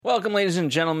Welcome, ladies and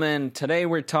gentlemen. Today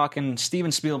we're talking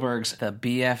Steven Spielberg's The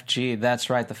BFG. That's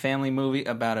right, the family movie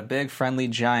about a big friendly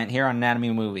giant here on Anatomy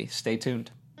of a Movie. Stay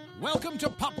tuned. Welcome to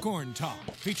Popcorn Talk,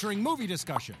 featuring movie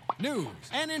discussion, news,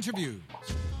 and interviews.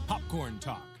 Popcorn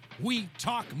Talk. We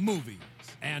talk movies.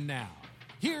 And now,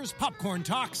 here's Popcorn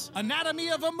Talk's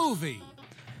Anatomy of a Movie.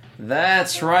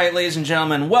 That's right, ladies and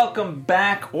gentlemen. Welcome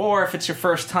back, or if it's your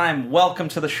first time, welcome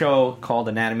to the show called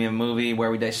Anatomy of a Movie, where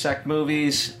we dissect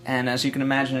movies. And as you can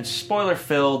imagine, it's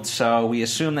spoiler-filled, so we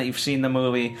assume that you've seen the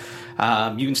movie.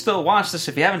 You can still watch this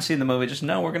if you haven't seen the movie. Just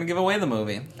know we're going to give away the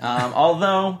movie.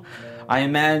 Although, I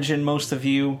imagine most of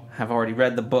you have already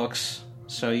read the books,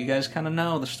 so you guys kind of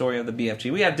know the story of the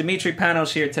BFG. We have Dimitri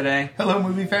Panos here today. Hello,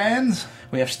 movie fans.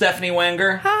 We have Stephanie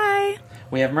Wenger. Hi.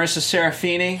 We have Marissa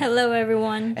Serafini. Hello,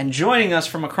 everyone. And joining us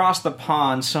from across the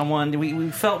pond, someone we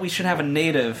felt we should have a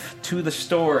native to the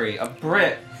story, a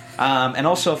Brit, and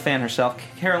also a fan herself,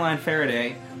 Caroline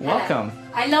Faraday. Welcome.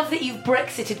 I love that you've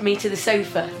Brexited me to the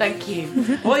sofa. Thank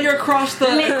you. Well, you're across the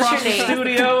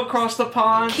studio, across the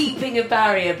pond. Keeping a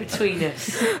barrier between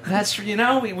us. That's, we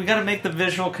got to make the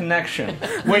visual connection.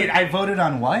 Wait, I voted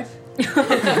on what? That's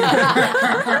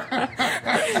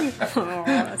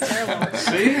terrible.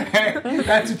 See? Hey,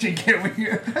 that's what you get when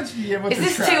you. That's what you get with Is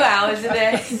this this 2 hours of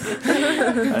this?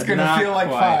 It's gonna feel like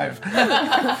quite.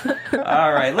 5.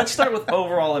 All right, let's start with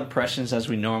overall impressions as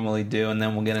we normally do, and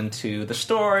then we'll get into the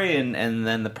story and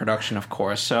then the production, of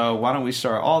course. So why don't we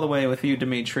start all the way with you,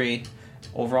 Dimitri?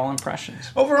 Overall impressions.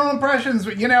 Overall impressions,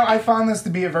 I found this to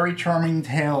be a very charming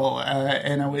tale,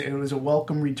 and it was a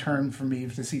welcome return for me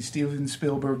to see Steven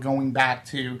Spielberg going back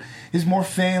to his more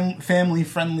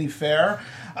family-friendly fare.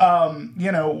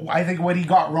 I think what he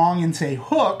got in, say,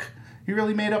 Hook, he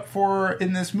really made up for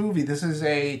in this movie. This is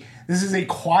a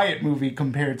quiet movie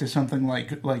compared to something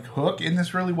like Hook, and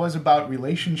this really was about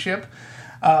relationship.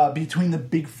 Between the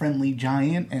big friendly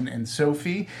giant and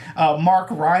Sophie.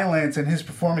 Mark Rylance and his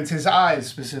performance, his eyes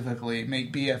specifically,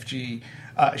 make BFG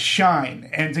shine.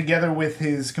 And together with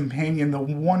his companion, the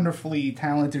wonderfully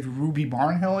talented Ruby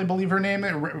Barnhill, I believe her name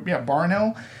is. Yeah,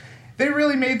 Barnhill. They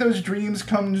really made those dreams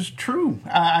come true.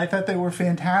 I thought they were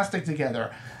fantastic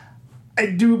together. I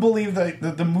do believe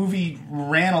that the movie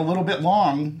ran a little bit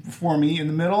long for me in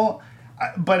the middle.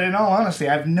 But in all honesty,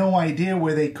 I have no idea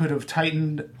where they could have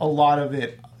tightened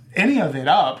any of it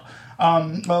up.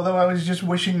 Although I was just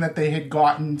wishing that they had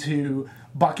gotten to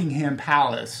Buckingham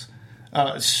Palace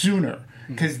sooner.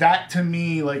 Because that, to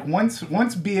me, once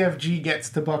BFG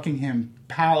gets to Buckingham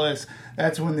Palace,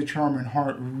 that's when the charm and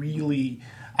heart really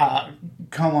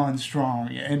come on strong.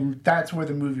 And that's where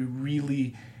the movie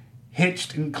really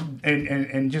hitched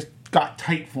and just got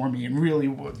tight for me, and really,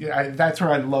 that's where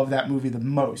I love that movie the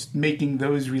most, making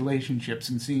those relationships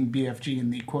and seeing BFG in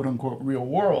the quote-unquote real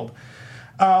world.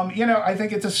 I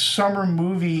think it's a summer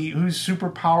movie whose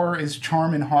superpower is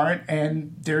charm and heart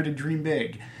and dare to dream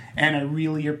big, and I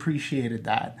really appreciated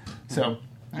that. So,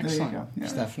 excellent. There you go. Yeah.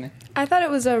 Stephanie? I thought it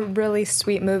was a really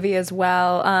sweet movie as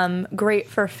well. Great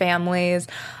for families.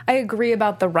 I agree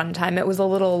about the runtime. It was a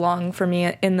little long for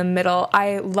me in the middle.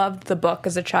 I loved the book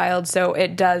as a child, so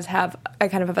it does have I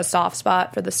kind of have a soft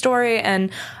spot for the story,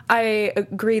 and I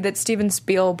agree that Steven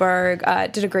Spielberg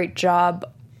did a great job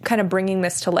kind of bringing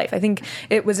this to life. I think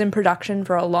it was in production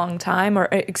for a long time,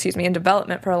 in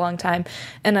development for a long time,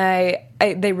 and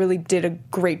they really did a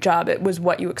great job. It was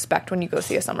what you expect when you go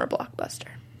see a summer blockbuster.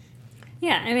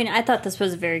 Yeah, I mean, I thought this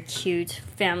was a very cute,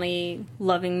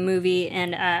 family-loving movie,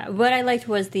 and what I liked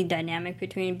was the dynamic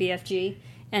between BFG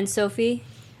and Sophie,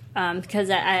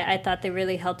 because I thought they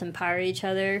really helped empower each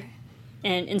other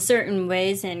in certain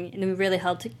ways, and they really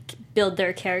helped build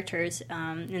their characters,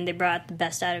 and they brought the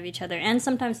best out of each other, and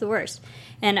sometimes the worst.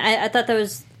 And I thought that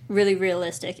was really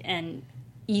realistic and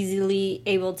easily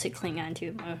able to cling on to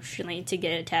emotionally to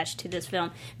get attached to this film.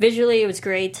 Visually, it was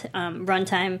great.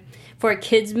 Runtime for a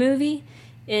kids movie,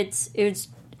 it was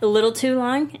a little too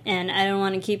long, and I don't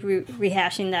want to keep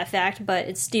rehashing that fact, but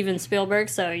it's Steven Spielberg,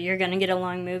 so you're going to get a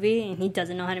long movie, and he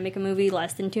doesn't know how to make a movie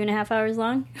less than 2.5 hours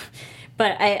long.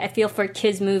 But I feel for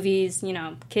kids movies,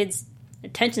 kids'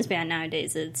 attention span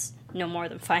nowadays, it's no more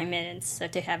than 5 minutes, so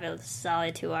to have a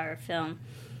solid 2-hour film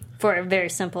for a very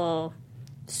simple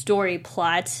story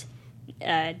plot,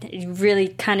 it really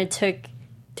kind of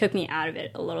took me out of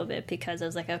it a little bit, because I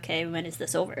was like, okay, when is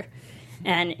this over?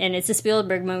 And it's a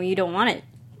Spielberg movie, you don't want it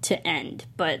to end,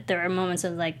 but there are moments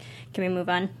of like, can we move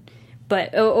on?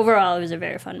 But overall, it was a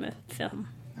very fun film.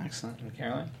 Excellent. And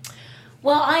Caroline?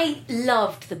 Well, I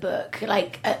loved the book,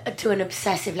 like, to an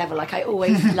obsessive level. Like, I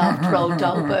always loved Roald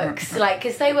Dahl books. Like,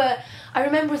 because they were... I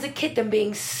remember as a kid them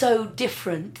being so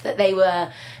different, that they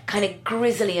were kind of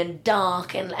grisly and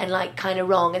dark and like, kind of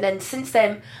wrong. And then since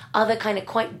then, other kind of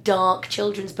quite dark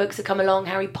children's books have come along.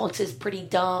 Harry Potter's pretty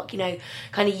dark, you know,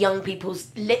 kind of young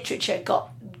people's literature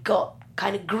got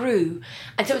kind of grew.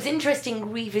 And so it was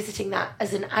interesting revisiting that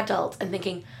as an adult and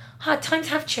thinking, times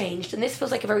have changed, and this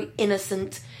feels like a very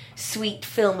innocent, sweet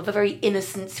film of a very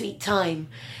innocent, sweet time.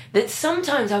 That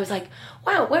sometimes I was like,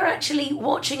 wow, we're actually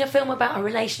watching a film about a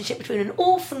relationship between an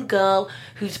orphan girl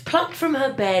who's plucked from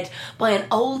her bed by an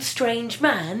old, strange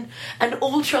man, and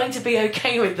all trying to be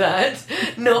okay with that,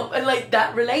 not like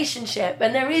that relationship.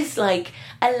 And there is like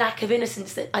a lack of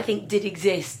innocence that I think did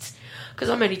exist, because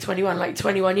I'm only 21, like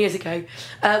 21 years ago,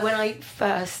 when I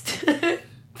first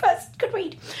could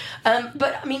read.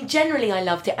 But I mean, generally I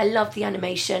loved it. I loved the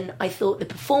animation. I thought the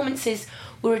performances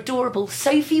were adorable.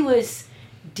 Sophie was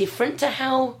different to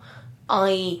how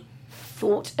I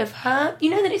thought of her. You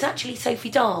know that it's actually Sophie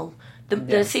Dahl, the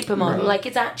supermodel. Right. Like,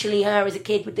 it's actually her as a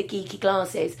kid with the geeky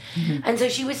glasses. Mm-hmm. And so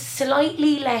she was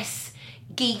slightly less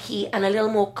geeky and a little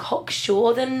more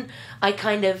cocksure than I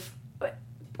kind of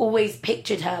always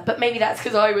pictured her. But maybe that's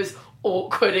because I was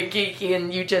awkward and geeky,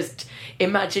 and you just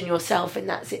imagine yourself in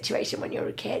that situation when you're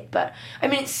a kid. But I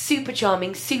mean, it's super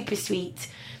charming, super sweet.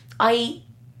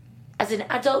 As an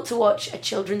adult to watch a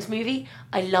children's movie,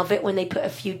 I love it when they put a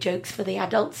few jokes for the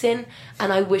adults in,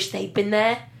 and I wish they'd been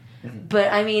there. Mm-hmm.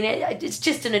 But I mean, it's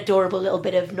just an adorable little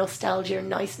bit of nostalgia and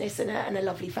niceness, and a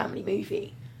lovely family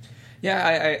movie.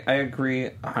 Yeah, I agree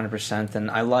 100%, and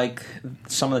I like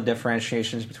some of the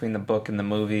differentiations between the book and the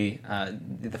movie.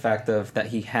 The fact that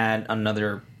he had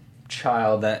another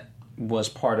child that was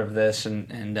part of this,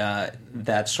 and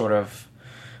that sort of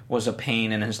was a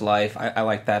pain in his life. I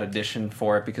like that addition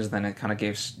for it, because then it kind of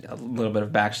gave a little bit of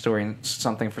backstory and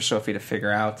something for Sophie to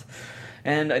figure out.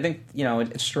 And I think, you know,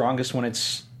 it's strongest when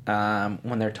it's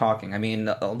when they're talking. I mean,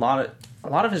 a lot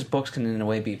of his books can in a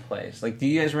way be plays. Like, do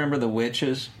you guys remember The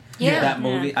Witches? Yeah. That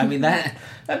movie? Yeah. I mean, that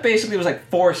basically was like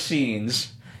 4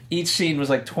 scenes. Each scene was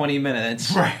like 20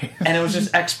 minutes. Right. And it was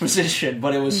just exposition,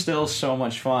 but it was still so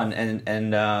much fun.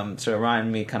 And so it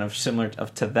reminded me kind of similar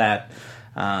to that,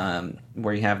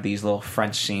 where you have these little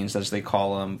French scenes, as they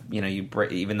call them. You know,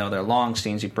 even though they're long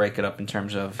scenes, you break it up in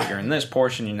terms of, you're in this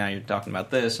portion, now you're talking about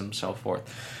this, and so forth.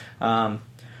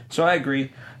 So I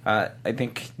agree. I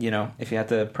think, you know, if you had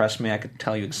to press me, I could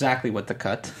tell you exactly what to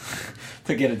cut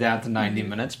to get it down to 90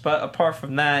 minutes. But apart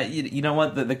from that, you know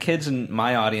what? The kids in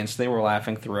my audience, they were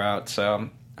laughing throughout. So,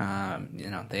 you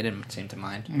know, they didn't seem to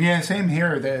mind. Yeah, same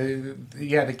here.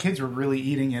 The kids were really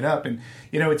eating it up. And,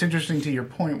 you know, it's interesting to your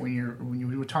point when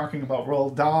you were talking about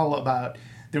Roald Dahl, about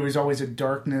there was always a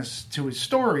darkness to his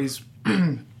stories.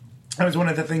 That was one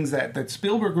of the things that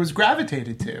Spielberg was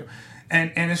gravitated to.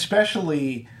 And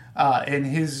especially in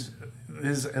his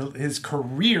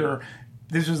career,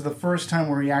 this was the first time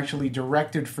where he actually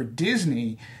directed for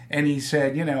Disney, and he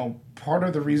said, you know, part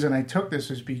of the reason I took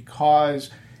this is because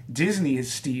Disney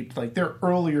is steeped, like their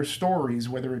earlier stories,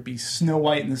 whether it be Snow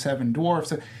White and the Seven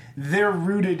Dwarfs, they're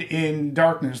rooted in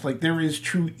darkness. Like, there is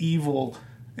true evil.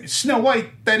 Snow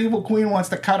White, that evil queen wants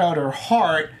to cut out her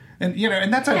heart, and you know,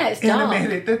 and that's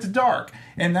animated. That's dark,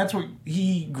 and that's what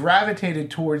he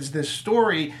gravitated towards this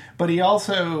story. But he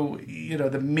also, you know,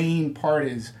 the main part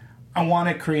is, I want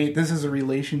to create. This is a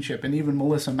relationship, and even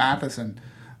Melissa Matheson,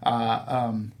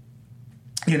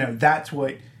 you know, that's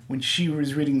what, when she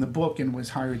was reading the book and was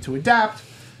hired to adapt,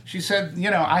 she said,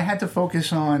 you know, I had to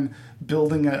focus on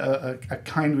building a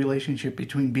kind relationship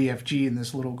between BFG and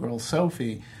this little girl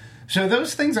Sophie. So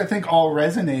those things, I think, all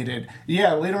resonated.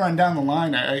 Yeah, later on down the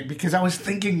line, because I was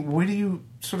thinking, where do you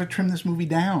sort of trim this movie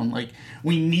down? Like,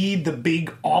 we need the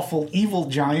big, awful, evil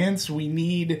giants. We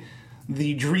need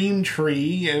the dream tree.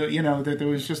 You know, that there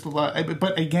was just a lot.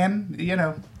 But again, you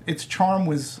know, its charm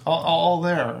was all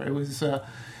there. It was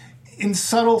in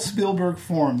subtle Spielberg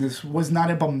form. This was not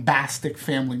a bombastic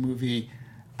family movie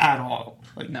at all.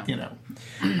 Like, no. You know.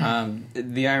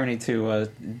 The irony, too,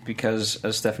 because,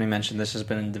 as Stephanie mentioned, this has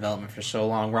been in development for so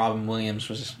long, Robin Williams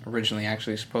was originally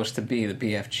actually supposed to be the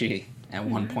BFG at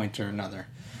one point or another.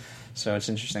 So it's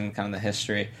interesting, kind of the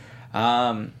history.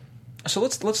 So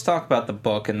let's talk about the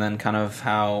book, and then kind of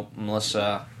how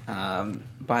Melissa...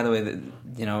 by the way,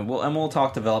 you know, we'll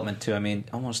talk development, too. I mean,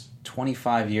 almost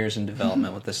 25 years in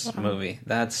development with this movie.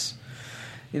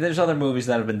 There's other movies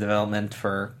that have been in development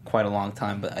for quite a long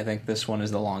time, but I think this one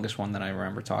is the longest one that I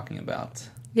remember talking about.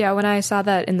 Yeah, when I saw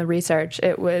that in the research,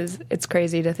 it's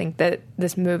crazy to think that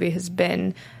this movie has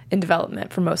been in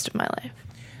development for most of my life.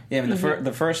 Yeah, I mean,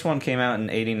 the first one came out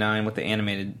in '89 with the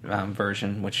animated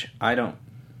version, which I don't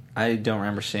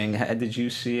remember seeing. Did you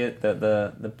see it?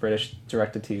 The British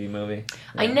direct-to-TV movie?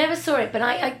 I never saw it, but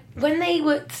I when they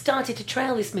started to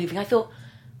trail this movie, I thought,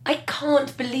 I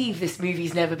can't believe this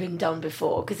movie's never been done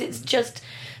before, because it's just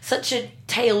such a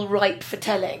tale ripe for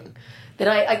telling that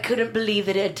I couldn't believe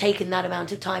that it had taken that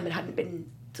amount of time and hadn't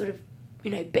been sort of,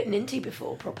 bitten into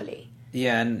before properly.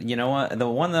 Yeah, and you know what? The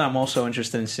one that I'm also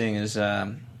interested in seeing is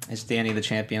Danny the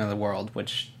Champion of the World,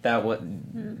 which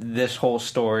this whole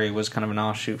story was kind of an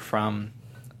offshoot from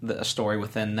a story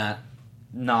within that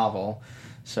novel.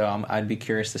 So I'd be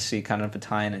curious to see kind of a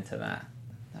tie-in into that.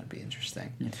 That'd be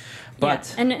interesting. Yeah.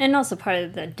 But and also part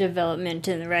of the development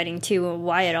in the writing too,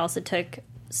 why it also took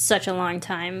such a long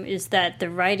time, is that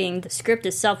the script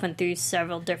itself went through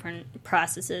several different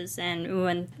processes, and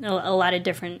when a lot of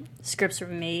different scripts were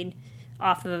made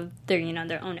off of their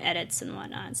their own edits and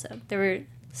whatnot. So there were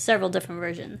several different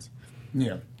versions.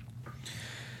 Yeah.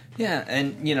 Yeah,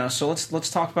 and so let's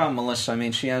talk about Melissa. I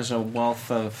mean, she has a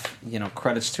wealth of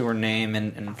credits to her name,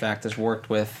 and in fact has worked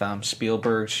with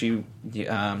Spielberg. She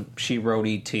wrote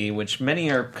E.T., which many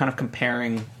are kind of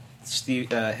comparing his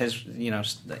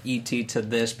E.T. to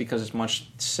this because it's much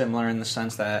similar in the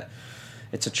sense that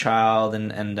it's a child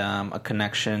and a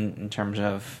connection in terms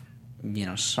of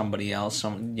somebody else,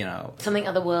 something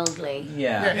otherworldly.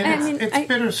 Yeah, and it's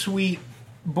bittersweet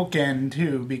bookend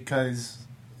too, because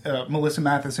Melissa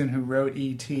Mathison, who wrote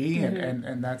E.T.,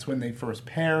 and that's when they first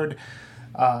paired.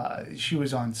 She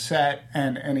was on set,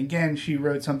 and again, she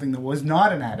wrote something that was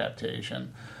not an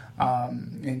adaptation.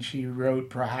 And she wrote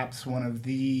perhaps one of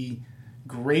the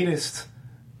greatest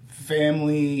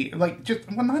family,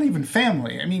 not even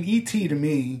family. I mean, E.T. to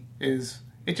me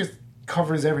it just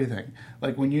covers everything.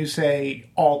 Like when you say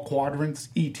all quadrants,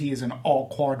 E.T. is an all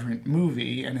quadrant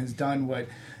movie and has done what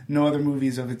no other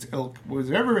movies of its ilk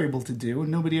was ever able to do,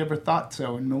 and nobody ever thought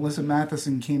so. And Melissa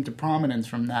Mathison came to prominence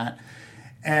from that.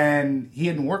 And he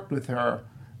hadn't worked with her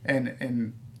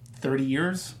in 30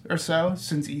 years or so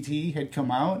since E.T. had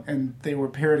come out, and they were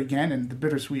paired again. And the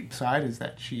bittersweet side is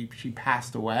that she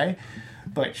passed away,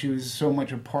 but she was so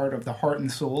much a part of the heart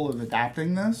and soul of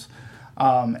adapting this,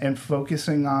 and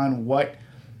focusing on what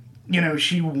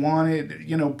she wanted,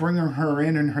 bringing her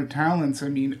in and her talents. I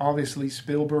mean, obviously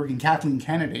Spielberg and Kathleen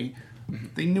Kennedy,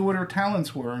 they knew what her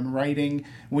talents were in writing.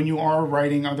 When you are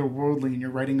writing otherworldly and you're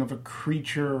writing of a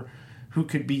creature who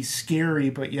could be scary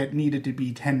but yet needed to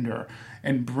be tender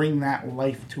and bring that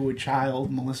life to a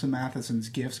child, Melissa Matheson's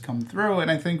gifts come through. And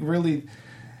I think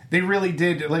they really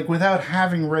did, without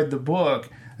having read the book,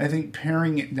 I think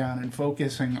pairing it down and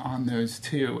focusing on those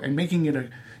two and making it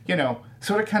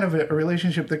sort of kind of a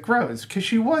relationship that grows, because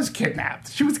she was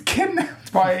kidnapped. She was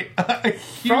kidnapped by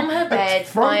from her bed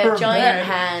by a giant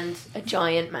hand, a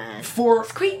giant man.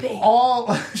 It's creepy.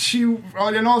 All she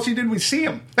did was see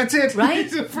him. That's it.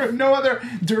 Right? For no other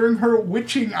during her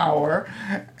witching hour,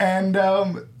 and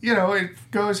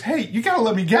it goes, hey, you gotta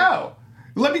let me go.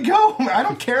 Let me go. I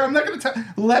don't care. I'm not going to tell.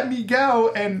 Let me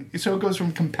go. And so it goes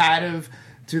from combative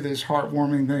to this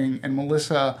heartwarming thing. And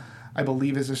Melissa, I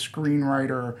believe, is a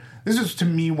screenwriter. This is, to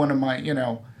me, one of my,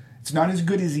 it's not as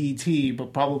good as E.T.,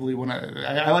 but probably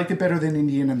I liked it better than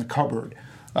Indian in the Cupboard,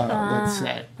 let's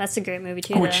say. That's a great movie,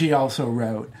 too. Which she also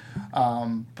wrote.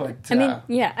 But I mean,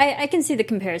 yeah, I can see the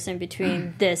comparison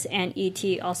between this and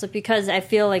E.T. also, because I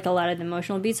feel like a lot of the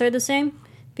emotional beats are the same.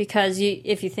 Because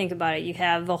if you think about it, you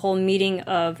have a whole meeting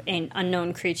of an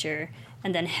unknown creature,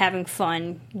 and then having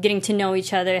fun, getting to know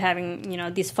each other,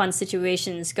 having these fun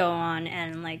situations go on,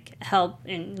 and help,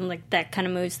 and that kind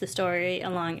of moves the story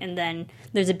along. And then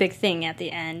there's a big thing at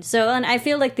the end. So, and I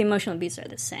feel like the emotional beats are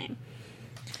the same.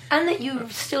 And that you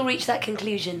still reach that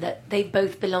conclusion that they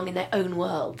both belong in their own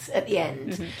worlds at the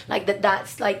end. Mm-hmm.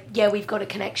 That's we've got a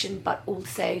connection, but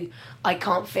also I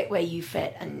can't fit where you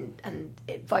fit, and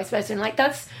vice versa. And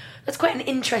that's quite an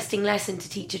interesting lesson to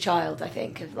teach a child, I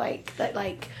think, of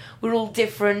that we're all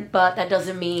different, but that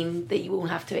doesn't mean that you all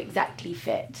have to exactly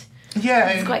fit.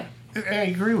 Yeah, I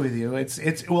agree with you. It's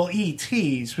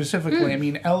E.T. specifically. I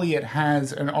mean, Elliot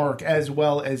has an arc as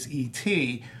well as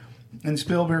E.T., and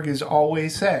Spielberg has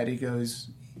always said, he goes,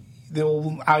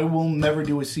 I will never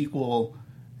do a sequel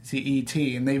to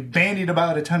E.T. And they've bandied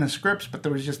about a ton of scripts, but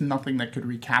there was just nothing that could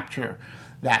recapture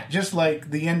that. Just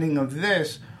like the ending of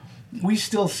this, we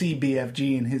still see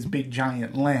BFG in his big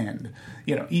giant land.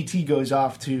 E.T. goes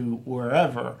off to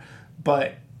wherever,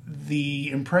 but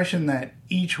the impression that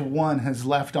each one has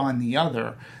left on the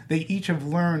other, they each have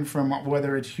learned from,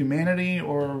 whether it's humanity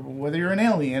or whether you're an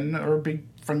alien or a big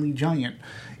friendly giant,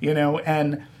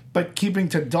 but keeping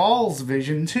to Dahl's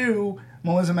vision too,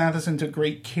 Melissa Mathison took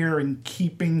great care in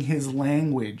keeping his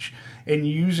language and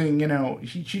using,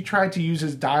 she tried to use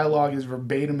his dialogue as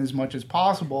verbatim as much as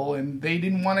possible, and they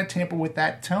didn't want to tamper with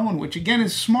that tone, which again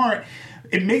is smart.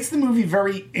 It makes the movie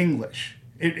very English.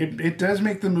 It does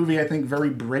make the movie, I think,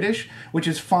 very British, which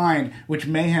is fine, which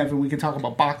may have, and we can talk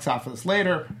about box office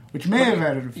later, which may have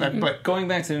had an effect. But going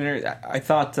back to I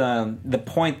thought the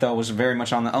point, though, was very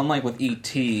much on the, unlike with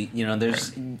E.T.,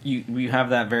 there's you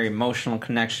have that very emotional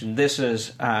connection. This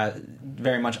is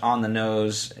very much on the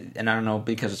nose, and I don't know,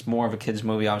 because it's more of a kid's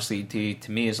movie, obviously E.T.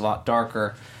 to me is a lot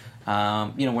darker.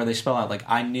 Where they spell out, like,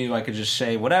 I knew I could just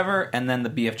say whatever, and then the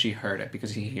BFG heard it,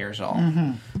 because he hears all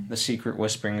the secret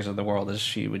whisperings of the world, as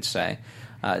she would say.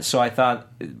 So I thought,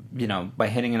 by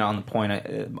hitting it on the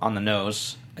point, on the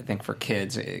nose, I think for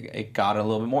kids, it got it a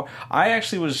little bit more. I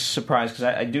actually was surprised, because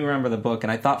I do remember the book,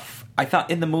 and I thought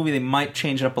in the movie they might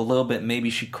change it up a little bit. Maybe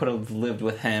she could have lived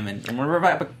with him, and when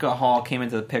Rebecca Hall came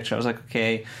into the picture, I was like,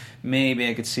 okay, maybe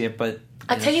I could see it, but...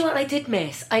 I'll tell you what I did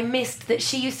miss. I missed that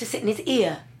she used to sit in his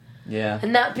ear. Yeah.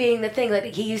 And that being the thing, like,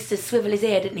 he used to swivel his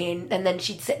ear, didn't he? And then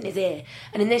she'd sit in his ear.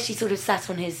 And in this, she sort of sat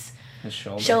on his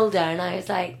shoulder. And I was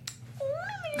like...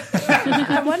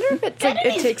 I wonder if it's like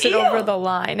it takes it over the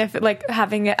line. If like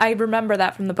having it, I remember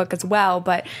that from the book as well.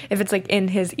 But if it's like in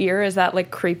his ear, is that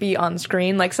like creepy on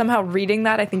screen? Like somehow reading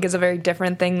that, I think, is a very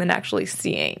different thing than actually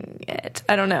seeing it.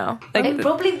 I don't know. Like, it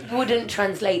probably wouldn't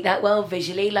translate that well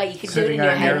visually. Like you could do it in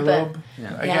your head, but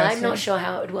I'm not sure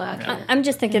how it would work. Yeah. I'm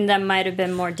just thinking that might have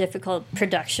been more difficult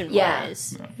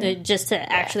production-wise, just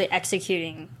to actually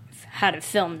executing. How to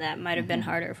film that might have been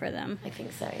harder for them. I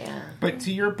think so, yeah. But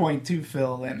to your point too,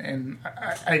 Phil, and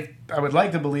I would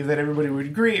like to believe that everybody would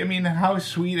agree. I mean, how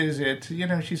sweet is it?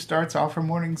 She starts off her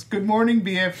mornings, "Good morning,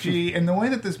 BFG," and the way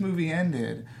that this movie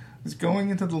ended was going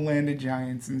into the land of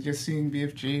giants and just seeing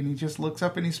BFG, and he just looks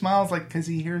up and he smiles, like, because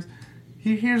he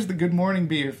hears the "Good morning,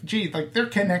 BFG." Like, their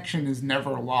connection is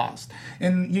never lost,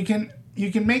 and you can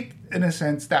make, in a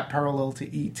sense, that parallel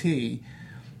to E.T.,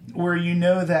 where you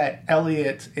know that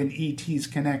Elliot and E.T.'s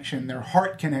connection, their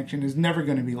heart connection, is never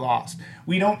going to be lost.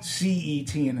 We don't see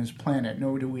E.T. and his planet,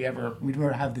 nor do we ever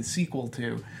have the sequel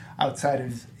to, outside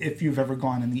of if you've ever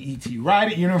gone on the E.T.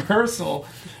 ride at Universal.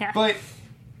 Yeah. But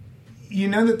you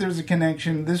know that there's a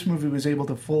connection. This movie was able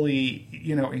to fully,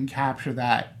 encapture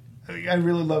that. I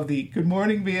really love the "Good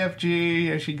morning, BFG"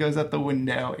 as she goes out the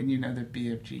window, and you know that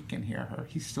BFG can hear her.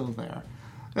 He's still there.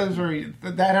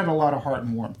 That had a lot of heart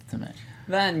and warmth to me.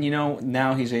 Then,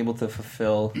 now he's able to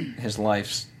fulfill his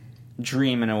life's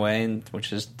dream in a way,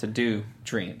 which is to do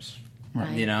dreams. Right.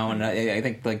 And I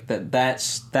think like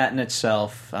that in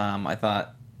itself, I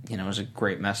thought, was a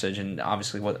great message. And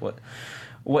obviously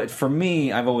what for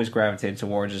me, I've always gravitated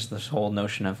towards is this whole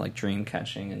notion of like dream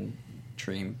catching and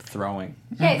dream throwing.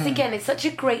 Yeah, it's such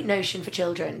a great notion for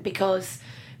children because,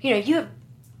 you have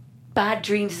bad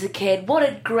dreams as a kid. What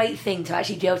a great thing to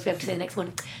actually be able to say the next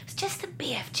morning, it's just the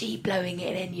BFG blowing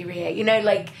it in your ear.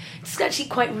 It's actually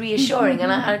quite reassuring.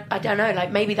 And I don't know,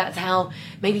 like maybe that's how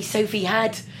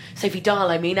Sophie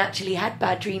Dahl, actually had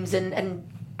bad dreams and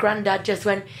Grandad just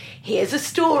went, here's a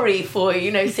story for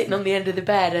you, sitting on the end of the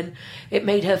bed, and it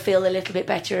made her feel a little bit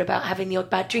better about having the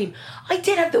odd bad dream. I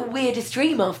did have the weirdest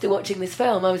dream after watching this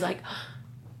film. I was like,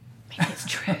 maybe it's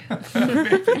true.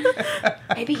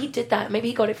 Maybe he did that. Maybe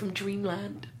he got it from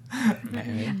Dreamland.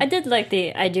 I did like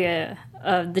the idea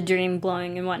of the dream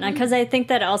blowing and whatnot, because I think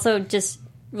that also just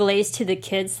relates to the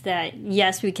kids that,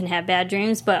 yes, we can have bad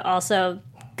dreams, but also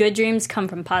good dreams come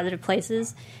from positive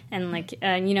places. And, like,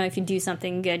 if you do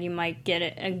something good, you might get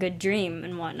a good dream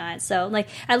and whatnot. So, like,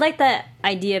 I like that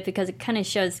idea because it kind of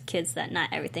shows kids that not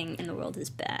everything in the world is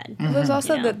bad. It was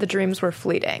also that the dreams were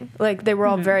fleeting. Like, they were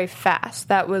all very fast.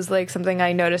 That was, like, something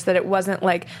I noticed, that it wasn't,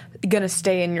 like, going to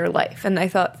stay in your life. And I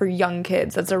thought for young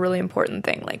kids, that's a really important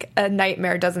thing. Like, a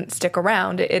nightmare doesn't stick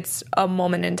around. It's a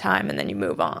moment in time, and then you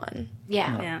move on.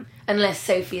 Yeah. Unless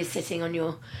Sophie is sitting on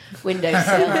your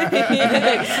windowsill the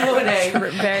next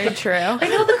morning. Very true. I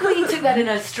thought the Queen took that in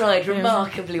her stride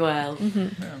remarkably well.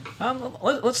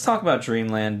 Let's talk about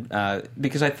Dreamland,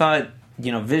 because I thought,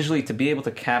 visually to be able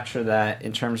to capture that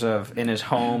in terms of in his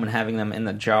home and having them in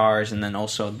the jars, and then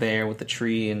also there with the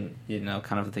tree and,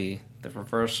 kind of the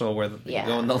reversal where they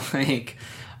go in the lake.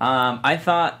 I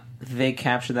thought they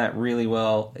captured that really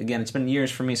well. Again, it's been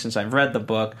years for me since I've read the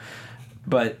book.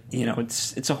 But,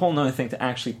 it's a whole nother thing to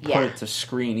actually put it to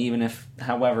screen, even if,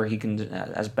 however, he can,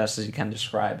 as best as he can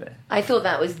describe it. I thought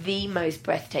that was the most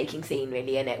breathtaking scene,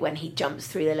 really, in it, when he jumps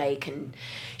through the lake and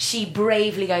she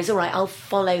bravely goes, all right, I'll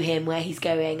follow him where he's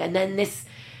going. And then this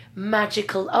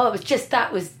magical,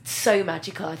 that was so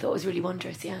magical. I thought it was really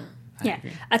wondrous, yeah. Yeah,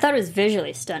 I thought it was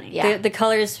visually stunning. Yeah. The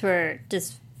colors were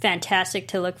just fantastic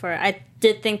to look for. I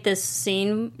did think this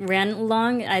scene ran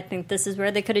long. I think this is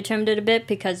where they could have trimmed it a bit,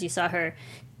 because you saw her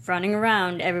running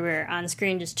around everywhere on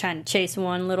screen just trying to chase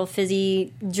one little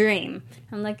fizzy dream.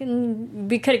 I'm like,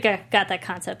 we could have got that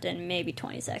concept in maybe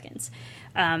 20 seconds.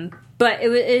 But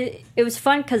it was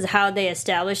fun because how they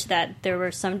established that there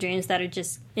were some dreams that are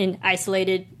just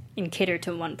isolated and catered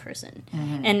to one person.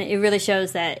 Mm-hmm. And it really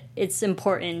shows that it's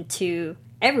important to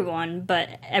everyone, but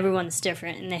everyone's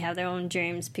different and they have their own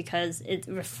dreams because it's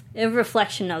a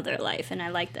reflection of their life, and I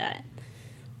like that.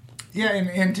 Yeah,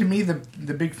 and to me, the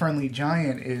Big Friendly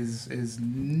Giant is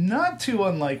not too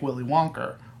unlike Willy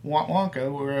Wonka,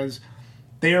 whereas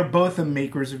they are both the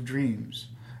makers of dreams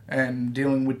and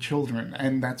dealing with children,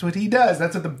 and that's what he does.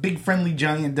 That's what the Big Friendly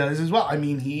Giant does as well. I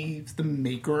mean, he's the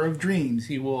maker of dreams.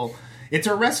 It's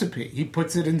a recipe. He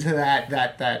puts it into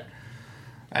that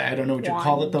I don't know what you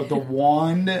call it, the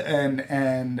wand,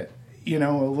 and you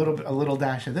know, a little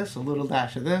dash of this, a little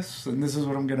dash of this, and this is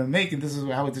what I'm going to make, and this is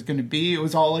how it's going to be. It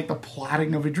was all like the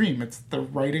plotting of a dream. It's the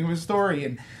writing of a story,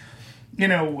 and you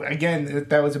know, again,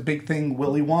 that was a big thing.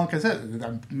 Willy Wonka said,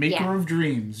 "The maker of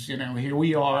dreams." You know, here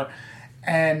we are,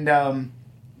 and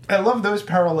I love those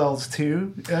parallels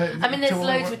too. I mean, there's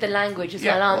loads with the language as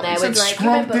well, aren't there? With like,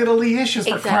 scrumptiddlyicious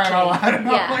for crying out loud.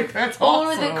 Yeah. Like, that's all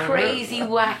awesome. of the crazy,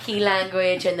 wacky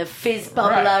language and the fizz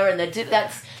bubbler and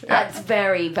that's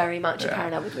very, very much a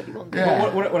parallel with Willy Wonka.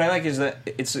 Yeah. Well, what I like is that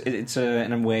it's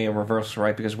in a way a reversal,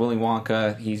 right? Because Willy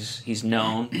Wonka, he's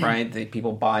known, right?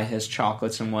 People buy his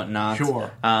chocolates and whatnot. Sure.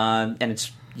 And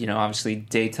it's, you know, obviously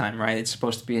daytime, right? It's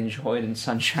supposed to be enjoyed in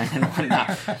sunshine and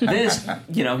whatnot. This,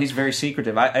 you know, he's very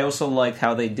secretive. I also liked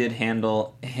how they did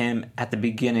handle him at the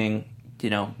beginning, you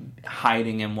know,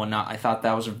 hiding and whatnot. I thought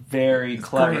that was very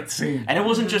clever. Great scene. And it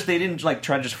wasn't just, they didn't like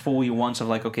try to just fool you once of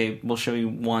like, okay, we'll show you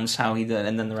once how he did,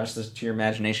 and then the rest is to your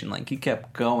imagination. Like, he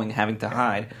kept going, having to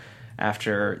hide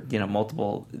after, you know,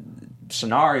 multiple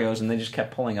scenarios, and they just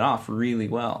kept pulling it off really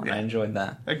well. Yeah. I enjoyed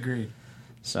that. Agreed.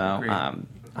 So,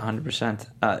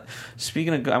 100%.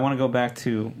 Speaking of, I want to go back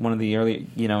to one of the early,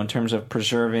 you know, in terms of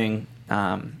preserving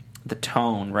the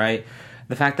tone, right?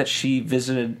 The fact that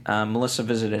Melissa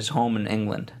visited his home in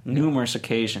England numerous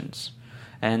occasions,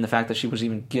 and the fact that she was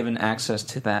even given access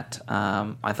to that,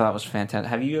 I thought was fantastic.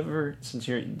 Have you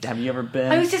ever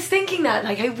been? I was just thinking that,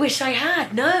 like, I wish I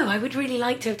had. No, I would really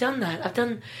like to have done that. I've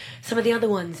done some of the other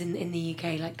ones in the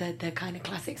UK, like the kind of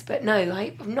classics, but no,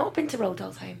 I've not been to Roald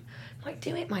Dahl's home. I might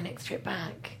do it my next trip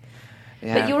back.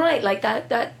 Yeah. But you're right, like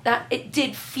that it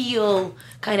did feel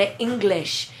kind of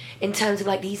English in terms of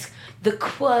like the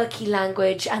quirky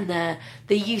language and the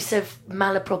use of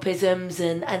malapropisms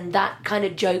and that kind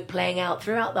of joke playing out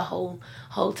throughout the whole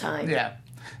time. Yeah.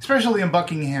 Especially in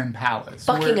Buckingham Palace.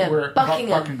 Buckingham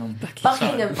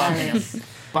Palace.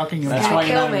 Buckingham. That's why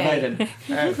you're not invited.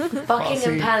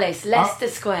 Buckingham Palace, Leicester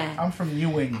Square. I'm from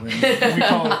New England. We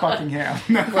call it Buckingham.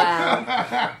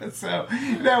 Wow. So,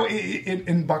 no,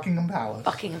 in Buckingham Palace.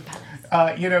 Buckingham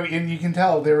Palace. You know, and you can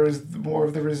tell there was more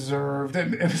of the reserved,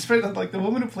 and especially like the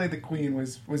woman who played the Queen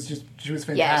was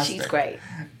fantastic. Yeah, she's great.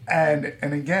 And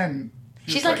again.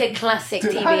 She's like a classic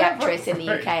TV actress in the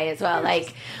UK as well.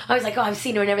 Like, I was like, oh, I've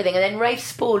seen her in everything. And then Rafe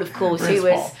Spall, of course, who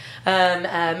was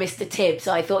Mr. Tibbs.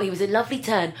 I thought he was a lovely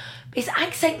turn. His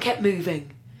accent kept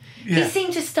moving. Yeah. He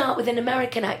seemed to start with an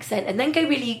American accent and then go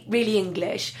really, really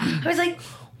English. I was like,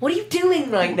 what are you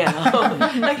doing right now?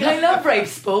 Like, I love Rafe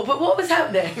Spall, but what was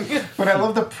happening? But I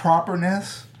love the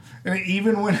properness. And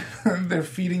even when they're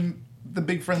feeding the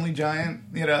Big Friendly Giant,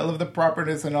 you know, I love the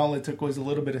properness, and all it took was a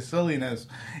little bit of silliness.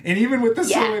 And even with the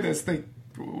silliness, it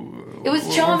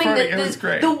was charming.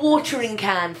 The watering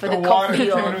can for the coffee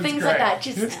or things like that.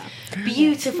 Just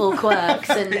beautiful quirks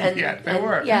and they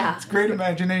were. Yeah, it's great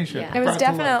imagination. Yeah. It was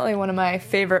definitely one of my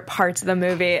favorite parts of the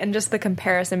movie, and just the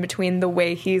comparison between the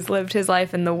way he's lived his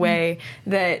life and the way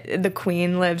that the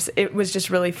Queen lives. It was just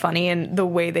really funny, and the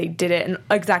way they did it, and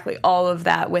exactly all of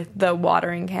that with the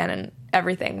watering can and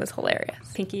everything was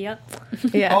hilarious. Pinky up.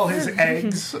 Yeah. All his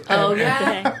eggs. Oh,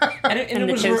 yeah. And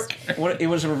it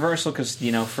was a reversal because,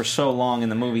 you know, for so long in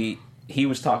the movie, he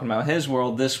was talking about his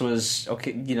world. This was,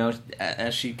 okay, you know,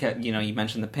 as she kept, you know, you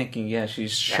mentioned the pinking. Yeah,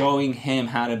 she's showing him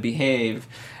how to behave.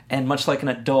 And much like an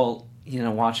adult, you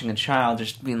know, watching a child,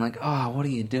 just being like, oh, what are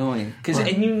you doing?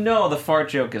 And you know the fart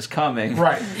joke is coming.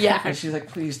 Right. Yeah. And she's like,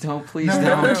 please don't, please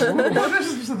don't. No. What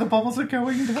is this? The bubbles are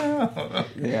going down.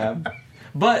 Yeah.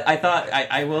 But I thought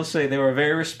I will say they were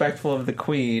very respectful of the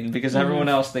Queen because everyone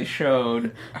else they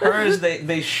showed hers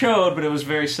they showed, but it was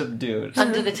very subdued.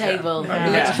 Under the table,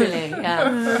 Yeah. literally.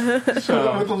 Yeah.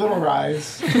 So With a little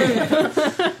rise.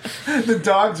 The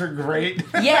dogs are great.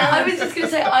 Yeah, I was just going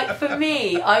to say, for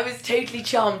me, I was totally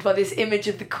charmed by this image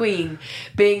of the Queen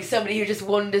being somebody who just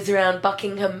wanders around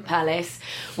Buckingham Palace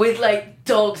with, like,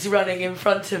 dogs running in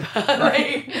front of her.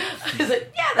 Like, I was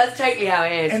like, yeah, that's totally how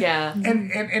it is, yeah.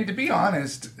 And to be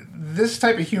honest, this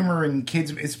type of humor in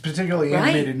kids, it's particularly Right.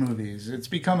 animated movies, it's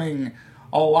becoming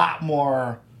a lot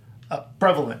more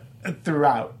prevalent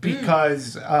throughout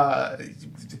because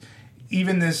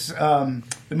even this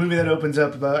the movie that opens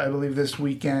up I believe this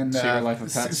weekend, Secret Life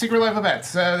of Pets. Secret Life of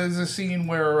Pets. There's a scene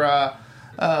where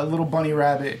little bunny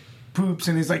rabbit poops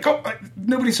and he's like, oh,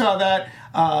 nobody saw that.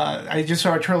 I just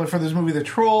saw a trailer for this movie, The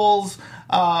Trolls,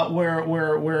 where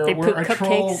They poop a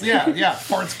troll, cupcakes. yeah,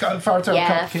 farts out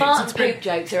Yeah, cupcakes. fart It's and been- poop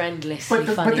jokes are endlessly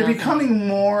but funny. they're aren't they? becoming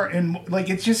more and like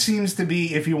it just seems to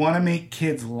be if you want to make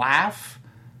kids laugh,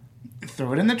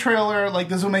 throw it in the trailer. Like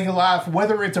this will make you laugh,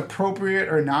 whether it's appropriate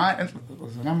or not. And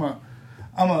listen, I'm a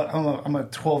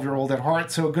 12-year-old at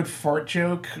heart, so a good fart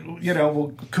joke,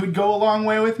 could go a long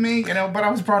way with me. But I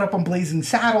was brought up on Blazing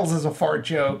Saddles as a fart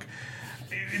joke.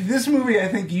 This movie, I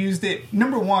think, used it.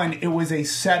 Number one, it was a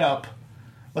setup.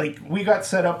 Like we got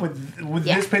set up with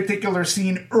Yeah. this particular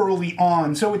scene early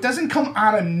on, so it doesn't come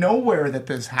out of nowhere that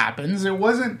this happens. It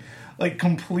wasn't like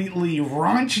completely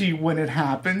raunchy when it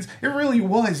happens. It really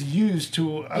was used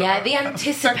to The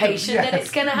anticipation that yes.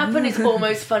 it's going to happen is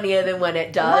almost funnier than when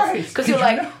it does. Right. Because Did you're you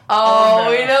like, know? oh, Oh,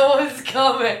 no. you know what's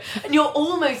coming. And you're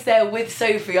almost there with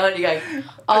Sophie, aren't you? Going,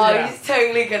 oh, Yeah. he's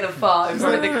totally going to fart in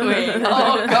front of the Queen.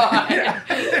 Oh, God.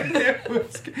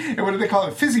 What do they call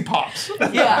it? Fizzy pops.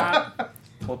 Yeah.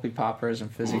 Whoopie poppers and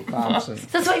fizzy pops. And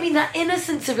That's what I mean, that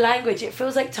innocence of language, it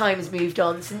feels like time's moved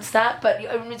on since that, but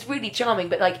I mean, it's really charming,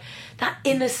 but like that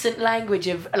innocent language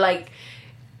of like,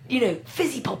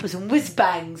 fizzy poppers and whiz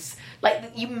bangs, like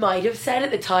you might have said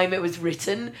at the time it was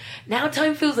written. Now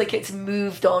time feels like it's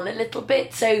moved on a little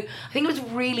bit, so I think it was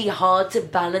really hard to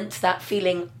balance that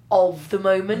feeling of the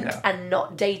moment Yeah. and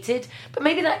not dated, but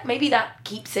maybe that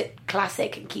keeps it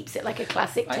classic and keeps it like a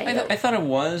classic tale. I thought it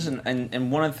was,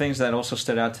 and one of the things that also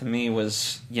stood out to me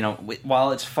was,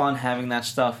 while it's fun having that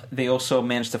stuff, they also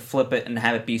managed to flip it and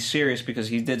have it be serious because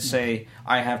he did say,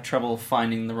 I have trouble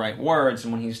finding the right words,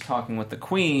 and when he's talking with the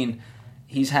Queen,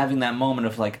 he's having that moment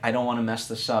of like, I don't want to mess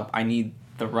this up, I need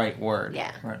the right word.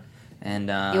 Yeah. Right. And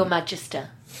Your Magister.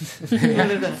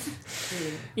 Yeah,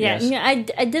 Yes.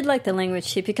 I did like the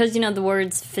language too because the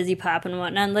words fizzy pop and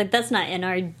whatnot, like that's not in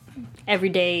our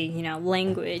everyday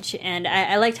language, and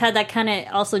I liked how that kind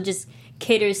of also just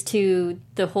caters to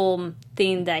the whole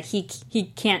thing that he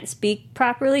can't speak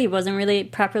properly. He wasn't really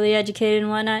properly educated and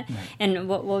whatnot. Right. And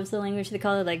what was the language they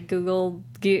call it? Like gobble.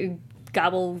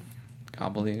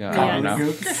 Gobbledygook. I don't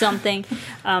know. Something.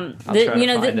 try to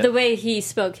find the it. way he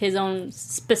spoke his own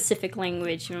specific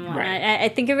language and whatnot. Right. I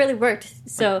think it really worked.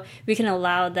 So we can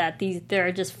allow that there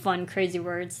are just fun, crazy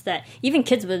words that even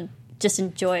kids would just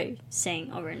enjoy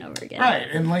saying over and over again. Right,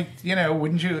 and like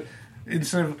wouldn't you?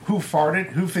 Instead of who farted,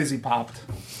 who fizzy popped.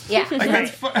 Yeah. Like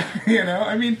that's fun,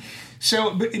 I mean,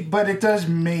 so but it does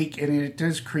make and it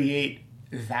does create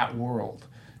that world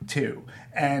too,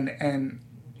 and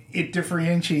it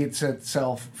differentiates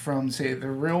itself from say the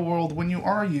real world when you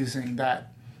are using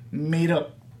that made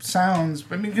up sounds.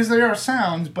 I mean, because they are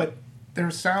sounds, but their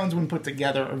sounds when put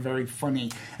together are very funny.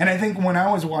 And I think when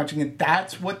I was watching it,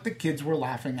 that's what the kids were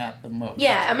laughing at the most.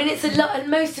 Yeah, I mean it's a lot,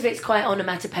 and most of it's quite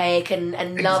onomatopoeic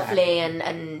and lovely,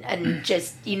 and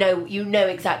just you know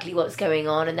exactly what's going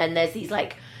on, and then there's these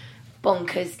like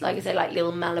bonkers, like I said, like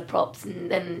little malaprops,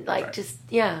 and then like Right. just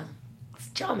it's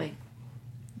charming.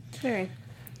 Very.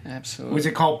 Absolutely. Was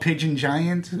it called Pigeon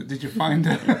Giant? Did you find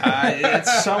it?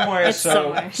 It's somewhere. It's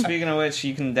so somewhere. Speaking of which,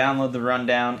 you can download the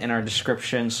rundown in our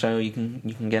description, so you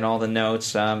can get all the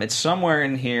notes. It's somewhere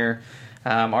in here.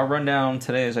 Our rundown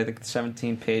today is I think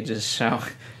 17 pages, so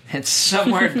it's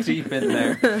somewhere deep in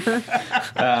there.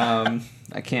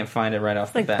 I can't find it right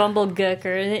off Like the bat. bumblegook,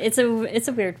 or it's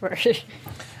a weird word.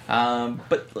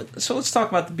 But so let's talk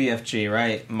about the BFG,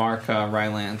 right? Mark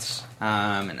Rylance,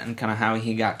 and kind of how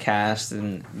he got cast,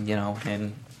 and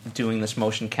him doing this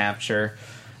motion capture,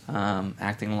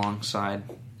 acting alongside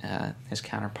his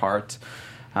counterpart,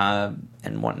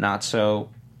 and whatnot. So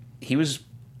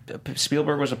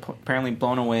Spielberg was apparently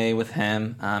blown away with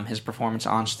him, his performance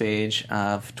on stage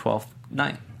of 12th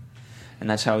Night, and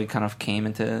that's how he kind of came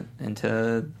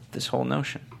into this whole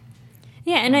notion.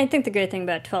 Yeah, and I think the great thing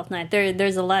about Twelfth Night,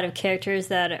 there's a lot of characters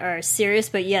that are serious,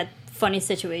 but yet funny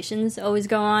situations always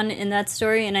go on in that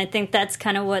story, and I think that's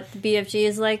kind of what the BFG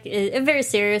is like. A very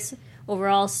serious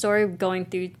overall story going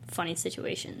through funny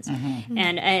situations.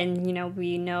 And you know,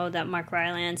 we know that Mark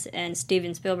Rylance and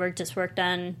Steven Spielberg just worked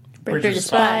on Bridge of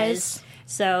Spies.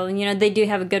 So, you know, they do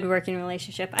have a good working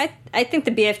relationship. I think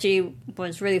the BFG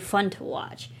was really fun to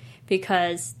watch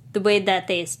because the way that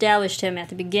they established him at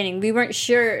the beginning, we weren't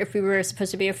sure if we were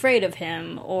supposed to be afraid of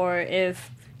him or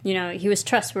if, you know, he was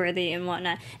trustworthy and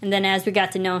whatnot. And then as we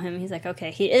got to know him, he's like,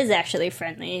 okay, he is actually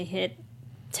friendly.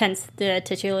 Hence the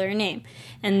titular name.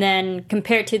 And then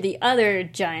compared to the other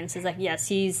giants, it's like, yes,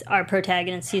 he's our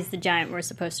protagonist. He's the giant we're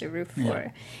supposed to root for.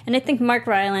 Yeah. And I think Mark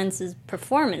Rylance's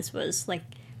performance was like,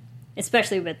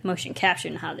 especially with motion capture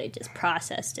and how they just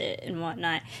processed it and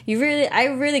whatnot. I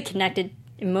really connected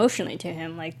emotionally to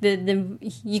him. Like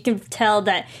you can tell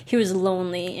that he was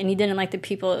lonely and he didn't like the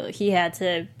people he had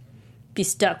to be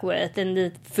stuck with and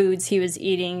the foods he was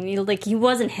eating. He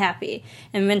wasn't happy.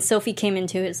 And when Sophie came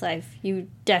into his life, you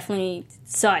definitely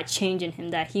saw a change in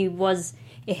him, that he was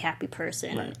a happy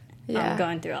person. Right.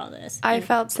 Going through all this. I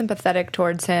felt sympathetic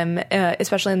towards him,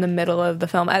 especially in the middle of the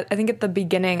film. I think at the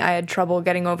beginning I had trouble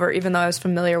getting over, even though I was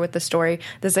familiar with the story,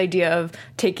 this idea of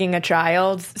taking a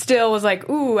child still was like,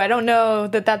 ooh, I don't know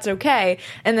that that's okay.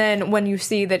 And then when you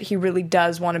see that he really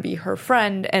does want to be her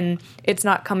friend and it's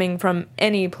not coming from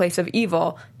any place of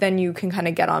evil, then you can kind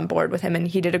of get on board with him. And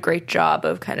he did a great job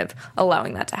of kind of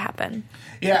allowing that to happen.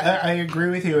 Yeah, I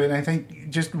agree with you. And I think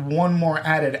just one more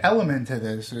added element to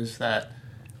this is that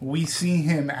we see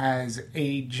him as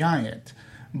a giant,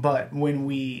 but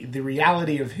the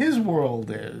reality of his world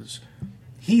is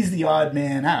he's the odd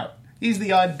man out. He's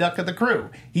the odd duck of the crew.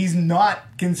 He's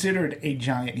not considered a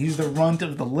giant. He's the runt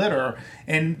of the litter,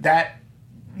 and that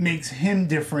makes him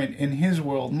different in his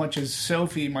world, much as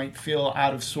Sophie might feel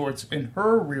out of sorts in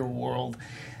her real world.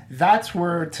 That's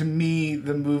where, to me,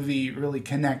 the movie really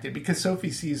connected, because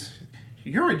Sophie sees,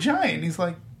 you're a giant. He's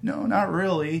like, no, not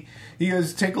really. He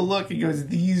goes, take a look. He goes,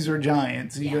 these are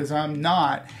giants. He goes, I'm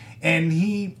not. And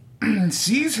he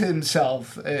sees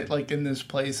himself in this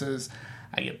place as,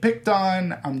 I get picked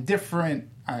on, I'm different,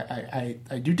 I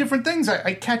do different things.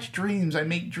 I catch dreams, I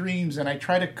make dreams, and I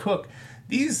try to cook.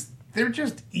 They're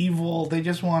just evil. They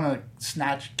just want to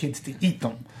snatch kids to eat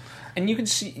them. And you could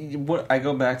see I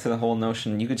go back to the whole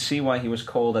notion. You could see why he was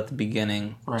cold at the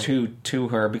beginning to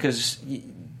her, because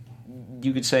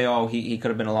you could say, oh, he could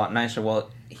have been a lot nicer. Well,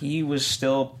 he was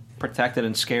still protected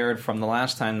and scared from the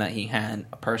last time that he had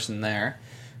a person there.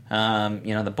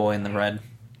 The boy in the red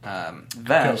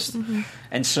vest. Mm-hmm.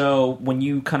 And so when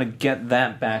you kind of get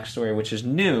that backstory, which is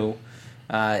new,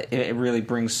 it really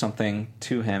brings something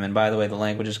to him. And by the way, the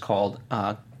language is called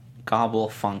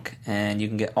Gobblefunk, and you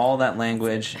can get all that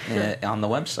language on the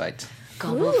website.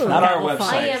 Gobblefunk. Not our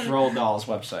website, Roald Dahl's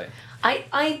website.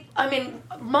 I mean,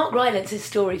 Mark Rylance's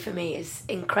story for me is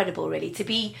incredible, really. To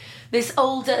be this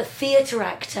older theatre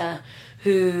actor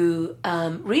who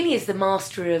really is the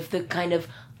master of the kind of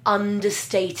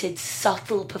understated,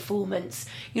 subtle performance.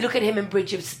 You look at him in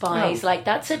Bridge of Spies,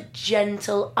 that's a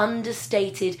gentle,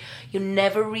 understated, you're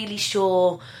never really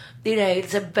sure,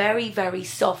 it's a very, very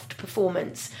soft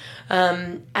performance.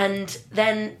 And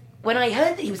then when I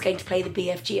heard that he was going to play the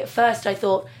BFG, at first I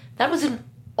thought, that was an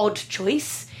odd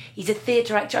choice. He's a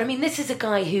theatre actor. I mean, this is a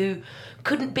guy who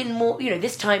couldn't been more...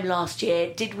 this time last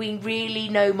year, did we really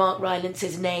know Mark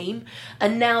Rylance's name?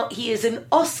 And now he is an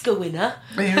Oscar winner.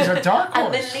 He was a dark horse.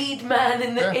 And the lead man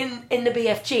in the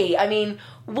BFG. I mean,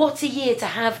 what a year to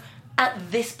have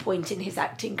at this point in his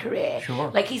acting career.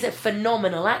 Sure. He's a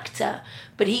phenomenal actor,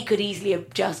 but he could easily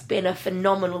have just been a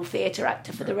phenomenal theatre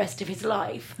actor for the rest of his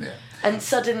life. Yeah. And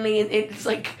suddenly it's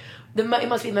like... it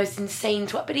must be the most insane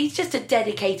but he's just a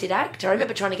dedicated actor. I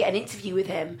remember trying to get an interview with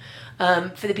him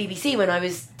for the BBC when I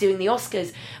was doing the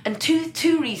Oscars, and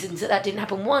two reasons that didn't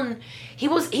happen. One, he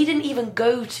didn't even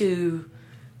go to,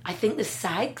 I think, the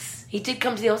SAGs. He did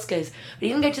come to the Oscars, but he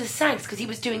didn't go to the SAGs because he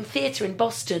was doing theatre in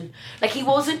Boston. He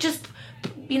wasn't just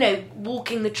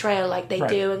walking the trail like they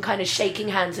do and kind of shaking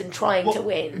hands and trying to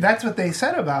win. That's what they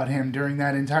said about him during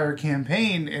that entire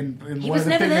campaign, and one of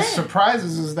the biggest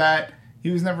surprises is that he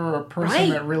was never a person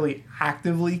that really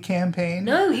actively campaigned.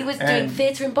 No, he was doing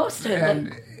theatre in Boston.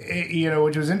 And,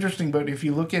 which was interesting, but if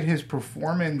you look at his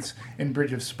performance in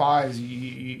Bridge of Spies,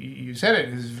 you said it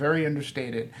is very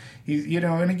understated.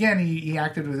 And again, he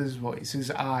acted with his voice,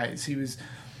 his eyes.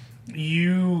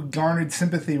 You garnered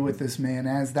sympathy with this man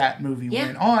as that movie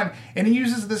went on, and he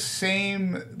uses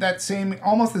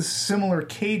almost a similar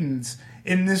cadence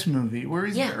in this movie, where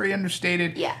he's very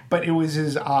understated, but it was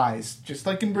his eyes, just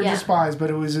like in Bridge of Spies,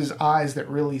 but it was his eyes that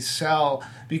really sell,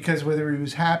 because whether he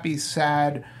was happy,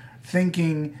 sad,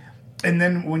 thinking, and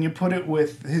then when you put it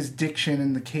with his diction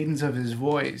and the cadence of his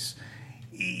voice,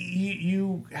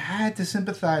 you had to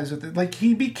sympathize with it. Like,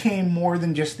 he became more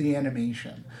than just the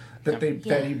animation that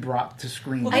he brought to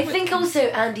screen. I think also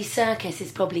Andy Serkis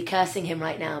is probably cursing him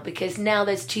right now, because now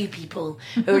there's two people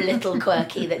who are a little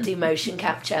quirky that do motion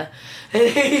capture.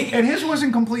 And his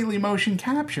wasn't completely motion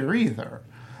capture either.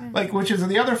 Like, which is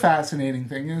the other fascinating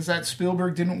thing, is that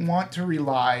Spielberg didn't want to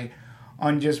rely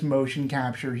on just motion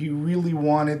capture. He really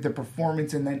wanted the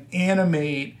performance and then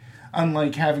animate,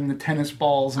 unlike having the tennis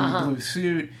balls and the blue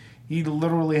suit. He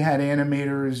literally had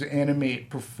animators animate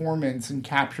performance and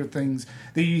capture things.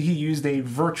 He used a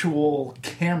virtual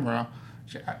camera.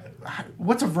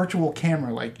 What's a virtual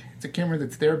camera? Like, it's a camera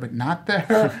that's there but not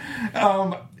there.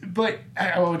 Which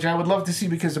I would love to see,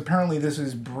 because apparently this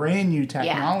is brand new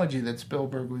technology that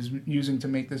Spielberg was using to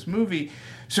make this movie.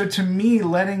 So to me,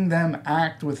 letting them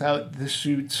act without the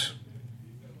suits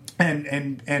and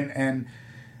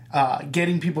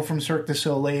getting people from Cirque du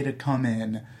Soleil to come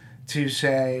in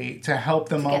to help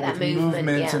them out with the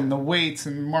movements and the weights,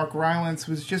 and Mark Rylance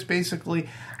was just basically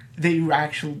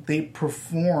they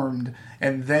performed,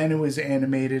 and then it was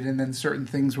animated, and then certain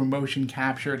things were motion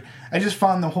captured. I just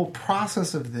found the whole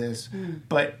process of this,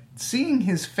 but seeing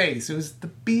his face, it was the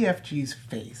BFG's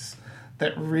face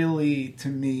that really, to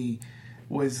me,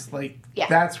 was like,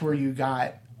 that's where you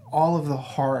got all of the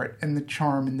heart and the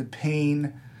charm and the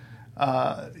pain.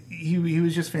 He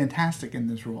was just fantastic in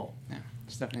this role. Yeah,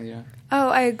 it's definitely Oh,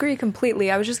 I agree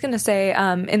completely. I was just going to say,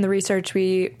 in the research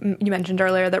you mentioned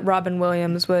earlier that Robin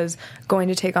Williams was going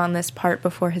to take on this part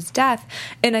before his death,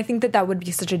 and I think that would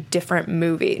be such a different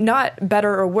movie. Not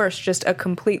better or worse, just a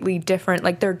completely different,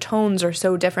 like, their tones are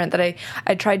so different that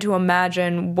I tried to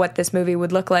imagine what this movie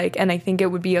would look like, and I think it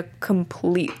would be a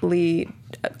completely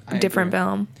different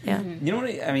film. Yeah. You know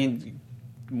what I mean?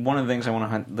 One of the things I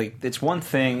want to like, it's one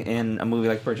thing in a movie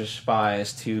like Bridge of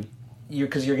Spies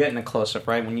because you're getting a close-up,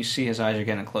 right? When you see his eyes, you're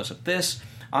getting a close-up. This,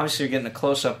 obviously, you're getting a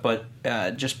close-up, but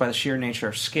just by the sheer nature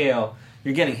of scale,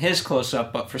 you're getting his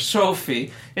close-up. But for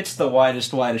Sophie, it's the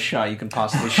widest shot you can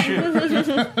possibly shoot.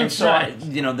 And so,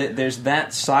 there's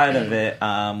that side of it,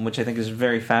 which I think is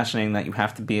very fascinating, that you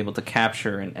have to be able to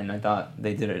capture, and I thought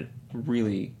they did a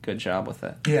really good job with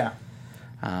it. Yeah.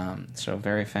 So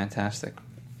very fantastic.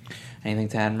 Anything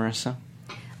to add, Marissa?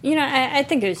 I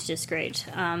think it was just great.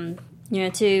 Mark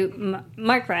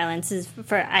Rylance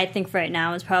I think right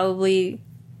now is probably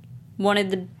one of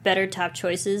the better top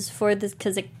choices for this,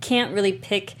 because I can't really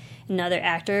pick another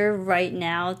actor right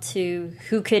now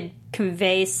who could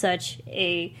convey such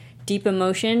a deep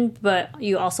emotion, but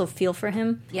you also feel for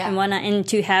him and whatnot, and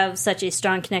to have such a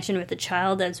strong connection with the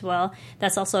child as well.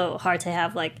 That's also hard to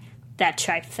have, like, that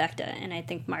trifecta, and I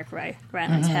think Mark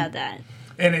Rylance had that.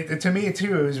 And to me,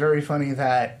 too, it was very funny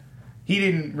that he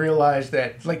didn't realize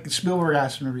that, like, Spielberg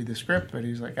asked him to read the script, but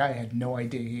he's like, I had no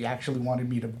idea he actually wanted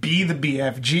me to be the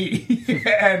BFG.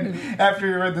 And after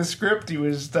he read the script, he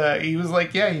was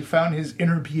like, yeah, he found his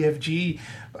inner BFG.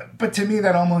 But to me,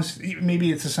 that almost,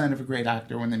 maybe it's a sign of a great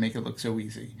actor when they make it look so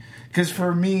easy. Because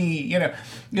for me,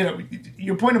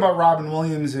 your point about Robin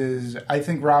Williams is, I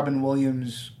think Robin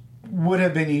Williams would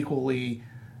have been equally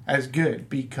as good,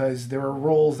 because there are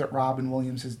roles that Robin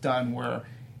Williams has done where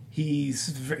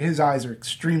his eyes are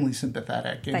extremely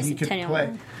sympathetic, and he can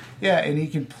play. Yeah, and he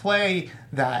can play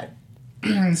that.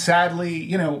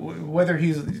 Sadly, whether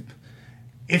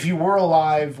if he were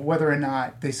alive, whether or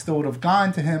not they still would have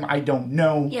gone to him, I don't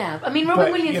know. Yeah, I mean,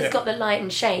 Robin Williams has got the light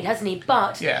and shade, hasn't he?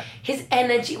 But his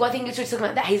energy. Well, I think you're talking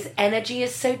about that. His energy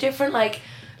is so different. Like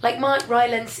Mark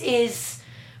Rylance is.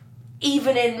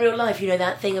 Even in real life,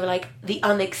 that thing of, like, the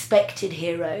unexpected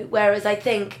hero. Whereas I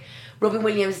think Robin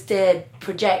Williams did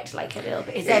project, like, a little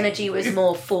bit. His energy was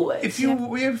more forward. If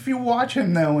you watch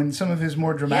him, though, in some of his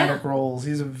more dramatic roles,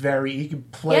 he can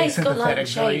play sympathetic.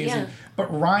 Shade,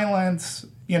 But Rylance,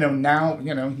 now,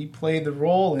 he played the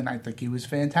role, and I think he was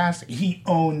fantastic. He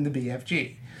owned the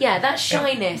BFG. Yeah, that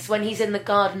shyness when he's in the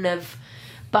garden of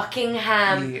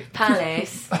Buckingham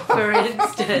Palace, for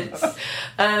instance.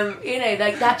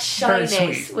 That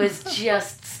shyness was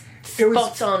just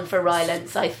spot on for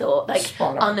Rylance, I thought. Like,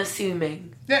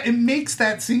 unassuming. Yeah, it makes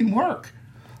that scene work.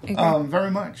 Very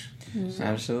much. Mm-hmm.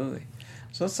 Absolutely.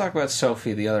 So let's talk about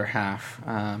Sophie, the other half.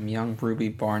 Young Ruby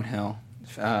Barnhill.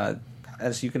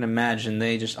 As you can imagine,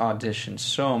 they just auditioned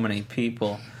so many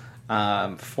people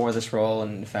for this role.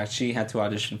 And in fact, she had to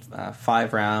audition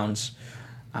 5 rounds.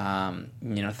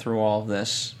 Through all of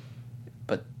this,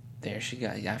 but there she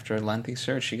got, after a lengthy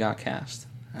search, she got cast.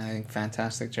 I think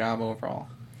fantastic job overall.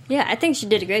 Yeah, I think she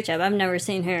did a great job. I've never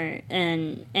seen her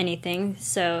in anything,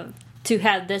 so to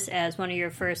have this as one of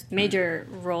your first major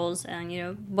roles, and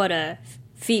what a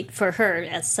feat for her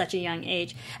at such a young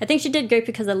age. I think she did great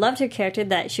because I loved her character,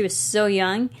 that she was so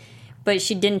young, but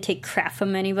she didn't take crap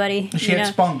from anybody. She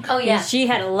had spunk. Oh yeah, She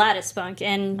had a lot of spunk,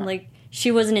 and she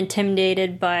wasn't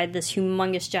intimidated by this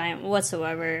humongous giant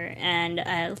whatsoever. And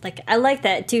I like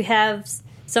that, to have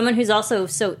someone who's also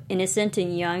so innocent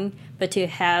and young, but to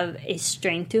have a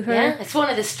strength to her. Yeah, it's one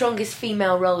of the strongest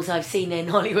female roles I've seen in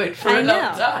Hollywood for I a know.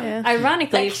 long time. Yeah.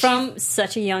 Ironically, Like, from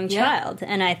such a young Yeah. child,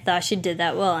 and I thought she did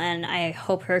that well. And I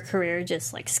hope her career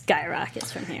just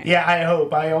skyrockets from here. Yeah, I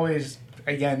hope. I always,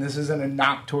 again, this isn't a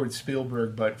knock towards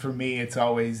Spielberg, but for me, it's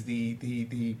always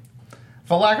the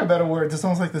for lack of better words, it's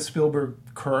almost like the Spielberg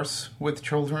curse with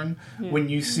children. When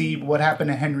you see what happened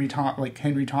to Henry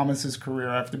Thomas's career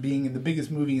after being in the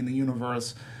biggest movie in the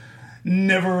universe,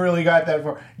 never really got that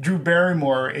far. Drew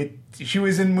Barrymore, she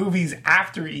was in movies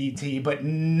after E.T., but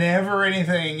never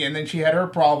anything, and then she had her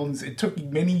problems. It took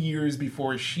many years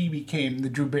before she became the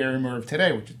Drew Barrymore of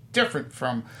today, which is different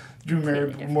from Drew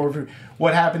Barrymore.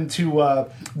 What happened to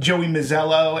Joey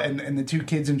Mazzello and the two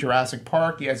kids in Jurassic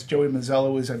Park? Yes, Joey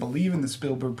Mazzello was, I believe, in the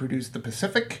Spielberg-produced The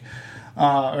Pacific,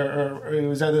 or it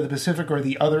was either The Pacific or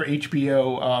the other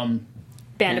HBO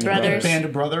Band of Brothers. Band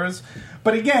of Brothers.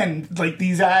 But again,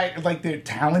 they're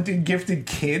talented, gifted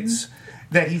kids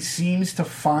that he seems to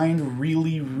find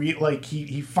really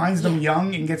he finds them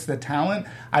young and gets the talent.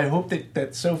 I hope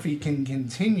that Sophie can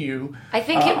continue. I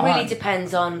think it really on.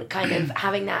 depends on kind of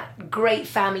having that great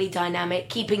family dynamic,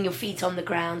 keeping your feet on the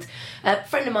ground. A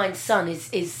friend of mine's son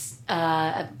is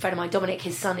a friend of mine, Dominic,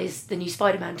 his son is the new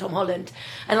Spider-Man, Tom Holland.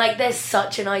 And there's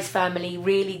such a nice family,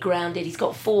 really grounded. He's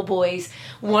got 4 boys.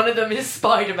 One of them is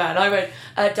Spider-Man. I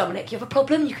went, Dominic, you have a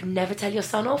problem? You can never tell your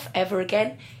son off ever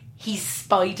again. He's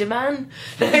Spider-Man.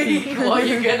 What are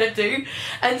you going to do?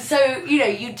 And so,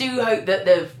 you do hope that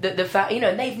the fact,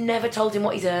 and they've never told him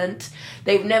what he's earned.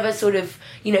 They've never sort of,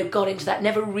 got into that,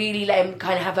 never really let him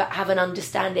kind of have an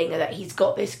understanding that he's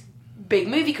got this big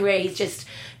movie career. He's just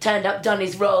turned up, done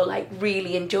his role,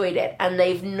 really enjoyed it. And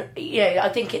they've, I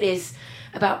think it is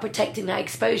about protecting that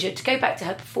exposure, to go back to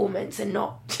her performance and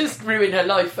not just ruin her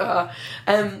life for her.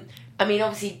 I mean,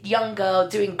 obviously, young girl,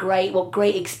 doing great. What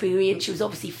great experience. She was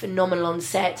obviously phenomenal on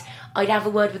set. I'd have a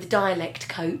word with the dialect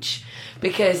coach,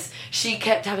 because she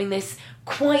kept having this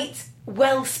quite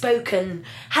well-spoken,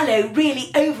 hello,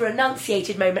 really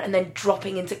over-enunciated moment, and then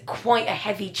dropping into quite a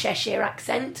heavy Cheshire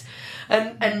accent.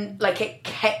 And it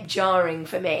kept jarring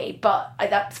for me. But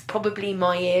that's probably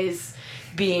my ears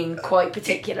being quite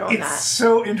particular on that. It's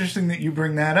so interesting that you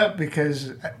bring that up,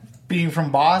 because being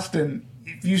from Boston,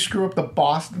 if you screw up the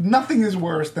Boston, nothing is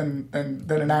worse than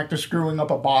an actor screwing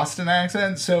up a Boston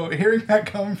accent. So hearing that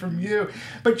come from you,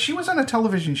 but she was on a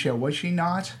television show, was she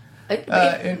not?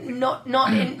 Not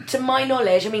to my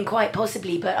knowledge. I mean, quite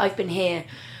possibly, but I've been here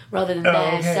rather than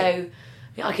there, okay.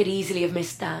 So I could easily have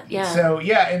missed that. Yeah. So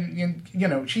yeah, and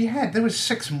there was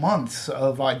 6 months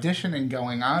of auditioning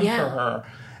going on for her,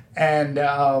 and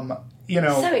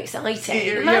so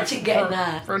exciting. Imagine getting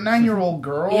that. For a 9-year-old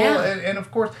girl. Yeah. And of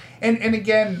course, and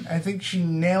again, I think she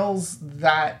nails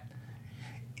that.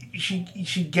 She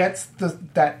gets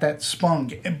that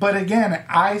spunk. But again,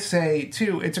 I say,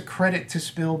 too, it's a credit to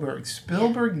Spielberg.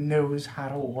 Spielberg knows how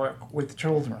to work with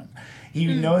children. He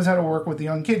knows how to work with the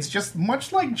young kids, just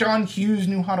much like John Hughes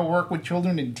knew how to work with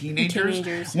children and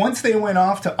teenagers. Once they went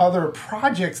off to other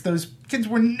projects, those kids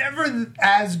were never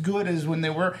as good as when they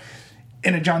were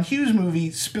in a John Hughes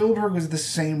movie. Spielberg was the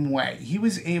same way. He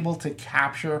was able to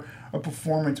capture a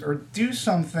performance or do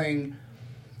something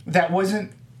that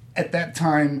wasn't, at that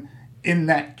time, in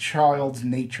that child's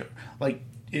nature.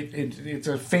 It's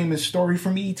a famous story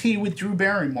from E.T. with Drew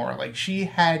Barrymore.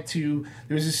 There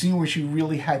was a scene where she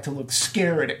really had to look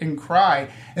scared and cry,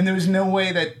 and there was no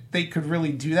way that they could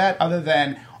really do that other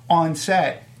than on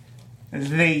set.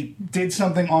 They did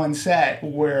something on set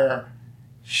where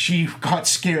she got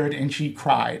scared and she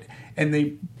cried, and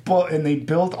they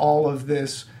built all of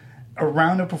this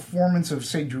around a performance of,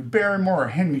 say, Drew Barrymore or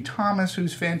Henry Thomas,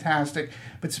 who's fantastic.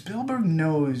 But Spielberg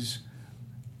knows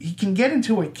he can get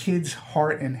into a kid's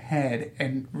heart and head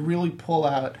and really pull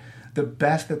out the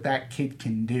best that kid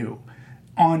can do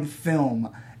on film.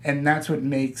 And that's what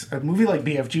makes a movie like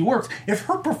BFG works. If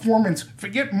her performance,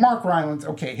 forget Mark Rylance,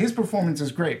 okay, his performance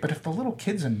is great, but if the little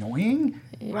kid's annoying,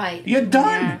 right, you're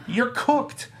done. Yeah. You're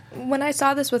cooked. When I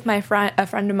saw this with a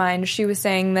friend of mine, she was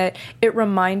saying that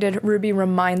Ruby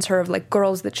reminds her of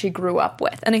girls that she grew up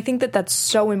with. And I think that that's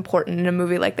so important in a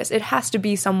movie like this. It has to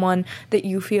be someone that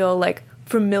you feel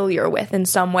familiar with in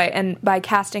some way. And by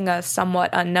casting a somewhat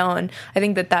unknown, I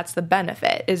think that that's the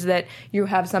benefit, is that you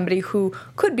have somebody who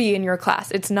could be in your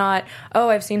class. It's not, oh,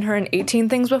 I've seen her in 18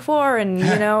 things before, and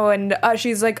and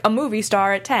she's like a movie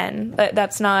star at 10.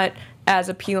 That's not as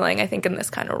appealing, I think, in this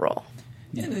kind of role.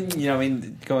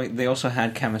 They also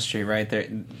had chemistry, right?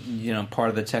 Part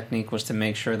of the technique was to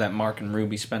make sure that Mark and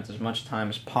Ruby spent as much time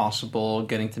as possible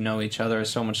getting to know each other,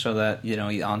 so much so that,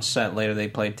 on set later they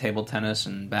played table tennis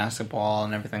and basketball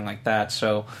and everything like that.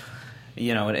 So,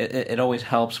 it always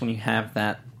helps when you have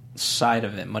that side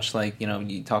of it, much like,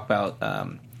 you talk about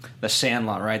The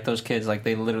Sandlot, right? Those kids,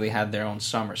 they literally had their own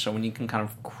summer. So when you can kind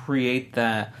of create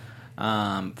that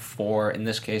for, in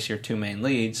this case, your two main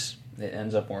leads, it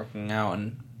ends up working out,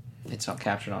 and it's all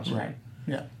captured on screen. Right.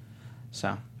 Yeah.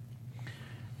 So,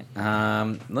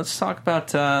 let's talk about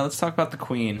the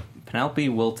Queen, Penelope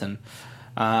Wilton.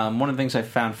 One of the things I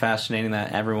found fascinating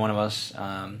that every one of us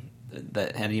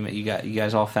that had you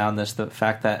guys all found this, the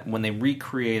fact that when they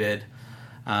recreated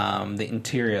the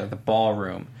interior, the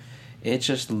ballroom, it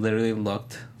just literally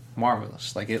looked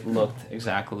marvelous. It looked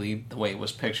exactly the way it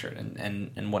was pictured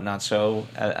and whatnot. So,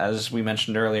 as we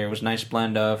mentioned earlier, it was a nice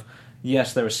blend of,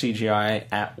 yes, there was CGI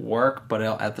at work, but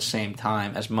at the same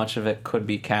time, as much of it could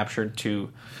be captured to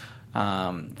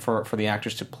for the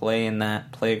actors to play in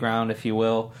that playground, if you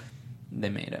will, they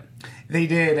made it. They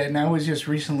did, and I was just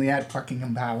recently at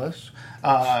Buckingham Palace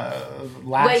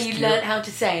where you learned how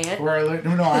to say it.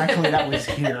 No, actually, that was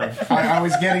here. I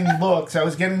was getting looks. I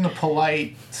was getting the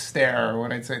polite stare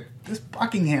when I'd say, "This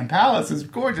Buckingham Palace is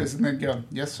gorgeous," and they'd go,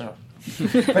 "Yes, sir."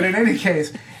 But in any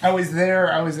case, I was there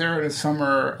in the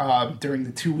summer during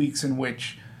the 2 weeks in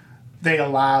which they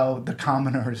allowed the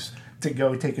commoners to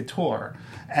go take a tour,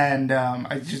 and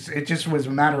it just was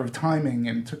a matter of timing,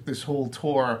 and took this whole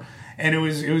tour, and it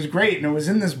was great, and it was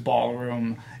in this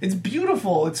ballroom. It's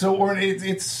beautiful. It's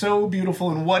so beautiful,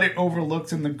 and what it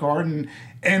overlooks in the garden.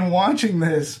 And watching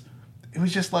this, it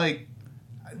was just like,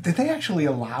 did they actually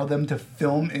allow them to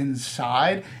film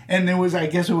inside? And I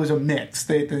guess it was a mix.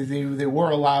 They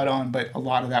were allowed on, but a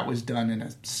lot of that was done in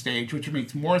a stage, which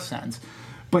makes more sense.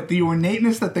 But the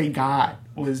ornateness that they got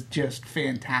was just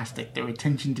fantastic. Their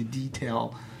attention to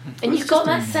detail. And you've got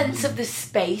that sense of the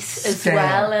space as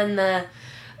well, and the,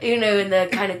 and the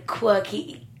kind of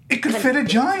quirky. It could fit a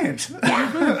giant.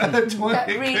 Yeah. That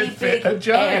really big,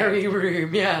 airy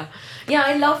room, yeah. Yeah,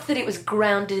 I loved that it was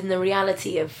grounded in the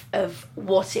reality of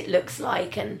what it looks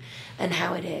like and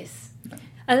how it is.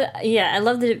 I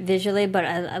loved it visually, but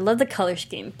I love the color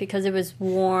scheme because it was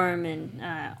warm and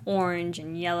orange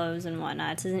and yellows and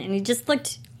whatnot, and it just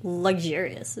looked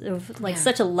luxurious.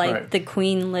 Such a life right. The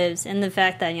Queen lives, and the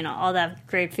fact that all that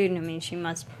great food. I mean, she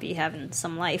must be having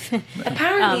some life.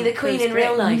 Apparently, the Queen in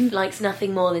real life likes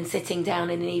nothing more than sitting down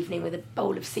in an evening with a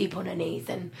bowl of soup on her knees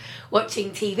and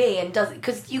watching TV. And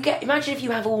because imagine if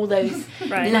you have all those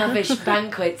lavish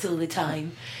banquets all the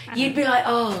time, you'd be like,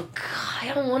 oh God,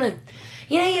 I don't want to.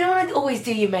 You don't want to always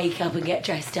do your makeup and get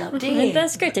dressed up, do you?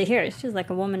 That's great to hear. She's like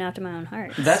a woman after my own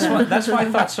heart. That's why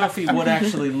I thought Sophie would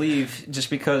actually leave, just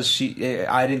because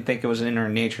I didn't think it was in her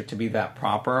nature to be that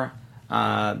proper.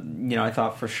 I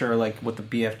thought for sure, with the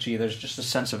BFG, there's just a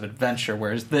sense of adventure,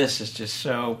 whereas this is just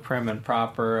so prim and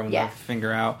proper and with the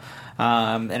finger out.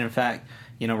 And in fact,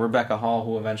 Rebecca Hall,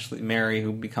 who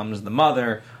becomes the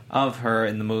mother of her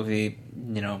in the movie,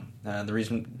 the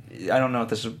reason, I don't know if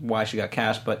this is why she got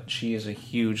cast, but she is a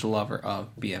huge lover of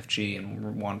BFG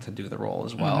and wanted to do the role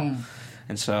as well. Mm-hmm.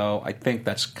 And so I think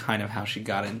that's kind of how she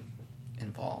got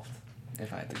involved,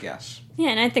 if I had to guess. Yeah,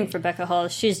 and I think Rebecca Hall,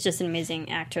 she's just an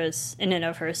amazing actress in and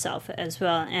of herself as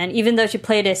well. And even though she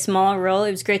played a small role,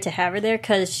 it was great to have her there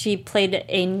because she played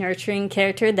a nurturing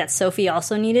character that Sophie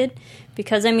also needed.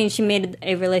 Because, she made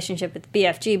a relationship with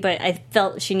BFG, but I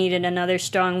felt she needed another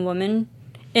strong woman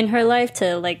in her life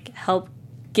to, help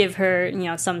give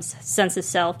her, some sense of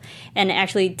self and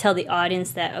actually tell the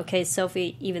audience that, okay,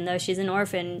 Sophie, even though she's an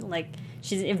orphan,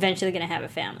 she's eventually going to have a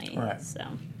family. Right. So.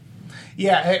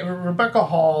 Yeah, Rebecca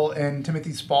Hall and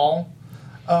Timothy Spall.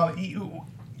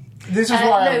 This is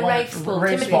why I want Rafe Spall.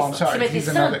 Rafe Spall. I'm sorry, Timothy's he's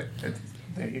another.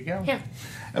 There you go. Yeah.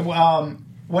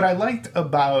 What I liked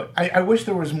about, I wish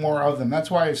there was more of them.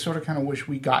 That's why I sort of kind of wish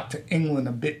we got to England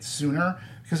a bit sooner,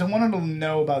 because I wanted to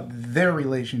know about their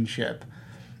relationship.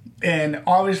 And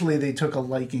obviously they took a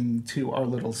liking to our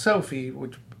little Sophie,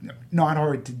 which not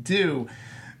hard to do.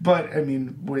 But,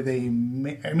 were they...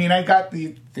 I got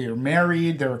they're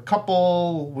married, they're a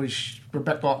couple, was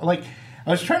Rebecca... I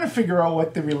was trying to figure out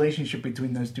what the relationship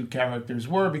between those two characters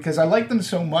were, because I like them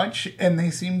so much, and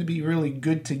they seem to be really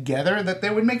good together, that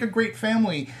they would make a great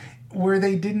family where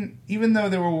they didn't, even though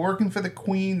they were working for the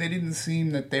Queen, they didn't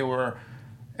seem that they were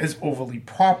as overly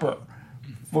proper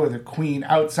for the Queen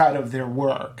outside of their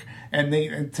work.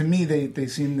 And to me, they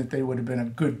seemed that they would have been a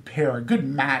good pair, a good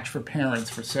match for parents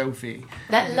for Sophie.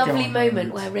 That lovely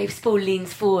moment where Rafe Spall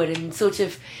leans forward and sort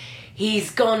of,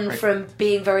 he's gone from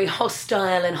being very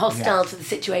hostile to the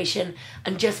situation,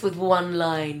 and just with one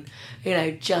line,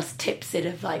 just tips it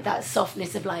of like that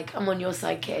softness of like, I'm on your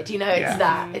side, kid. It's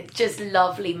that. It's just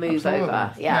lovely move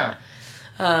over. Yeah.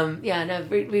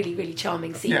 Really, really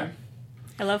charming scene. Yeah.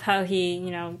 I love how he,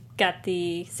 got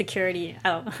the security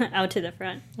out to the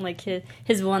front. Like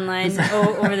his one line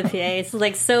over the PA. It's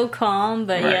like so calm,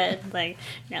 but yet like,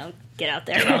 get out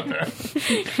there.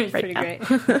 It's pretty great.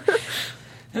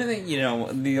 And I think,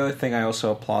 the other thing I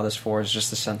also applaud this for is just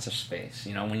the sense of space.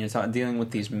 When you're dealing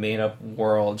with these made-up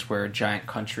worlds where a giant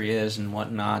country is and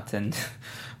whatnot, and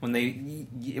when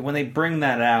they bring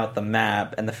that out, the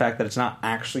map, and the fact that it's not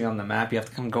actually on the map, you have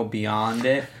to kind of go beyond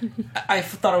it. I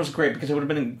thought it was great because it would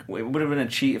have been a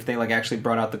cheat if they like actually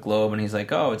brought out the globe and he's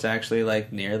like, oh, it's actually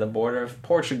like near the border of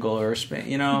Portugal or Spain.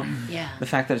 Yeah. The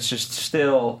fact that it's just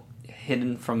still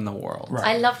hidden from the world.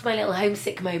 Right. I loved my little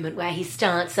homesick moment where he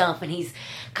starts off and he's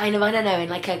kind of, in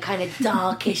like a kind of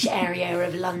darkish area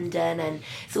of London, and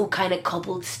it's all kind of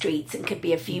cobbled streets and could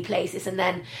be a few places, and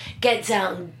then gets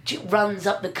out and runs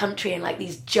up the country in like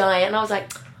these giant, and I was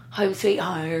like, home sweet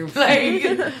home.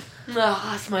 Like,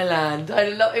 that's my land. I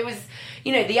love it. Was,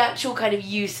 the actual kind of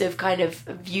use of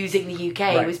using the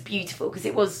UK was beautiful because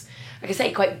it was, like I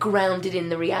say, quite grounded in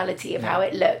the reality of how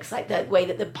it looks, like the way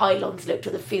that the pylons looked or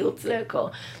the fields look,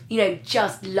 or,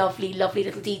 just lovely, lovely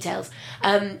little details.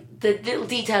 The little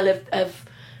detail of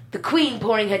the Queen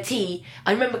pouring her tea,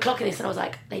 I remember clocking this and I was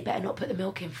like, they better not put the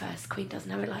milk in first. Queen doesn't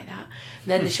have it like that. And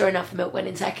then sure enough, the milk went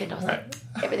in second. I was like,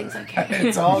 everything's okay.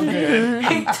 It's all good.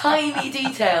 Tiny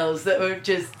details that were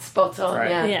just spot on.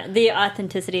 Right. Yeah, the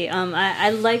authenticity. I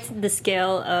liked the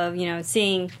scale of,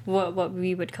 seeing what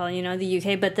we would call, the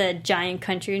UK, but the giant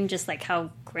country and just like how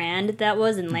grand that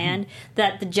was in land,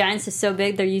 that the giants are so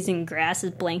big they're using grass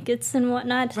as blankets and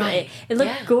whatnot. Right. It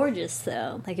looked gorgeous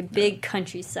though, like a big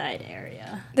countryside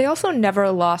area. They also never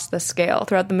lost the scale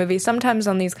throughout the movie. Sometimes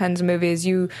on these kinds of movies,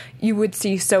 you would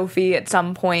see Sophie at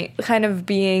some point kind of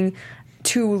being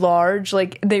too large.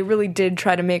 Like, they really did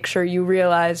try to make sure you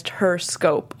realized her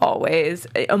scope always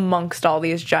amongst all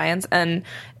these giants, and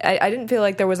I didn't feel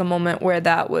like there was a moment where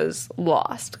that was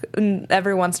lost. And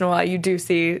every once in a while you do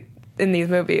see in these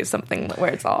movies something where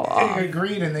it's all off.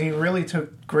 Agreed, and they really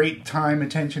took great time,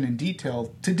 attention, and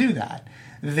detail to do that.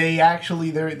 They actually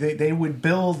they would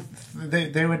build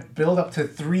up to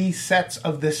 3 sets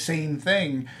of the same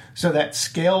thing, so that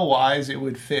scale wise it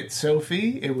would fit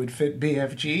Sophie, it would fit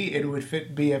BFG, it would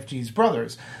fit BFG's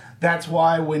brothers. That's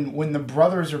why when the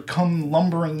brothers are come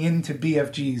lumbering into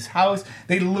BFG's house,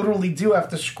 they literally do have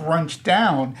to scrunch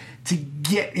down to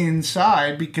get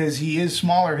inside because he is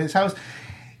smaller. His house.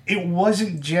 It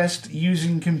wasn't just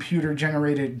using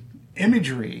computer-generated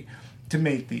imagery to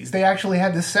make these. They actually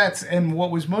had the sets, and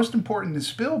what was most important to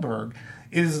Spielberg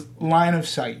is line of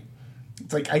sight.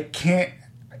 It's like, I can't...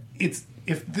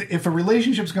 If a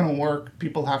relationship's going to work,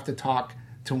 people have to talk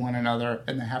to one another,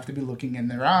 and they have to be looking in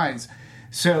their eyes.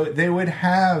 So they would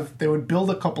build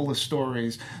a couple of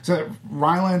stories so that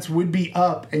Rylance would be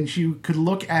up, and she could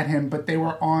look at him, but they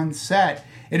were on set,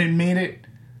 and it made it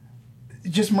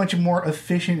just much more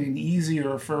efficient and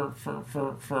easier for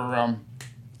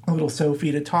little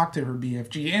Sophie to talk to her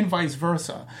BFG, and vice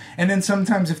versa. And then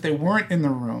sometimes if they weren't in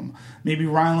the room, maybe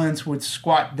Rylance would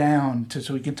squat down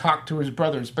so he could talk to his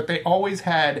brothers. But they always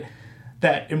had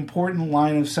that important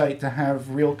line of sight to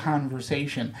have real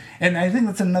conversation. And I think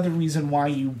that's another reason why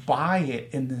you buy it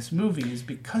in this movie, is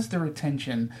because their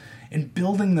attention in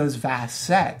building those vast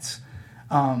sets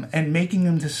and making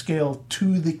them to scale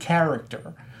to the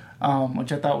character.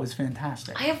 Which I thought was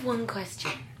fantastic. I have one question.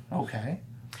 Okay.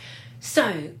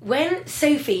 So, when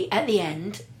Sophie at the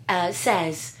end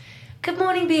says, "Good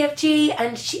morning, BFG,"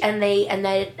 and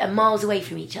they're miles away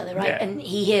from each other, right? Yeah. And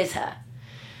he hears her.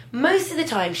 Most of the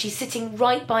time, she's sitting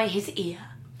right by his ear.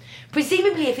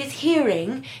 Presumably, if his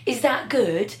hearing is that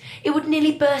good, it would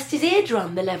nearly burst his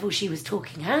eardrum, the level she was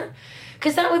talking at.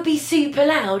 Because that would be super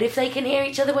loud if they can hear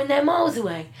each other when they're miles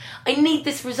away. I need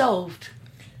this resolved.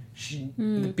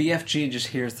 The BFG just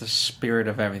hears the spirit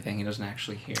of everything. He doesn't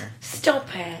actually hear. Stop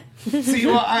it. See,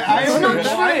 well, I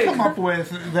true. come up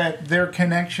with that their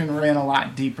connection ran a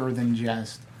lot deeper than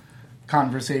just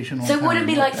conversational. So it wouldn't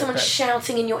be like someone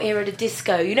shouting in your ear at a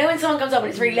disco. You know when someone comes up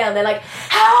and it's really loud and they're like,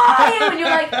 "How are you?" And you're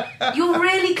like, you're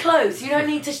really close. You don't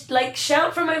need to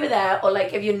shout from over there, or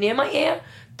like if you're near my ear,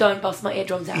 don't bust my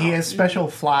eardrums out. He has special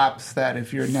flaps that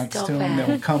if you're next Stop to him, it.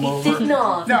 they'll come He over. did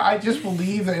not. No, I just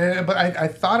believe it. But I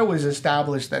thought it was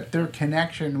established that their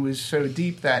connection was so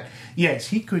deep that, yes,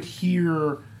 he could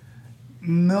hear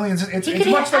millions. It's You could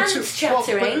hear much like ants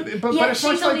chattering. but yeah, it's she's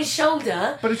much on like, his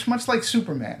shoulder. But it's much like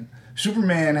Superman.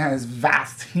 Superman has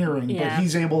vast hearing, Yeah. but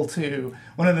he's able to.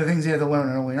 One of the things he had to learn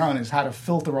early on is how to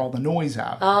filter all the noise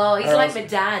out. Oh, he's Or like else- my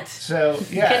dad. So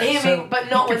yeah, Can hear so me, but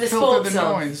not he when can the filter sport's the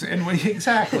on. noise, and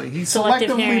exactly, he Selective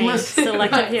selectively hearing. listens.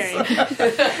 Selective hearing.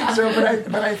 So,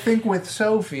 but I think with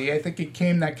Sophie, I think it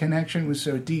came that connection was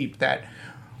so deep that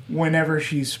whenever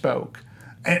she spoke,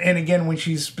 and again when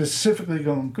she's specifically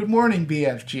going, "Good morning,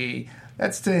 BFG,"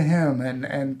 that's to him,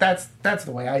 and that's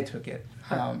the way I took it.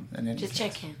 Just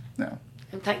checking. No,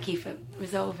 And thank you for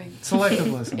resolving. selective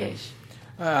listening. Ish.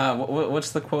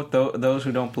 What's the quote? Those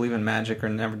who don't believe in magic are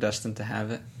never destined to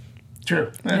have it.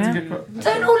 True, that's a good quote.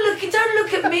 Don't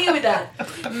look at me with that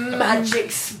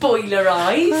magic spoiler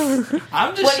eyes.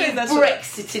 I'm just When saying you that's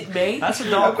Brexited me. that's a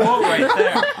dog quote right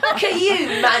there. Look at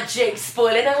you, magic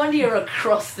spoiler. No wonder you're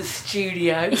across the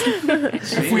studio.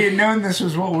 If we had known this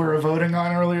was what we were voting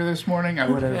on earlier this morning, I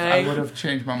would have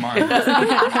changed my mind.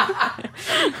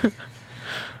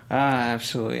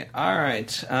 Absolutely. All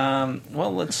right.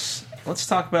 Well, let's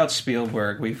talk about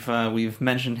Spielberg. We've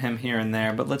mentioned him here and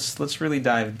there, but let's really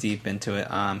dive deep into it.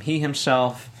 He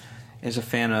himself is a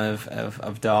fan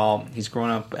of Dahl. He's grown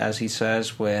up, as he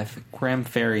says, with grim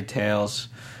fairy tales,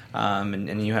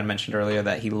 and you had mentioned earlier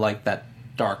that he liked that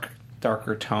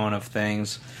darker tone of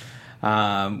things.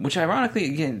 Which ironically,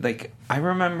 again, like I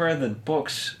remember the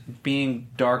books being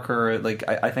darker. Like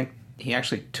I think he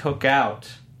actually took out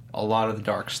a lot of the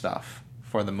dark stuff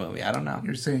for the movie. I don't know.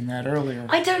 You were saying that earlier.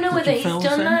 I don't know whether you he's feel the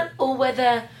done same? that or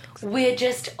whether we're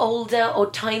just older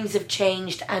or times have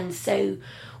changed and so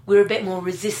we're a bit more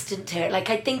resistant to it. Like,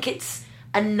 I think it's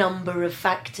a number of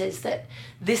factors that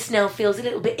this now feels a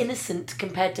little bit innocent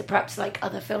compared to perhaps like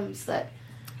other films that...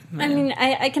 I mean,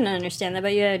 I can understand that,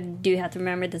 but you do have to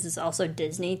remember this is also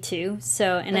Disney too.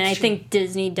 So, and That's I true. think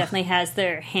Disney definitely has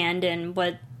their hand in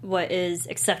what is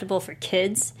acceptable for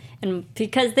kids, and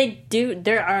because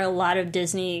there are a lot of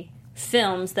Disney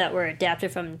films that were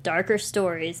adapted from darker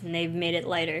stories, and they've made it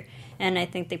lighter. And I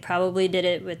think they probably did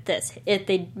it with this. If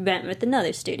they went with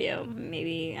another studio,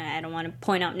 maybe I don't want to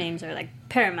point out names, or like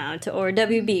Paramount or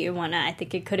WB or whatnot, I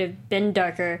think it could have been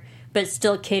darker, but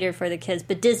still catered for the kids.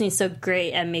 But Disney's so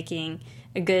great at making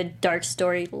a good dark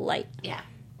story light. Yeah.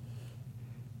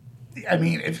 I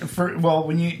mean,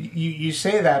 when you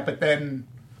say that, but then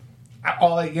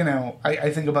I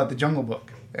think about the Jungle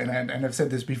Book, and I've said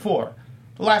this before.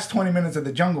 The last 20 minutes of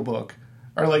the Jungle Book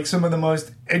are like some of the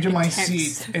most edge of my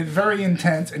seat, and very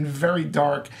intense and very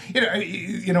dark.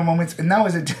 Moments. And that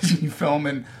was a Disney film,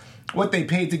 and what they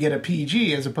paid to get a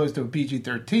PG as opposed to a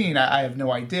PG-13, I have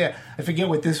no idea. I forget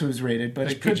what this was rated, but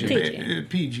it could be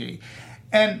PG.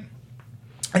 And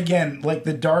again, like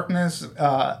the darkness,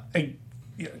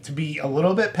 to be a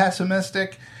little bit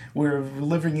pessimistic, we're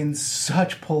living in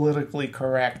such politically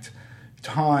correct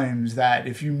times that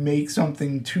if you make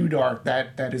something too dark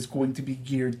that is going to be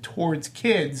geared towards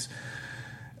kids,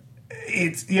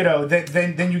 it's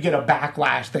then you get a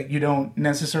backlash that you don't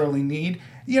necessarily need.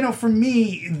 For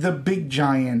me, the big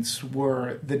giants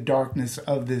were the darkness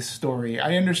of this story.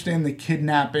 I understand the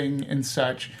kidnapping and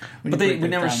such, But we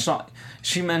never saw.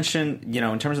 She mentioned,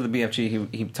 in terms of the BFG,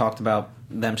 he talked about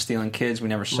them stealing kids. We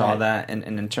never saw Right. that. And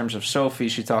in terms of Sophie,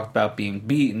 she talked about being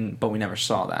beaten, but we never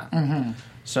saw that. Mm-hmm.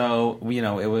 So,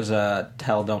 it was a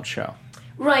tell, don't show.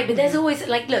 Right, but there's always,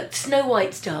 like, look, Snow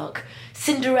White's dark.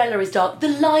 Cinderella is dark. The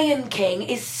Lion King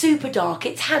is super dark.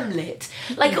 It's Hamlet.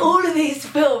 Like, all of these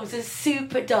films are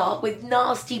super dark with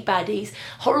nasty baddies,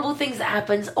 horrible things that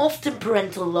happens, often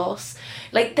parental loss.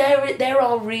 Like, there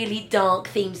are really dark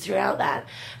themes throughout that.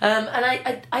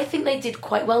 And I think they did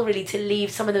quite well, really, to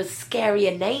leave some of those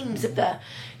scarier names of the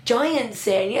giants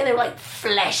in. They were like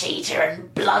Flesh Eater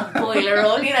and Blood Boiler,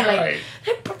 or, Right.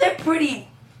 they're pretty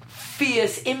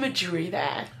fierce imagery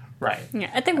there. Right. Yeah,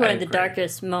 I think one of the agree.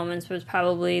 darkest moments was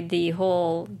probably the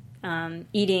whole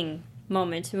eating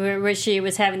moment where she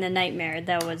was having the nightmare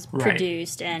that was Right.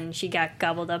 produced and she got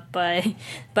gobbled up by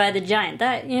the giant.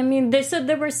 That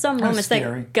there were some moments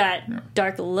scary. that got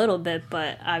dark a little bit,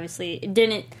 but obviously it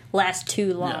didn't last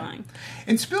too long.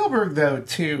 And Spielberg, though,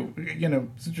 too,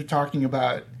 since you're talking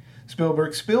about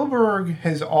Spielberg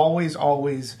has always,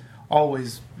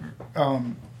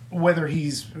 whether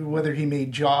he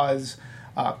made Jaws,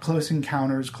 Close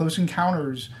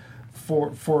Encounters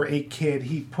for a kid,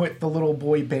 he put the little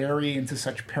boy Barry into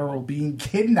such peril, being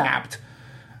kidnapped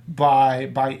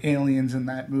by aliens in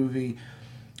that movie.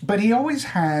 but he always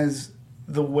has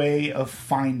the way of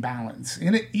fine balance.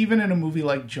 Even in a movie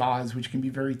like Jaws, which can be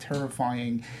very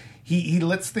terrifying, he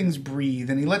lets things breathe,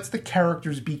 and he lets the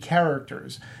characters be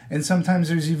characters. And sometimes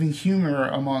there's even humor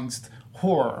amongst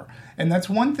horror. And that's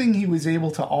one thing he was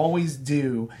able to always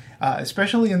do,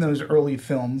 especially in those early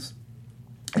films.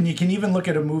 And you can even look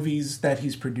at movies that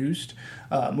he's produced,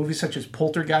 movies such as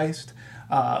Poltergeist,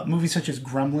 movies such as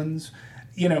Gremlins.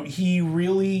 You know, he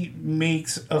really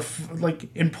makes like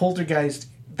in Poltergeist,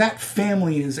 that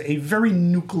family is a very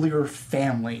nuclear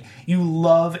family. You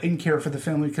love and care for the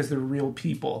family because they're real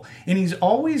people. And he's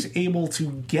always able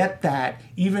to get that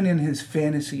even in his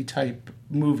fantasy type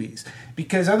movies.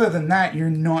 Because other than that, you're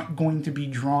not going to be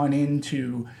drawn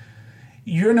into...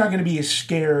 You're not going to be as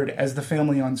scared as the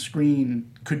family on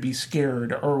screen could be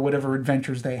scared, or whatever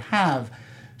adventures they have.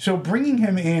 So bringing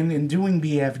him in and doing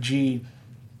BFG,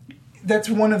 that's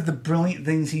one of the brilliant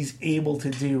things he's able to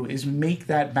do, is make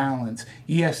that balance.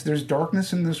 Yes, there's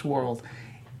darkness in this world.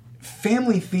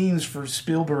 Family themes for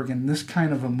Spielberg in this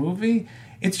kind of a movie,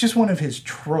 it's just one of his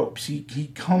tropes.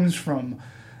 He comes from...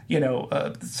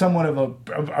 somewhat of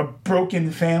a broken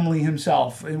family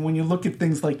himself. And when you look at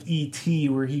things like E.T.,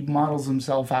 where he models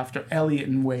himself after Elliot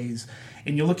in ways,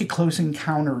 and you look at Close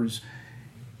Encounters,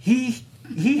 he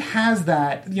has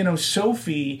that.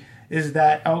 Sophie is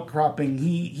that outcropping.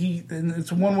 And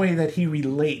it's one way that he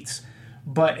relates.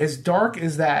 But as dark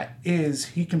as that is,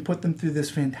 he can put them through this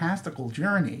fantastical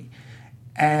journey,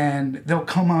 and they'll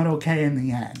come out okay in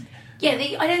the end. Yeah,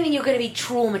 I don't think you're going to be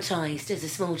traumatised as a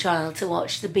small child to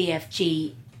watch the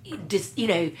BFG,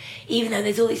 even though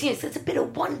there's all these, there's a bit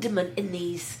of wonderment in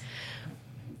these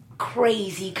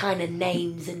crazy kind of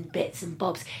names and bits and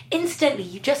bobs. Incidentally,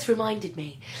 you just reminded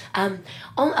me,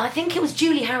 I think it was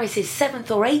Julie Harris's 7th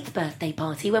or 8th birthday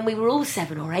party, when we were all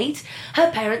 7 or 8,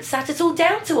 her parents sat us all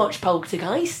down to watch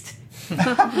Poltergeist.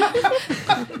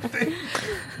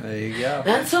 There you go.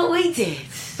 That's what we did.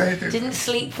 Didn't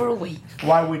sleep for a week.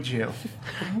 Why would you?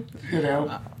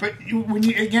 But when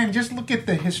you again just look at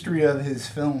the history of his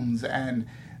films, and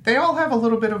they all have a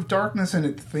little bit of darkness in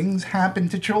it. Things happen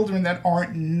to children that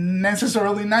aren't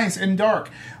necessarily nice and dark.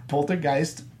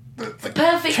 Poltergeist. It's the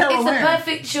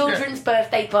perfect children's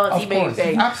birthday party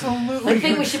movie. Absolutely. I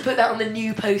think we should put that on the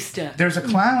new poster. There's a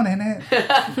clown in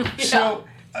it. So,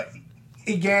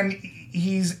 again,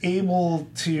 he's able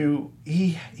to...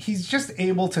 He's just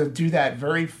able to do that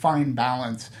very fine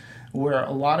balance where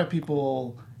a lot of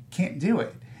people can't do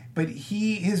it. But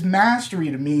his mastery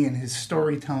to me and his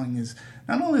storytelling is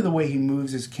not only the way he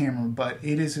moves his camera, but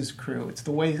it is his crew. It's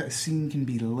the way a scene can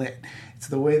be lit. It's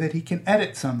the way that he can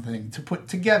edit something to put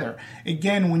together.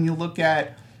 Again, when you look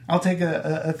at... I'll take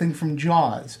a thing from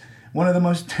Jaws. One of the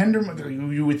most tender...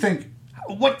 You would think,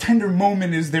 what tender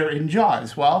moment is there in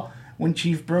Jaws? Well, when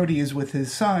Chief Brody is with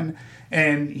his son,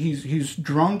 and he's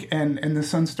drunk, and the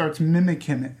son starts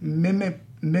mimicking him. Him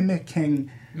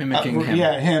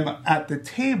at the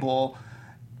table,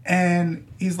 and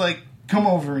he's like, come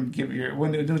over and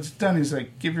when it's done, he's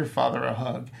like, give your father a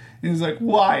hug. And he's like,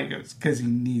 why? He goes, because he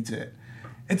needs it.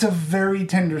 It's a very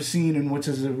tender scene in what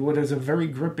is a very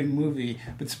gripping movie,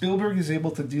 but Spielberg is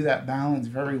able to do that balance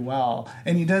very well,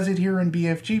 and he does it here in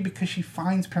BFG because she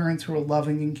finds parents who are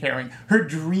loving and caring. Her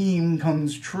dream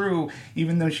comes true,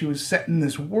 even though she was set in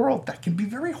this world that can be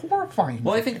very horrifying.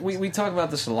 Well, I think we talk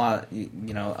about this a lot.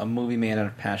 A movie made out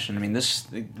of passion. I mean,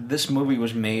 this movie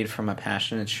was made from a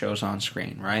passion it shows on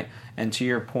screen, right? And to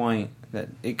your point, that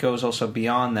it goes also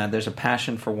beyond that. There's a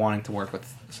passion for wanting to work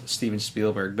with Steven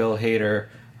Spielberg, Bill Hader.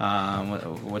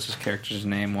 What's his character's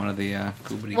name? One of the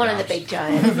Goobity One of the big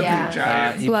giants,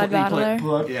 yeah. Blood Battler.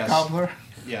 Blood Gobbler.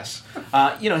 Yes.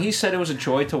 He said it was a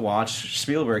joy to watch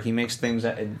Spielberg. He makes things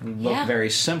that look very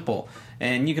simple.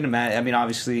 And you can imagine, I mean,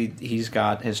 obviously he's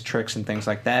got his tricks and things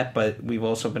like that, but we've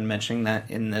also been mentioning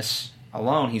that in this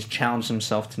alone, he's challenged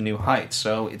himself to new heights.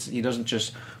 So he doesn't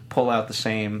just pull out the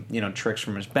same, tricks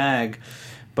from his bag,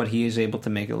 but he is able to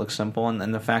make it look simple.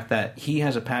 And the fact that he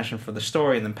has a passion for the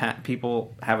story, and then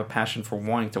people have a passion for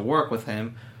wanting to work with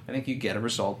him, I think you get a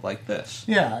result like this.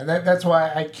 Yeah, that's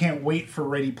why I can't wait for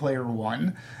Ready Player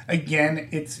One. Again,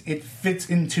 it fits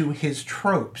into his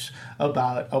tropes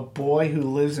about a boy who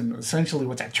lives in essentially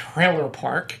what's a trailer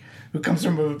park, who comes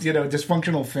from a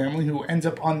dysfunctional family, who ends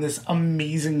up on this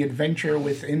amazing adventure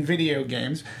in video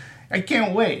games. I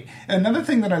can't wait. Another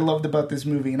thing that I loved about this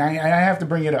movie, and I have to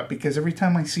bring it up because every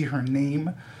time I see her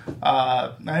name,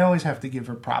 I always have to give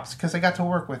her props because I got to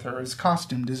work with her as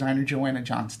costume designer Joanna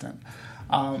Johnston.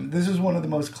 This is one of the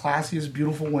most classiest,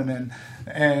 beautiful women,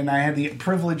 and I had the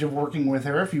privilege of working with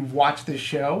her. If you've watched this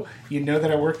show, you know that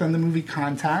I worked on the movie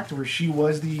Contact, where she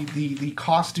was the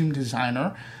costume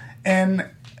designer, and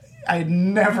I had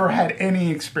never had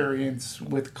any experience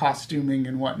with costuming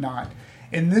and whatnot.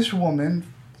 And this woman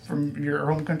from your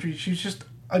home country, she's just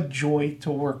a joy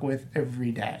to work with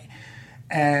every day.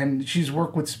 And she's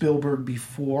worked with Spielberg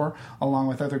before, along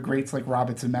with other greats like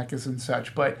Robert Zemeckis and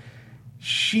such, but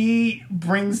she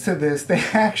brings to this, they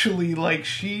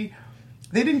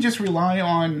didn't just rely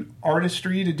on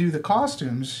artistry to do the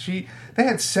costumes. They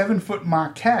had 7-foot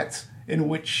maquettes in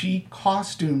which she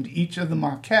costumed each of the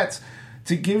maquettes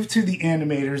to give to the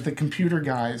animators, the computer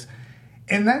guys.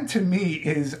 And that to me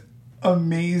is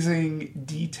amazing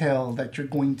detail that you're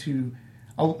going to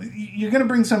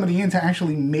bring somebody in to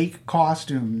actually make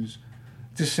costumes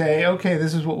to say, okay,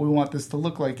 this is what we want this to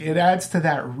look like. It adds to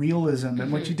that realism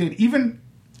and what you did. Even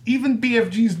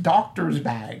BFG's doctor's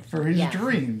bag for his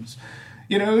dreams.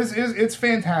 You know, it's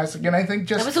fantastic, and I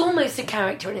think it was almost a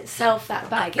character in itself. That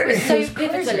bag, it was so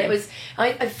pivotal. It was,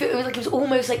 I feel it was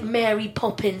almost like Mary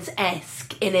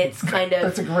Poppins-esque in its kind of.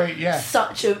 That's a great,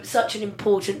 such an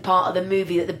important part of the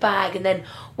movie, that the bag, and then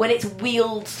when it's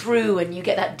wheeled through and you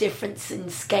get that difference in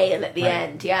scale at the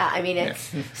end. Yeah, I mean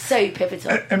it's so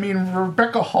pivotal. I mean,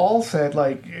 Rebecca Hall said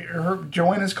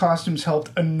Joanna's costumes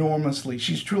helped enormously.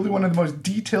 She's truly one of the most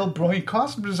detailed, brilliant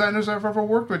costume designers I've ever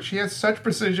worked with. She has such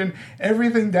precision.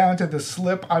 Everything down to the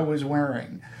slip I was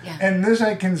wearing. Yeah. And this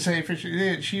I can say for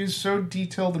sure. She is so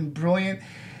detailed and brilliant.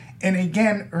 And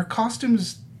again, her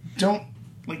costumes don't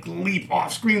leap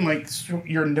off screen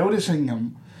you're noticing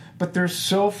them. But they're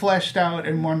so fleshed out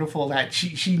and wonderful that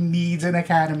she needs an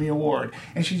Academy Award.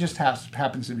 And she just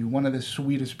happens to be one of the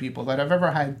sweetest people that I've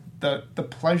ever had the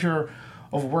pleasure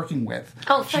of working with.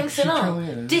 Oh, thanks a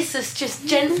lot. Diss us just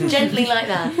gently like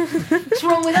that. What's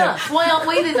wrong with us? Why aren't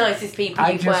we the nicest people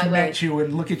you've worked with? I just met you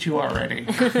and look at you already.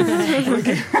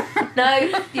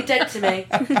 No, you're dead to me.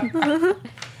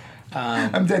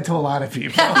 I'm dead to a lot of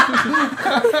people.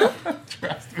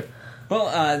 Trust me. Well,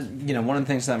 one of the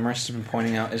things that Marissa's been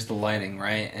pointing out is the lighting,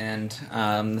 right? And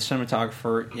the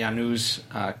cinematographer, Janusz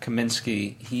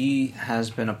Kaminski, he has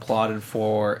been applauded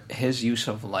for his use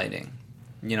of lighting.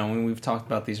 You know, we've talked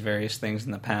about these various things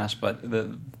in the past, but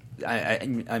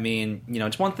I mean,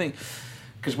 it's one thing,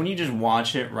 because when you just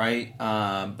watch it, right,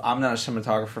 I'm not a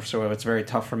cinematographer, so it's very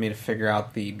tough for me to figure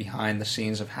out the behind the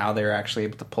scenes of how they're actually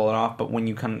able to pull it off, but when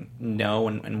you kind of know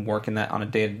and work in that on a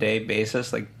day-to-day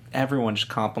basis, everyone just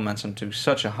compliments him to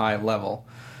such a high level.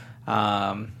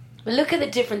 But look at the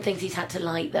different things he's had to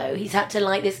light, though. He's had to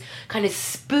light this kind of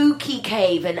spooky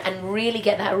cave and really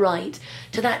get that right,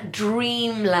 to that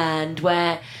dreamland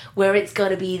where it's got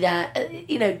to be that,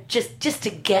 just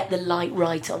to get the light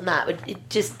right on that. It's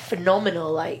just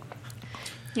phenomenal. It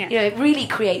really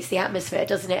creates the atmosphere,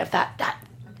 doesn't it, of that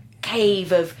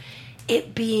cave, of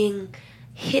it being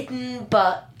hidden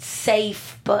but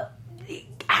safe, but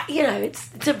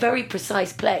it's a very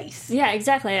precise place. Yeah,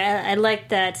 exactly. I like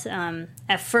that.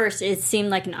 At first, it seemed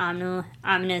like an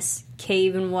ominous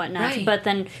cave and whatnot, right. But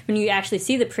then when you actually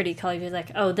see the pretty colors, you're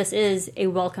like, oh, this is a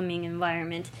welcoming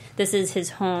environment. This is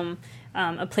his home,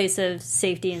 a place of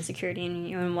safety and security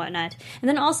and whatnot. And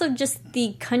then also just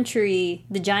the country,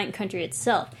 the giant country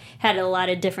itself, had a lot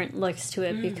of different looks to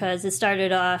it because it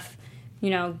started off,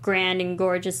 grand and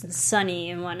gorgeous and sunny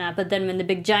and whatnot. But then when the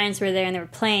big giants were there and they were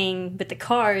playing with the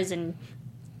cars and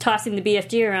tossing the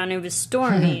BFG around, it was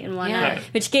stormy and whatnot,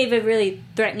 which gave a really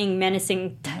threatening,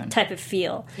 menacing type of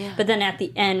feel. Yeah. But then at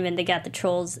the end, when they got the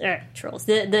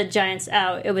the giants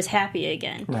out, it was happy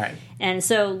again. Right. And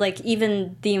so,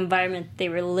 even the environment they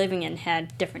were living in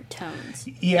had different tones.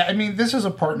 Yeah, I mean, this is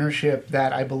a partnership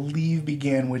that I believe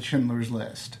began with Schindler's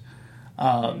List.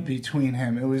 Between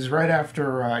him, it was right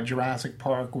after Jurassic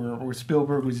Park, where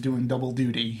Spielberg was doing double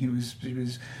duty. He was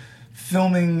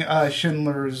filming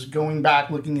Schindler's, going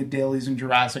back looking at dailies in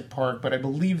Jurassic Park, but I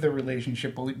believe the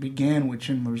relationship began with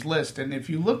Schindler's List. And if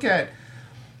you look at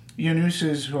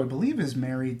Janusz, who I believe is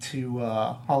married to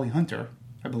Holly Hunter,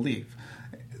 I believe.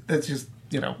 That's just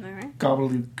right.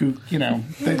 gobbledygook,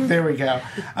 there we go.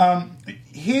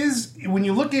 When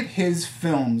you look at his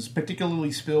films,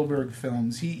 particularly Spielberg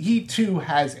films, he too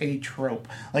has a trope.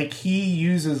 He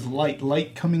uses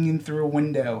light coming in through a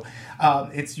window.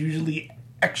 It's usually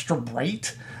extra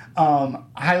bright,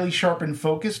 highly sharp and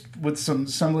focused with some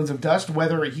semblance of dust,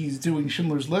 whether he's doing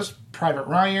Schindler's List Private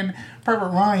Ryan. Private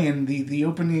Ryan, the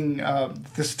opening,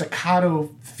 the staccato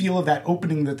feel of that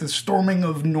opening, the storming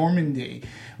of Normandy,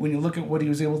 when you look at what he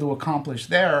was able to accomplish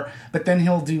there, but then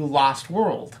he'll do Lost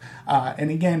World.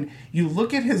 And again, you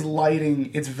look at his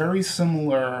lighting, it's very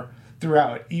similar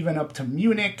throughout, even up to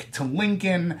Munich, to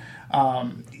Lincoln.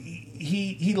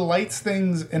 He lights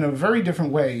things in a very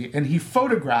different way, and he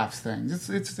photographs things.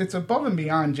 It's above and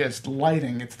beyond just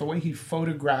lighting. It's the way he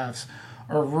photographs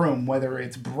a room, whether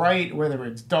it's bright, whether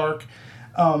it's dark.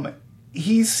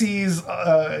 He sees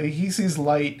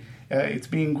light. It's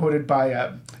being quoted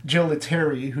by Jill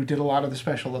Lettieri, who did a lot of the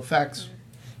special effects.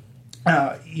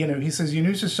 He says,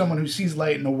 Yunus is someone who sees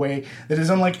light in a way that is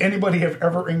unlike anybody I've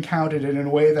ever encountered, and in a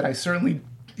way that I certainly,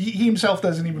 he himself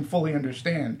doesn't even fully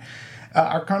understand.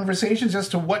 Our conversations as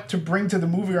to what to bring to the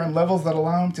movie are on levels that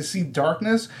allow him to see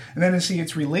darkness and then to see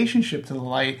its relationship to the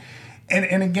light.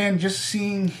 And again, just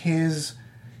seeing his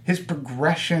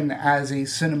progression as a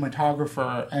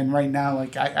cinematographer. And right now,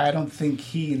 like, I don't think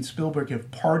he and Spielberg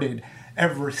have parted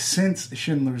ever since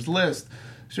Schindler's List.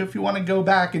 So if you want to go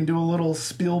back and do a little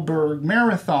Spielberg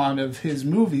marathon of his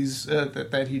movies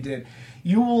that he did,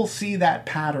 you will see that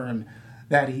pattern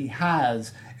that he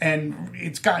has. And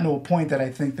it's gotten to a point that I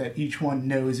think that each one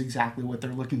knows exactly what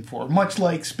they're looking for. Much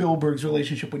like Spielberg's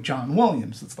relationship with John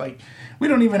Williams. It's like, we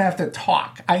don't even have to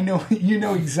talk. I know, you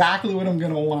know exactly what I'm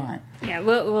going to want. Yeah,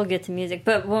 we'll get to music.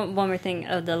 But one more thing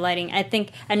of the lighting. I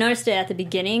think I noticed it at the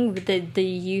beginning with the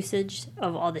usage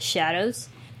of all the shadows.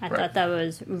 I thought that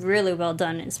was really well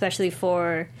done, especially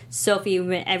for Sophie.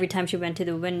 Every time she went to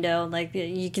the window, like,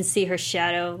 you can see her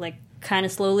shadow, like, kind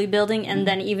of slowly building. And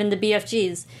then even the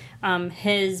BFG's,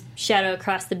 his shadow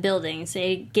across the building, so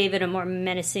it gave it a more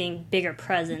menacing, bigger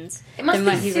presence than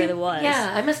what he really was.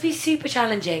 Yeah, it must be super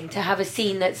challenging to have a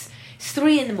scene that's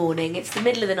 3 a.m, it's the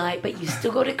middle of the night, but you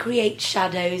still got to create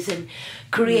shadows and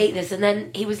create this. And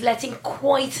then he was letting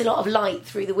quite a lot of light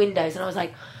through the windows, and I was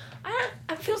like,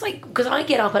 it feels like, because I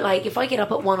get up at, like, if I get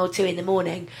up at 1 or 2 in the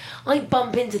morning, I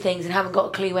bump into things and haven't got a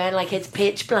clue where, like, it's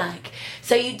pitch black.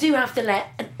 So you do have to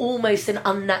let almost an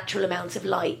unnatural amount of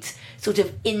light sort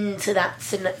of into that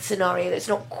scenario that's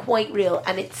not quite real,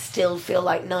 and it still feel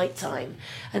like nighttime.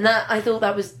 And that, I thought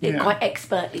that was quite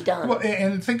expertly done. Well,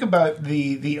 and think about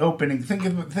the opening. Think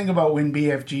about when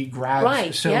BFG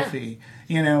grabs Sophie. Yeah.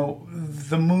 You know,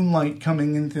 the moonlight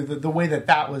coming into the way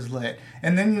that was lit.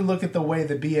 And then you look at the way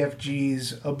the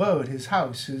BFG's abode, his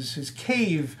house, his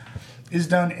cave is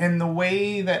done, and the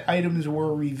way that items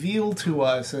were revealed to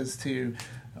us as to,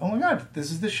 oh my God,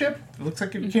 this is the ship. It looks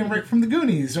like it came right from the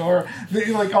Goonies. Or,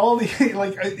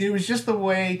 it was just the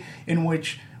way in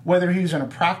which, whether he was on a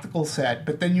practical set,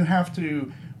 but then you have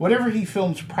to, whatever he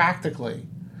films practically,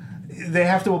 they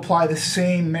have to apply the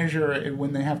same measure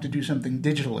when they have to do something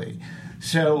digitally.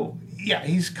 So, yeah,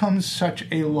 he's come such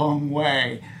a long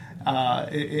way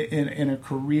in a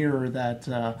career that,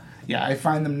 I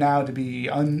find them now to be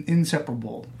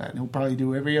inseparable. That he'll probably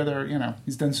do every other,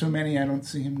 he's done so many, I don't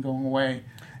see him going away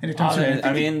anytime soon.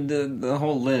 I mean, the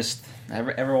whole list,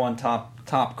 everyone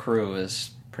top crew is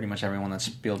pretty much everyone that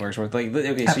Spielberg's worked. Like,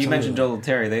 okay, so you mentioned Joe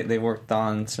Lettieri. They worked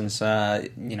on since,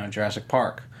 Jurassic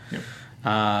Park. Yep.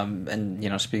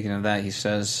 And speaking of that, he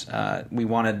says we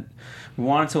wanted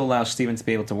to allow Steven to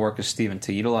be able to work as Steven,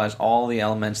 to utilize all the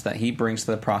elements that he brings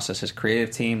to the process, his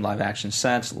creative team, live action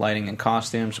sets, lighting and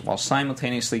costumes, while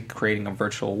simultaneously creating a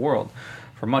virtual world.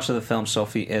 For much of the film,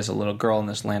 Sophie is a little girl in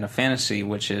this land of fantasy,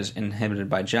 which is inhabited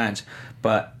by giants.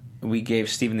 But we gave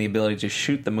Steven the ability to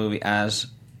shoot the movie as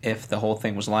if the whole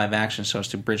thing was live action, so as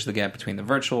to bridge the gap between the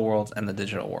virtual worlds and the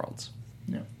digital worlds.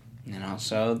 Yeah.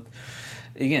 So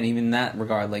again, even in that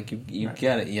regard, like, you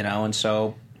get it, and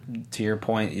so to your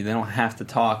point, they don't have to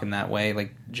talk in that way.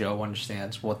 Like, Joe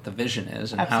understands what the vision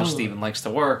is and how Steven likes to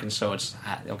work, and so it's,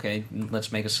 okay,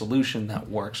 let's make a solution that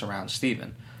works around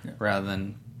Steven rather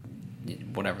than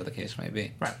whatever the case may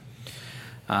be. Right.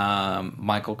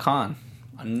 Michael Kahn,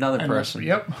 another person.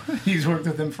 Yep, he's worked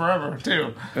with him forever,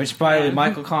 too. Which, by the way,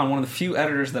 Michael Kahn, one of the few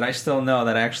editors that I still know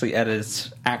that actually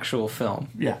edits actual film.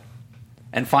 Yeah.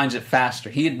 And finds it faster.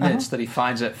 He admits that he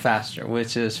finds it faster,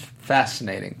 which is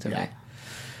fascinating to me.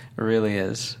 It really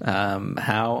is.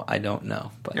 How, I don't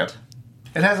know. But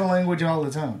it has a language all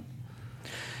its own.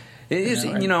 It is,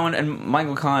 and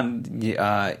Michael Kahn,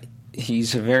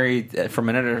 he's a very, from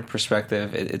an editor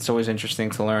perspective, it's always interesting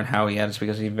to learn how he edits,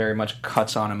 because he very much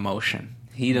cuts on emotion.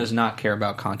 He does not care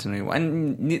about continuity.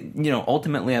 And,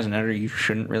 ultimately as an editor, you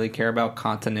shouldn't really care about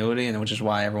continuity, and which is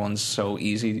why everyone's so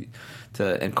easy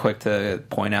and quick to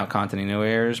point out continuity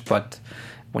errors. But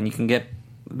when you can get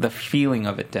the feeling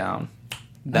of it down,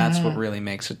 That's what really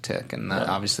makes it tick, and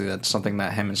obviously that's something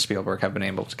that him and Spielberg have been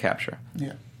able to capture.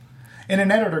 Yeah. And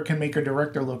an editor can make a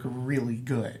director look really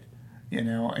good. You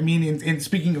know, I mean, in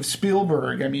speaking of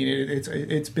Spielberg, I mean,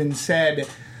 it's been said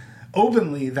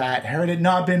openly that had it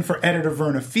not been for editor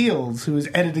Verna Fields, who was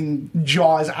editing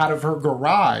Jaws out of her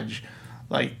garage,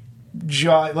 like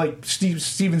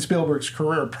Steven Spielberg's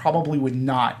career probably would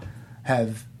not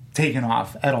have taken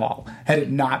off at all had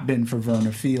it not been for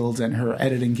Verna Fields and her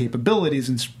editing capabilities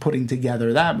and putting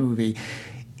together that movie.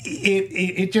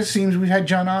 It just seems we've had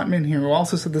John Ottman here who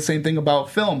also said the same thing about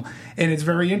film, and it's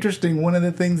very interesting. One of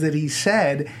the things that he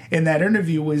said in that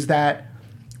interview was that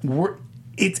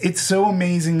it's so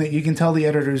amazing that you can tell the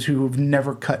editors who have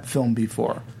never cut film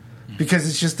before, because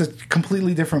it's just a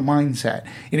completely different mindset.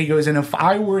 And he goes, and if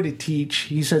I were to teach,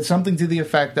 he said something to the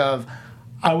effect of,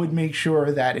 I would make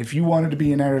sure that if you wanted to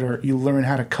be an editor, you learn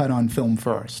how to cut on film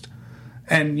first.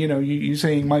 And, you know, you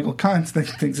saying Michael Kahn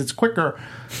thinks it's quicker.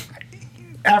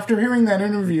 After hearing that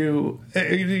interview,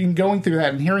 going through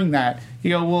that and hearing that,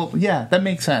 you go, well, yeah, that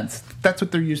makes sense. That's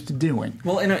what they're used to doing.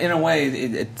 Well, in a way,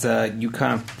 you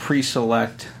kind of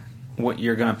pre-select what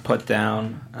you're going to put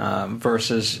down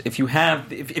versus if you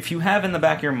have in the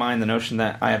back of your mind the notion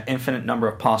that I have infinite number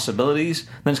of possibilities,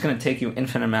 then it's going to take you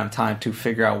infinite amount of time to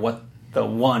figure out what the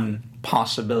one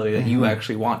possibility that you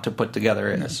actually want to put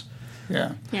together is.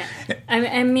 Yeah. Yeah.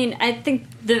 I mean, I think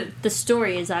the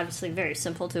story is obviously very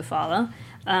simple to follow.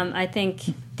 I think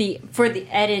for the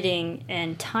editing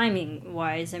and timing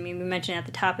wise, I mean, we mentioned at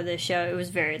the top of the show it was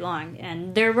very long,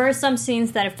 and there were some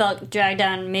scenes that I felt dragged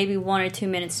on maybe 1 or 2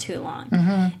 minutes too long,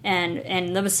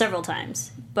 and there was several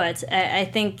times. But I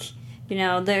think, you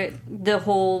know, the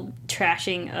whole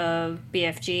trashing of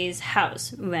BFG's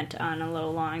house went on a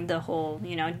little long. The whole,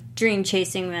 you know, dream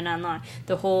chasing went on long.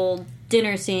 The whole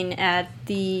dinner scene at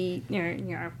the,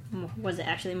 was it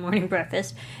actually morning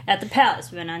breakfast at the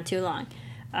palace went on too long.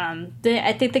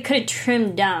 I think they could have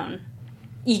trimmed down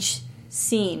each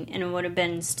scene, and it would have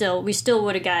been we still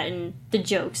would have gotten the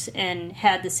jokes and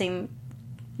had the same,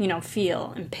 you know,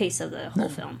 feel and pace of the whole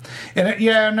film. And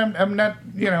I'm not,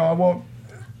 you know, I won't.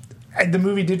 The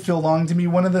movie did feel long to me.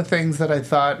 One of the things that I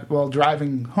thought while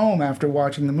driving home after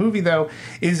watching the movie, though,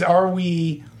 is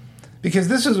because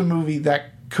this is a movie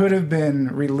that could have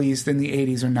been released in the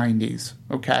 80s or 90s,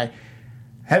 okay?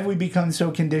 Have we become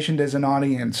so conditioned as an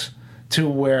audience to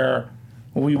where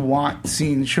we want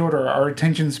scenes shorter? Our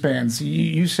attention spans,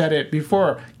 you said it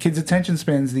before, kids' attention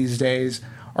spans these days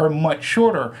are much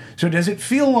shorter. So does it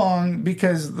feel long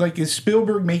because, like, is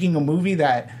Spielberg making a movie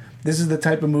that this is the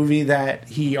type of movie that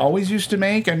he always used to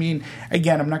make? I mean,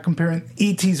 again, I'm not comparing.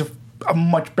 E.T.'s a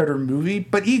much better movie,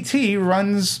 but E.T.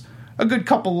 runs a good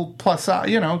couple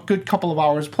of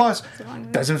hours plus.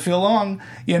 Doesn't feel long.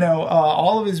 You know,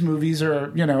 all of his movies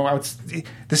are, you know,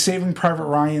 the Saving Private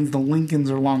Ryan's, the Lincolns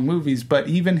are long movies, but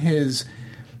even his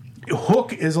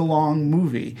Hook is a long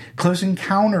movie. Close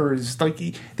Encounters, like,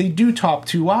 they do top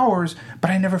 2 hours, but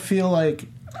I never feel like.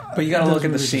 But you got to look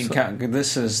at the scene count.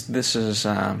 This is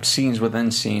scenes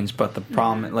within scenes. But the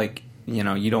problem, like, you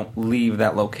know, you don't leave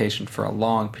that location for a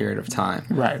long period of time.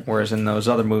 Right. Whereas in those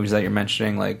other movies that you're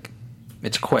mentioning, like,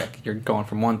 it's quick. You're going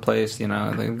from one place, you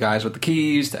know, the guys with the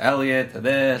keys to Elliot to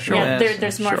this. Yeah,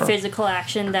 there's more physical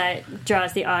action that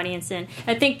draws the audience in.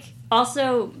 I think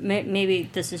also, maybe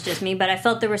this is just me, but I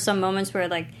felt there were some moments where,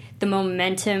 like, the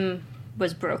momentum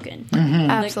was broken.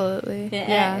 Absolutely.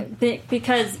 Yeah.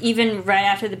 Because even right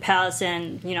after the palace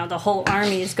and, you know, the whole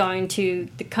army is going to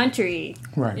the country,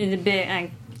 right, in the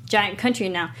big giant country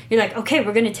now, you're like, okay,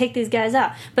 we're going to take these guys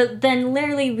out. But then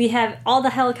literally we have all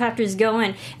the helicopters go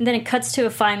in, and then it cuts to a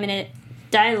 5-minute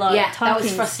dialogue. Yeah, talking that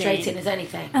was frustrating scene. as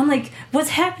anything. I'm like,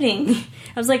 what's happening?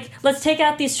 I was like, let's take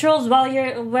out these trolls while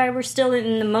we're still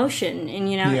in the motion,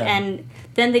 and, you know, and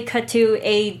then they cut to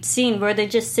a scene where they're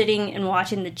just sitting and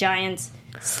watching the giants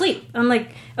sleep. I'm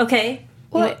like, okay.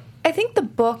 Well, I think the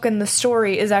book and the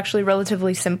story is actually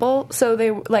relatively simple, so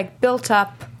they, like, built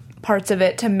up parts of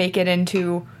it to make it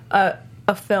into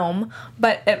a film,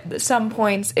 but at some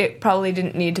points it probably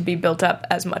didn't need to be built up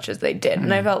as much as they did.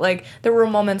 And I felt like there were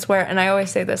moments where, and I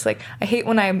always say this, like, I hate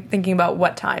when I'm thinking about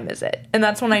what time is it, and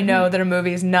that's when I know that a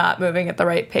movie is not moving at the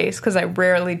right pace, because I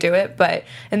rarely do it. But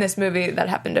in this movie that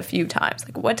happened a few times,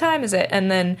 like, what time is it?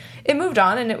 And then it moved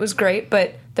on and it was great,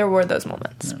 but there were those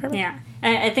moments. Yeah,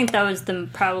 I think that was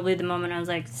probably the moment I was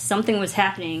like, something was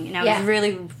happening, and I was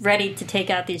really ready to take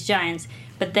out these giants.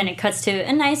 But then it cuts to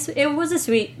it was a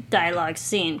sweet dialogue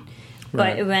scene.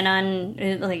 but it went on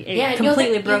like it Yeah,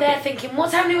 completely you're broke there it. thinking,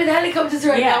 what's happening with helicopters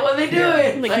right now? What are they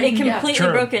doing? Like it completely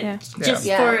True. broke it Yeah. just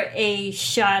Yeah. for a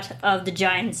shot of the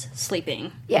Giants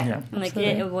sleeping. Yeah. Like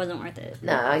it wasn't worth it.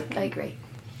 No, I agree.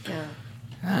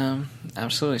 Yeah.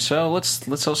 Absolutely. So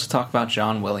let's also talk about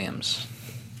John Williams.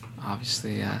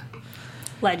 Obviously,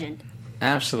 Legend.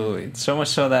 absolutely. So much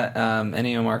so that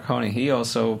Ennio Morricone, he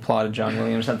also applauded John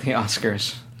Williams at the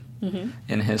Oscars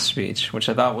in his speech, which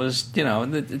I thought was,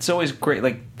 it's always great.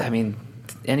 Like, I mean,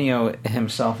 Ennio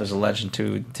himself is a legend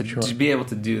to be able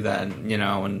to do that,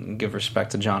 and give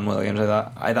respect to John Williams.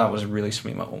 I thought was a really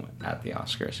sweet moment at the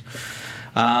Oscars.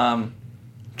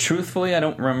 Truthfully, I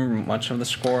don't remember much of the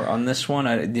score on this one.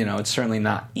 It's certainly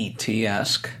not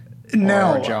E.T.-esque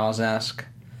No. or Jaws-esque.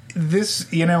 This,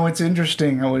 it's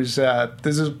interesting.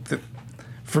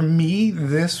 For me,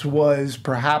 this was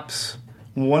perhaps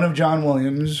one of John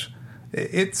Williams.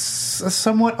 It's a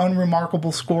somewhat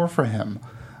unremarkable score for him.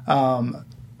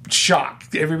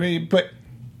 Shocked everybody, but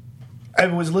I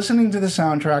was listening to the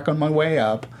soundtrack on my way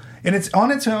up, and it's on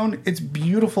its own. It's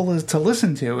beautiful to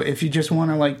listen to if you just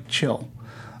want to chill.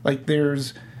 Like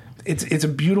it's a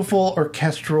beautiful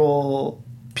orchestral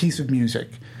piece of music.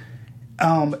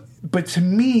 But to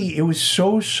me, it was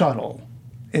so subtle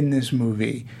in this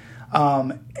movie.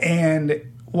 And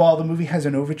while the movie has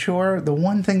an overture, the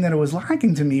one thing that it was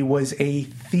lacking to me was a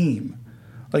theme.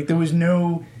 Like, there was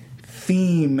no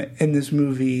theme in this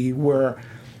movie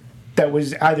that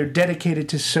was either dedicated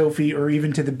to Sophie or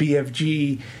even to the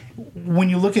BFG. When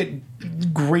you look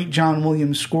at great John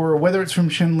Williams score, whether it's from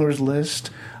Schindler's List,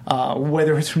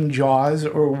 whether it's from Jaws,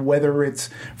 or whether it's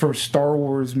for a Star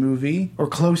Wars movie or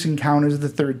Close Encounters of the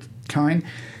Third Kind,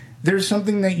 there's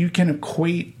something that you can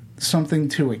equate something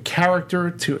to a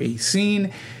character, to a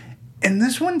scene. And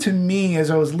this one, to me, as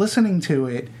I was listening to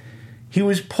it, he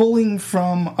was pulling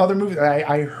from other movies.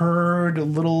 I heard a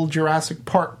little Jurassic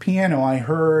Park piano. I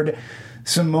heard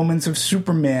some moments of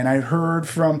Superman. I heard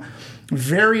from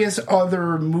various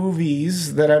other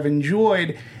movies that I've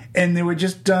enjoyed, and they were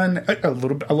just done a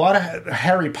lot of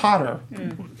Harry Potter,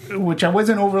 which I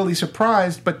wasn't overly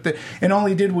surprised, but and all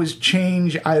he did was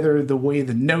change either the way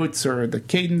the notes or the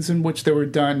cadence in which they were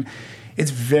done.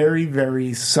 It's very,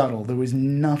 very subtle. There was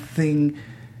nothing.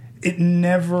 It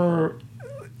never,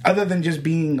 other than just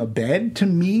being a bed to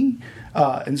me,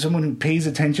 and someone who pays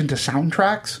attention to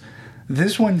soundtracks,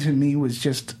 this one to me was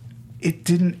just, it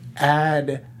didn't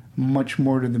add much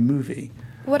more to the movie.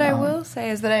 What I will say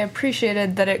is that I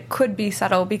appreciated that it could be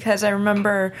subtle, because I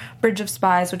remember Bridge of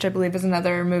Spies, which I believe is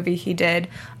another movie he did.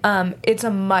 It's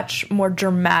a much more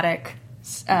dramatic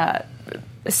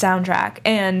soundtrack,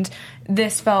 and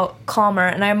this felt calmer,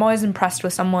 and I'm always impressed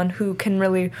with someone who can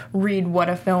really read what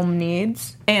a film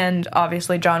needs, and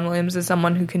obviously John Williams is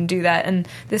someone who can do that, and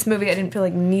this movie I didn't feel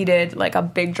like needed a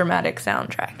big dramatic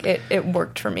soundtrack. It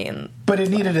worked for me. But it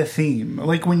needed a theme.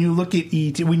 Like, when you look at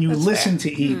E.T., when you listen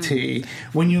to E.T.,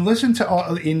 when you listen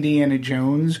to Indiana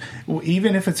Jones,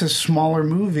 even if it's a smaller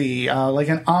movie, like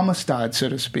an Amistad, so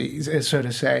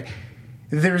to say,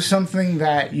 there's something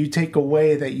that you take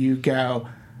away that you go,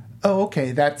 oh,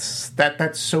 okay, that's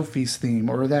Sophie's theme,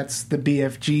 or that's the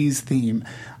BFG's theme.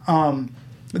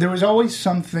 There was always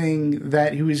something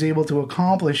that he was able to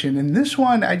accomplish, and in this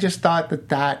one, I just thought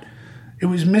that it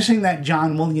was missing that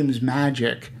John Williams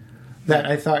magic that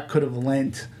I thought could have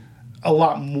lent a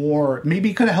lot more.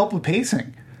 Maybe it could have helped with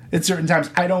pacing at certain times.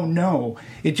 I don't know.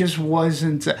 It just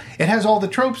wasn't. It has all the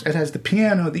tropes. It has the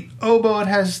piano, the oboe. It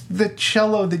has the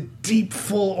cello, the deep,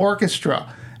 full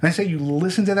orchestra. And I say, you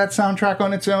listen to that soundtrack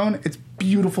on its own, it's a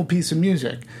beautiful piece of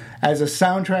music. As a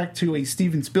soundtrack to a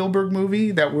Steven Spielberg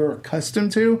movie that we're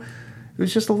accustomed to, it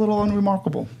was just a little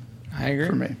unremarkable. I agree.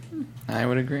 For me. I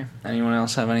would agree. Anyone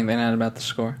else have anything to add about the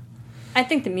score? I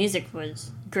think the music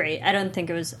was great. I don't think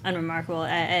it was unremarkable.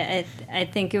 I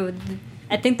think it would.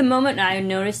 I think the moment I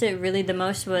noticed it really the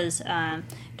most was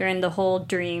during the whole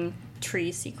dream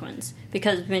tree sequence,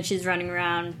 because when she's running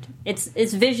around, it's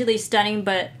visually stunning,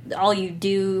 but all you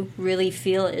do really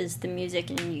feel is the music,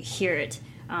 and you hear it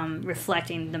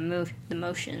reflecting the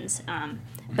motions.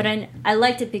 But I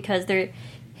liked it because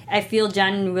I feel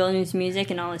John Williams'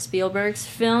 music in all of Spielberg's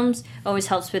films always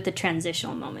helps with the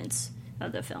transitional moments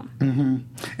of the film. Mm-hmm.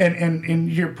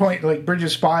 And your point, like Bridge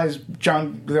of Spies,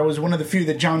 that was one of the few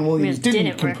that John Williams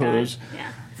didn't compose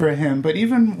for him. But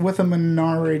even with a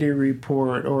Minority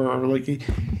Report, or like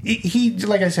he,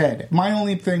 like I said, my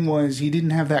only thing was he didn't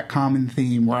have that common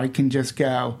theme where I can just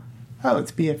go, oh,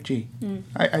 it's BFG.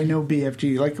 I know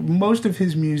BFG. Like, most of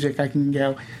his music, I can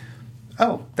go,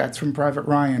 oh, that's from Private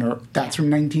Ryan, or that's from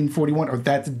 1941, or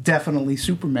that's definitely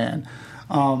Superman.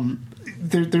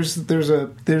 there's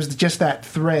just that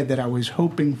thread that I was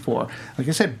hoping for. Like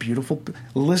I said, beautiful.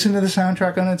 Listen to the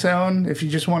soundtrack on its own. If you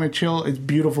just want to chill, it's a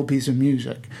beautiful piece of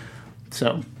music.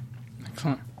 So,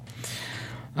 excellent.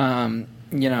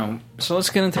 So let's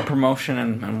get into promotion,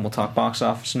 and we'll talk box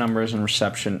office numbers and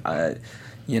reception. I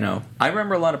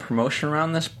remember a lot of promotion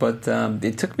around this, but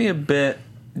it took me a bit,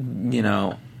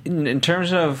 in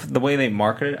terms of the way they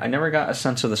marketed it, I never got a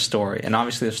sense of the story. And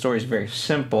obviously the story is very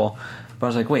simple, but I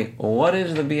was like, wait, what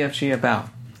is the BFG about?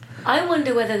 I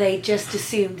wonder whether they just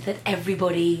assumed that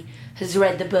everybody has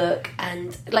read the book,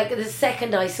 and like the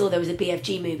second I saw there was a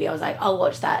BFG movie, I was like, I'll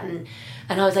watch that, and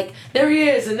I was like, there he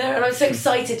is, and I was so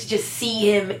excited to just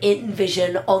see him in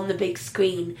vision on the big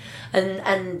screen,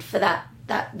 and for that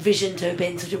vision to have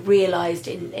been sort of realised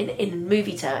in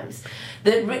movie terms.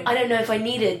 That I don't know if I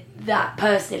needed that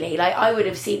personally. Like, I would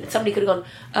have seen, somebody could have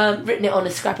gone, written it on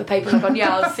a scrap of paper and I've gone,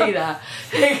 yeah, I'll see that.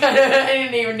 I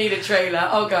didn't even need a trailer.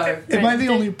 I'll go. Am I the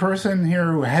only person here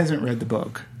who hasn't read the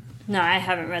book? No, I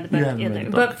haven't read the book either.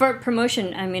 But for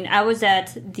promotion, I mean, I was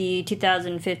at the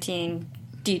 2015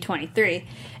 D23,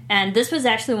 and this was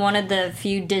actually one of the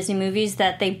few Disney movies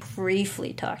that they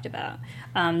briefly talked about.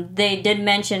 They did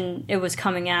mention it was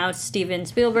coming out. Steven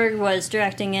Spielberg was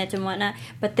directing it and whatnot,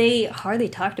 but they hardly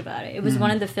talked about it. It was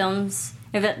one of the films.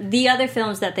 The other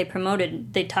films that they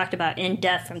promoted, they talked about in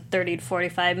depth from 30 to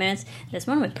 45 minutes. This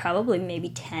one was probably maybe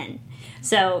 10.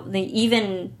 So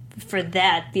even for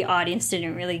that, the audience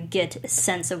didn't really get a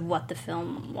sense of what the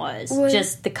film was,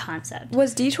 just the concept.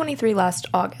 Was D23 last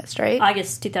August, right?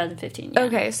 August 2015, yeah.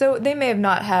 Okay, so they may have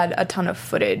not had a ton of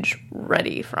footage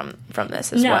ready from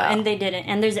this as well. No, and they didn't.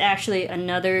 And there's actually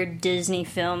another Disney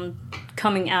film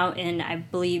coming out in, I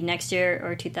believe, next year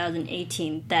or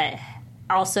 2018 that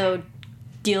also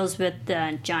deals with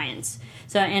giants.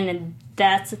 So, and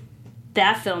that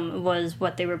film was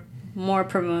what they were more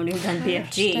promoting than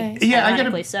BFG. Yeah,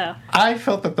 I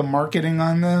felt that the marketing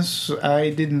on this,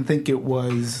 I didn't think it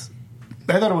was.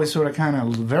 I thought it was sort of kind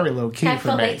of very low key for me. I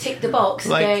felt they ticked the box,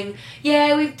 going,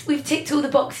 yeah, we've ticked all the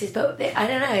boxes, but I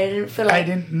don't know. I didn't feel like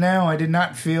I did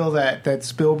not feel that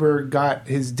Spielberg got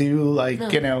his due.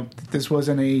 This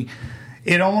wasn't a.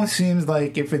 It almost seems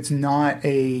like if it's not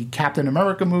a Captain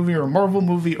America movie or a Marvel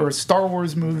movie or a Star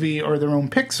Wars movie or their own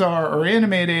Pixar or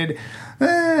animated,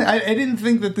 I didn't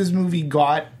think that this movie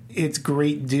got its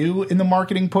great due in the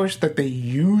marketing push that they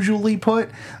usually put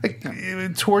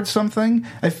towards something.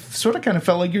 I sort of kind of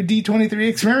felt like your D23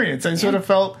 experience. I sort of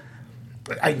felt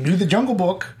I knew the Jungle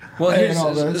Book. Well, I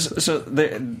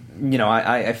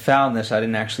found this. I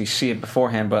didn't actually see it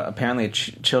beforehand, but apparently a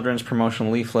children's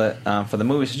promotional leaflet for the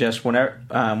movie suggests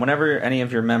whenever any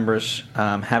of your members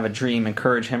have a dream,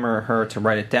 encourage him or her to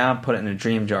write it down, put it in a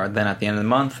dream jar. Then at the end of the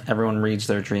month, everyone reads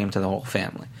their dream to the whole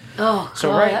family. Oh,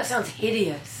 God, that sounds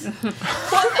hideous.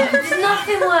 There's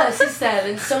nothing worse, is there,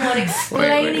 than someone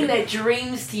explaining their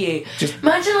dreams to you.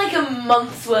 Imagine like a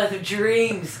month's worth of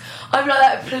dreams. I'm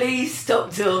like, please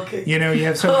stop talking. You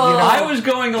have some. I was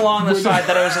going along the side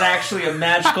that it was actually a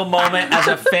magical moment. As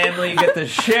a family, you get to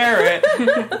share it.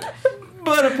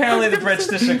 But apparently the Brits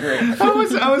disagree. I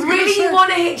was really, do you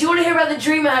want to hear about the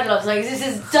dream I had last night? This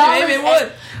is dumb. Maybe it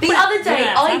would. The other day,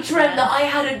 I dreamt that I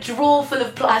had a drawer full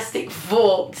of plastic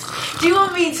forks. Do you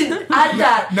want me to add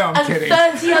that I'm kidding.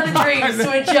 30 other dreams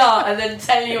to a jar and then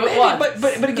tell you at once?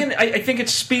 But again, I think it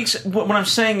speaks. What I'm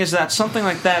saying is that something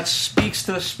like that speaks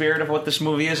to the spirit of what this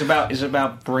movie is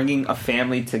about bringing a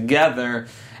family together.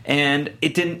 And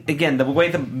it didn't. Again, the way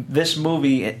this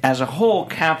movie as a whole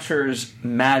captures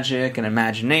magic and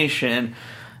imagination,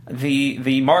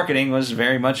 the marketing was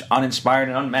very much uninspired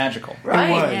and unmagical.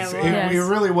 Right? It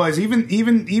really was. Even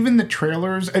the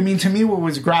trailers. I mean, to me, what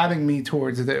was grabbing me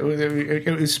towards it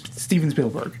was Steven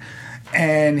Spielberg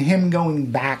and him going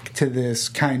back to this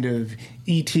kind of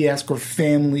ET-esque or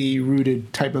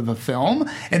family-rooted type of a film,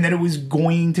 and that it was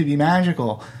going to be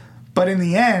magical. But in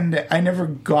the end, I never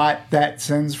got that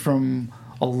sense from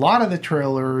a lot of the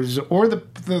trailers or the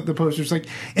posters.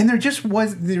 And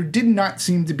there did not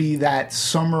seem to be that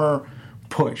summer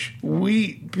push.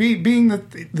 Being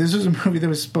that this was a movie that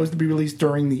was supposed to be released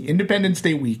during the Independence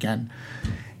Day weekend,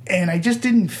 and I just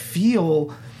didn't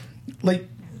feel like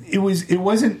it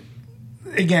wasn't.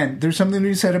 Again, there's something to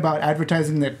be said about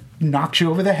advertising that knocks you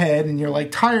over the head, and you're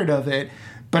like tired of it.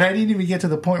 But I didn't even get to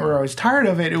the point where I was tired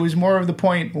of it. It was more of the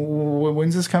point,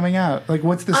 when's this coming out? Like,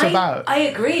 what's this about? I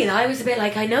agree. And I was a bit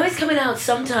like, I know it's coming out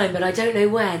sometime, but I don't know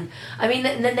when. I mean,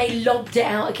 and then they lobbed it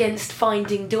out against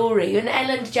Finding Dory. And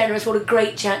Ellen DeGeneres, what a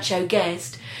great chat show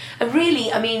guest. And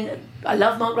really, I mean, I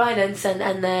love Mark Rylance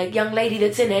and the young lady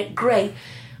that's in it. Great.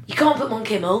 You can't put him on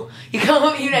Kimmel. You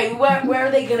can't, where are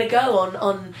they going to go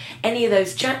on any of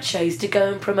those chat shows to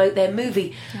go and promote their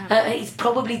movie? Yeah. He's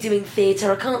probably doing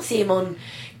theatre. I can't see him on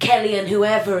Kelly and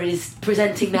whoever is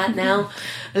presenting that now.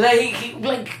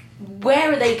 like,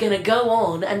 where are they going to go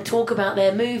on and talk about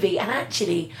their movie? And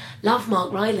actually, love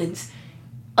Mark Rylance.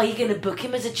 Are you going to book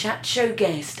him as a chat show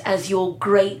guest, as your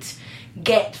great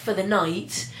get for the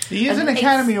night? He is an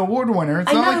Academy Award winner.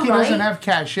 It's not like he doesn't have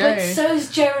cachet. But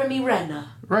so's Jeremy Renner.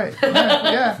 Right.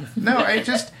 Yeah. No,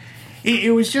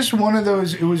 it was just one of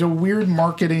those, it was a weird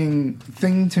marketing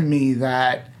thing to me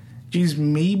that, geez,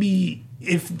 maybe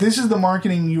if this is the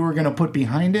marketing you were going to put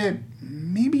behind it,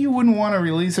 maybe you wouldn't want to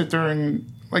release it during,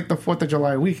 like, the 4th of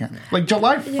July weekend. Like,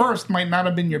 July 1st might not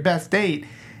have been your best date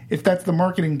if that's the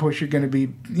marketing push you're going to be,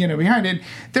 behind it.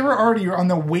 They were already on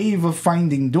the wave of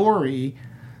Finding Dory.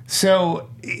 So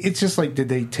it's just like, did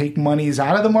they take monies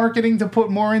out of the marketing to put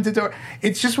more into Dory?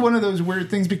 It's just one of those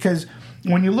weird things because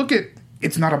when you look at,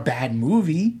 it's not a bad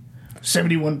movie.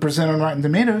 71% on Rotten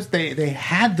Tomatoes. They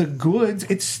had the goods.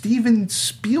 It's Steven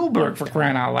Spielberg, for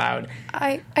crying out loud.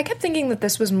 I kept thinking that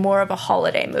this was more of a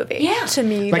holiday movie to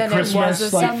me like than Christmas, it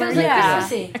was a like, summer.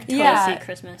 Christmassy. Totally see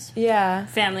Christmas. Yeah.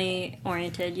 Family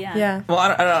oriented. Yeah. Well,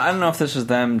 I don't know if this is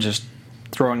them just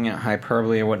throwing out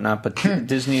hyperbole or whatnot, but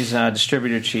Disney's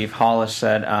distributor chief Hollis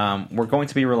said, "We're going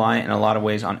to be reliant in a lot of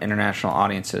ways on international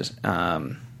audiences."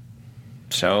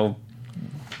 So,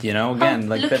 again,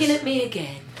 like looking at me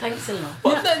again. Thanks a lot.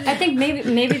 Well, I think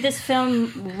maybe this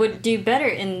film would do better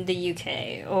in the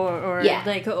UK or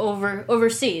like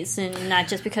overseas, and not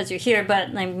just because you're here.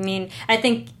 But I mean, I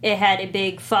think it had a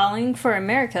big following for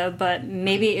America, but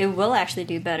maybe it will actually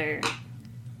do better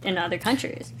in other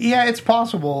countries. Yeah, it's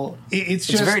possible. It's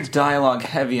very dialogue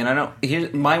heavy, and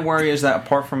my worry is that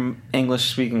apart from English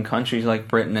speaking countries like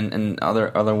Britain and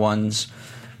other ones,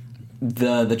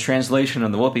 the translation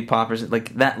of the whoopee poppers,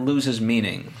 like, that loses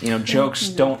meaning. Jokes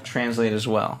don't translate as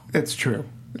well. It's true.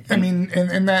 I mean,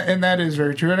 and that is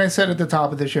very true. And I said at the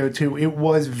top of the show too, it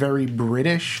was very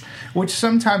British, which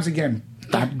sometimes, again,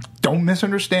 don't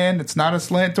misunderstand. It's not a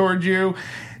slant towards you.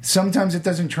 Sometimes it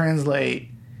doesn't translate.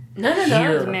 No. It's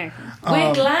American.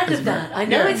 We're glad of that. I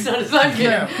know it's not a slant.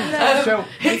 So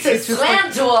it's a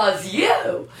slant towards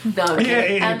you. No,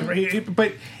 okay.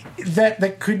 But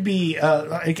that could be.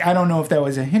 I don't know if that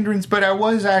was a hindrance, but I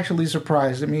was actually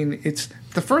surprised. I mean, it's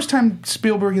the first time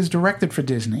Spielberg has directed for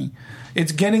Disney.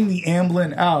 It's getting the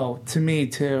Amblin. Oh, to me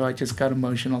too. I just got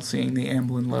emotional seeing the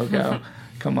Amblin logo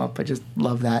come up. I just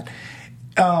love that.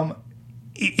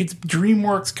 It's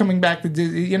DreamWorks coming back to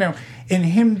Disney, and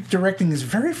him directing his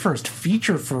very first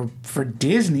feature for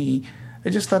Disney. I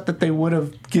just thought that they would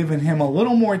have given him a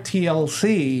little more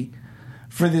TLC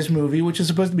for this movie, which is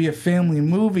supposed to be a family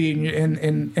movie,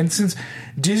 and since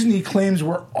Disney claims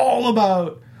we're all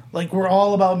about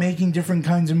making different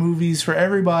kinds of movies for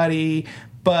everybody,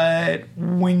 but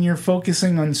when you're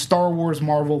focusing on Star Wars,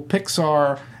 Marvel,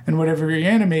 Pixar, and whatever your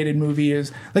animated movie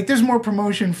is, like, there's more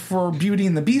promotion for Beauty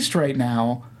and the Beast right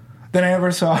now than I ever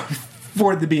saw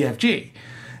for the BFG.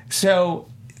 So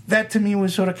that to me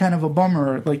was sort of kind of a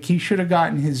bummer. Like, he should have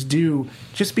gotten his due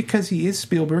just because he is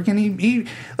Spielberg, and he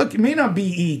look, it may not be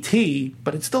E.T.,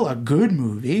 but it's still a good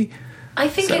movie. I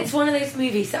think it's one of those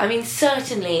movies. I mean,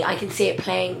 certainly I can see it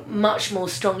playing much more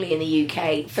strongly in the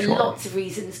UK for lots of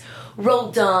reasons.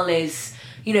 Roald Dahl is,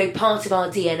 part of our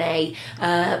DNA.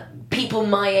 People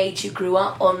my age who grew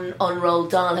up on Roald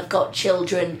Dahl have got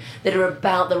children that are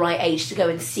about the right age to go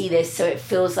and see this, so it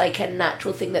feels like a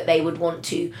natural thing that they would want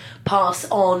to pass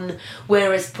on,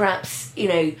 whereas perhaps,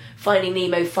 Finding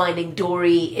Nemo, Finding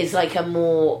Dory is like a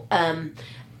more,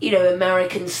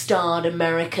 American-starred,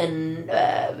 American,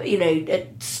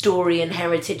 story and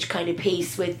heritage kind of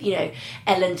piece with,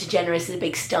 Ellen DeGeneres is a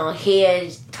big star here,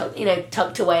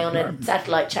 tucked away on a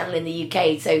satellite channel in the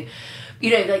UK, so...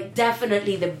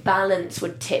 definitely the balance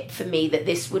would tip for me that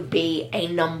this would be a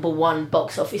number one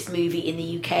box office movie in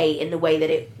the UK in the way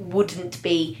that it wouldn't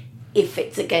be if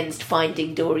it's against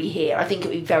Finding Dory here. I think it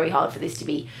would be very hard for this to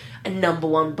be a number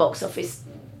one box office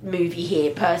movie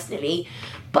here, personally.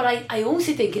 But I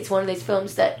also think it's one of those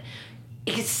films that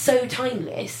is so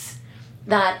timeless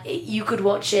that you could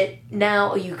watch it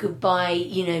now, or you could buy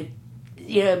it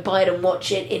and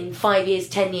watch it in 5 years,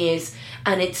 10 years,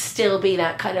 and it'd still be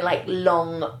that kind of like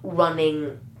long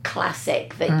running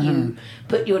classic that you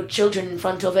put your children in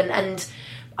front of. And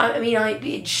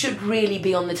it should really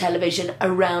be on the television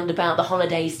around about the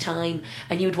holidays time,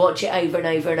 and you'd watch it over and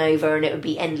over and over, and it would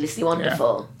be endlessly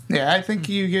wonderful. Yeah, I think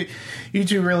you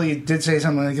two really did say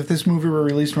something like if this movie were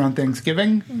released around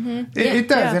Thanksgiving, it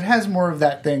does. Yeah. It has more of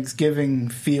that Thanksgiving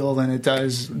feel than it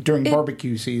does during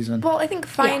barbecue season. Well, I think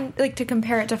to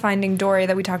compare it to Finding Dory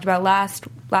that we talked about last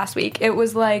week, it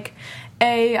was like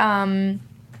a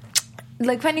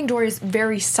like Finding Dory is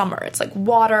very summer. It's like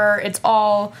water. It's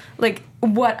all like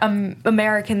what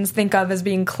Americans think of as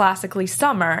being classically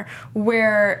summer,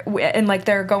 and like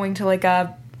they're going to like an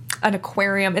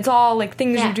aquarium. It's all like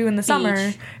things you do in the summer,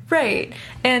 beach. right?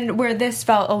 And where this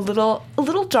felt a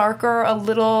little darker, a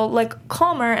little like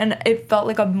calmer, and it felt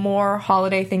like a more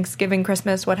holiday, Thanksgiving,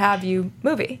 Christmas, what have you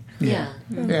movie. Yeah.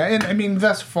 Yeah, and I mean,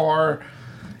 thus far,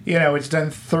 it's done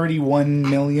 31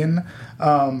 million.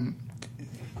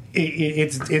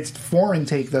 Its foreign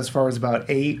take thus far is about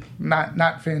 8.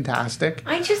 Not fantastic.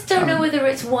 I just don't know whether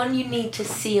it's one you need to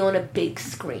see on a big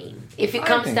screen. If it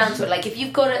comes down to it, like if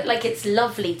you've got it, like it's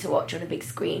lovely to watch on a big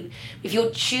screen. If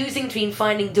you're choosing between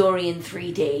Finding Dory in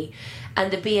 3D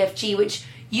and the BFG, which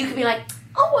you could be like,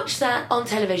 I'll watch that on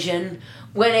television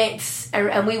when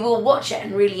and we will watch it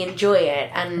and really enjoy it,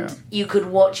 and you could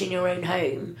watch in your own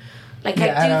home. Like,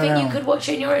 I do think you could watch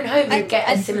it in your own home and get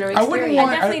a similar experience.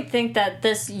 I definitely think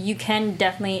that you can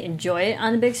definitely enjoy it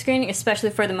on the big screen, especially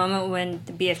for the moment when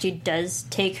the BFG does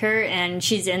take her and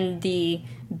she's in the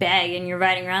bag and you're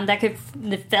riding around. That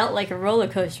felt like a roller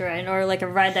coaster ride, or like a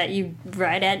ride that you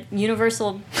ride at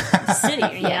Universal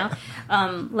City, you know?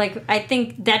 Like, I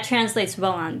think that translates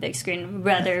well on the big screen,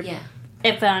 rather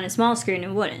if on a small screen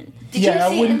it wouldn't. Did you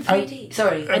see it in 3D?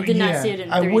 Sorry. I did not see it in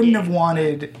 3D. I wouldn't have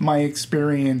wanted my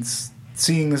experience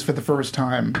seeing this for the first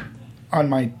time on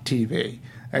my TV.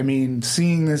 I mean,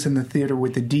 seeing this in the theater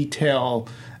with the detail,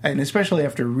 and especially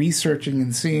after researching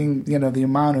and seeing, the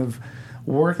amount of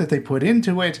work that they put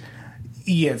into it,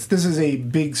 yes, this is a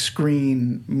big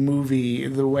screen movie.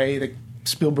 The way that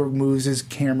Spielberg moves his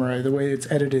camera, the way it's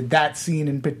edited, that scene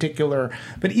in particular,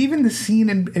 but even the scene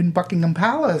in Buckingham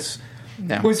Palace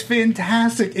was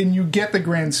fantastic, and you get the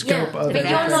grand scope of it. But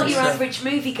you're not your average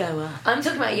moviegoer. I'm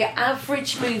talking about your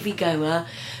average moviegoer,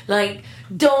 like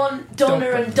Donna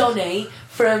and Donnie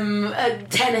from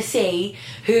Tennessee,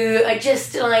 who are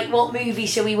just like, what movie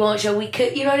shall we watch? Or we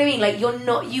could, you know what I mean? Like,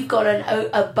 you've got an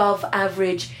above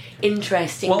average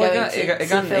interest in going to it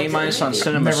got an A- on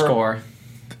Cinema Score.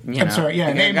 I'm sorry,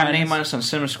 it got an A- on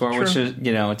Cinema Score, which is,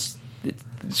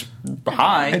 it's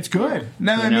high. It's good.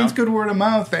 No, I mean, it's good word of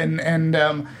mouth, and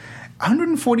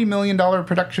 $140 million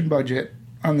production budget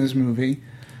on this movie,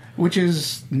 which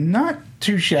is not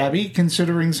too shabby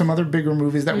considering some other bigger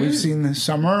movies that we've seen this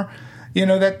summer.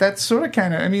 That's sort of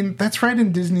kind of, I mean, that's right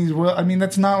in Disney's will. I mean,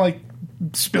 that's not like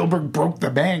Spielberg broke the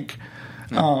bank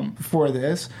for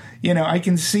this. I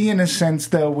can see in a sense,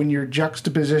 though, when you're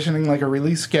juxtapositioning like a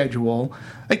release schedule,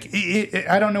 like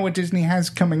I don't know what Disney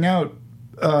has coming out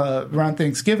around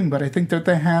Thanksgiving, but I think that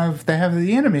they have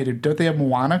the animated. Don't they have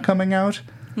Moana coming out?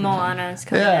 Moana is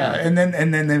coming out. And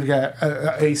then they've got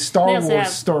a Star Wars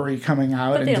story coming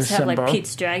out in December. But they also have like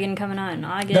Pete's Dragon coming out in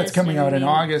August. That's coming out in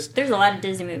August. There's a lot of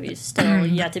Disney movies still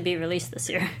yet to be released this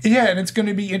year. Yeah, and it's going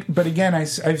to be. But again,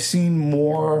 I've seen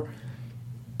more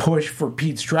push for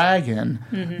Pete's Dragon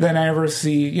than I ever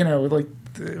see. Like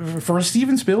for a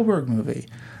Steven Spielberg movie.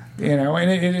 And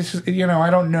it is, I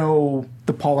don't know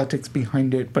the politics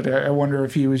behind it, but I wonder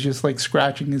if he was just like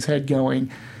scratching his head going,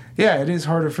 yeah, it is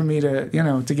harder for me to,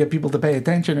 to get people to pay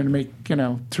attention and make,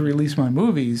 to release my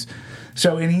movies.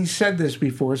 So, and he said this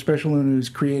before, especially when he was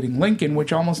creating Lincoln,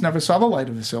 which almost never saw the light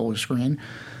of a silver screen.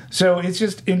 So it's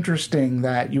just interesting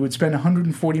that you would spend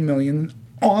 $140 million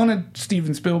on a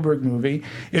Steven Spielberg movie.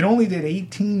 It only did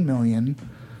 $18 million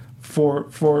for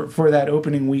that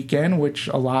opening weekend, which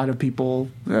a lot of people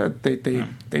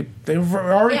they've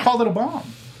already called it a bomb.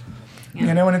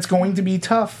 And it's going to be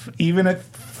tough, even at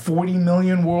 40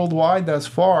 million worldwide thus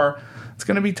far. It's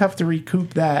going to be tough to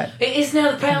recoup that. It is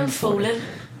now the pound's fallen.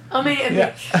 I mean,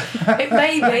 it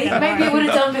maybe it would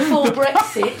have done before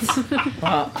Brexit,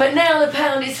 but now the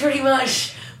pound is pretty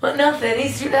much nothing. I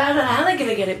don't know how they're going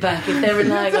to get it back if they're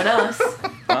relying on us.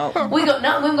 Well, we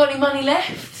haven't got any money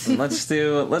left. Let's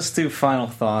do final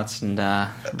thoughts and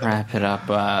wrap it up.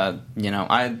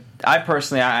 I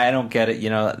personally I don't get it.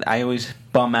 I always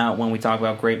bum out when we talk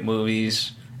about great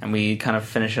movies and we kind of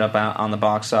finish it up out on the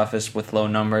box office with low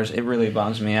numbers. It really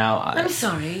bums me out. I'm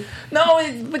sorry. No,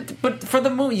 but for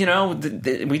the movie,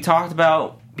 we talked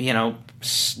about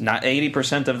not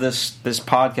 80% of this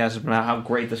podcast is about how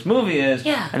great this movie is,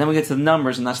 Yeah. and then we get to the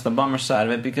numbers, and that's the bummer side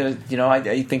of it, because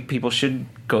I think people should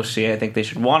go see it. I think they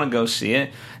should want to go see it,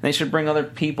 and they should bring other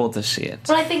people to see it.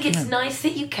 Well, I think it's nice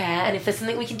that you care, and if there's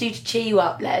something we can do to cheer you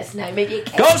up, let us know. Maybe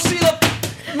it Go see the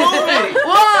movie!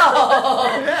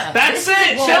 Whoa! That's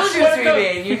it! Children's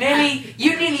movie.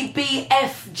 You nearly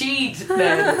BFG'd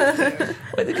them.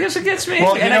 Because it gets me.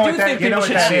 Well, and I do think people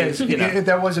should see is. it.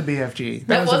 That was a BFG.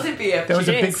 That was a BFG. That was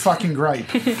a big fucking gripe.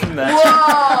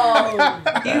 Whoa!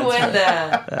 You went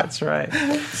there. That's right.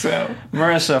 So,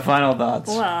 Marissa, final thoughts.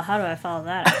 Well, how do I follow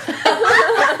that up?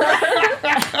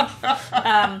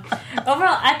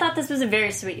 Overall, I thought this was a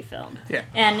very sweet film. Yeah.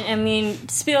 And, I mean,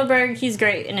 Spielberg, he's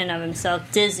great in and of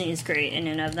himself. Disney's great in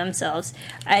and of themselves.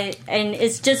 And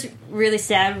it's just really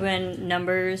sad when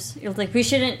numbers... Like, we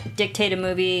shouldn't dictate a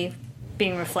movie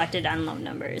being reflected on low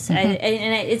numbers.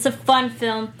 It's a fun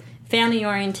film,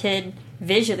 family-oriented,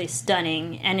 visually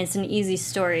stunning, and it's an easy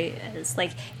story. It's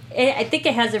like... I think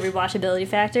it has a rewatchability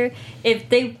factor. If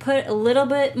they put a little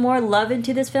bit more love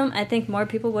into this film, I think more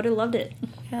people would have loved it.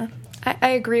 Yeah. I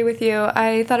agree with you.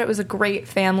 I thought it was a great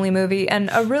family movie and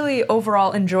a really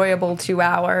overall enjoyable 2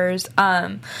 hours.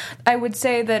 I would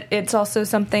say that it's also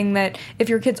something that if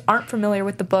your kids aren't familiar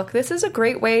with the book, this is a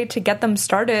great way to get them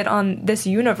started on this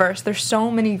universe. There's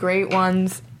so many great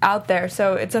ones out there,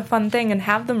 so it's a fun thing, and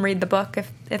have them read the book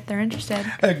if they're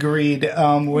interested. agreed.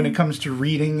 When it comes to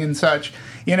reading and such,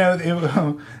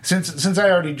 since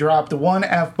I already dropped the one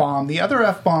F-bomb, the other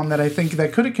F-bomb that I think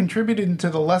that could have contributed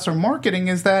to the lesser marketing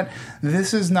is that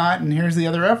this is not, and here's the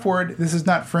other F word, this is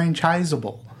not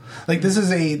franchisable. Like, this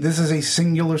is a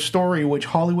singular story, which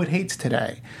Hollywood hates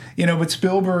today. But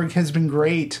Spielberg has been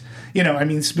great.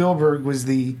 Spielberg was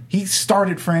he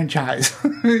started franchise,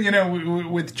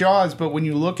 with Jaws. But when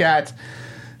you look at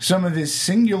some of his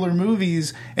singular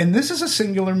movies, and this is a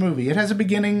singular movie. It has a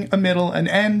beginning, a middle, an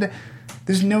end.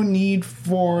 There's no need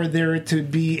for there to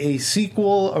be a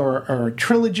sequel or a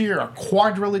trilogy or a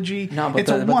quadrilogy. No, but it's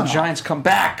the Giants come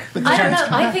back. I don't know.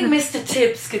 I think Mr.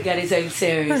 Tibbs could get his own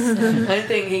series. I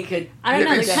think he could. I don't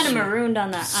know. it's- They're kind of marooned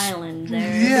on that island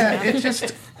there. Yeah,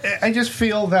 I just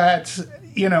feel that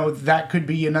that could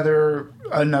be another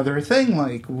thing.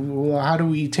 Like, well, how do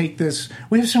we take this?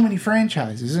 We have so many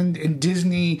franchises, and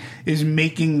Disney is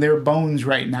making their bones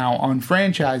right now on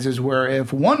franchises. Where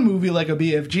if one movie like a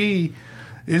BFG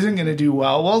isn't going to do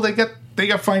well, they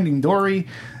got Finding Dory.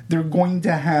 They're going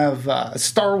to have a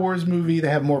Star Wars movie. They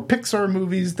have more Pixar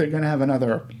movies. They're going to have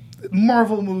another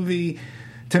Marvel movie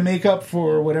to make up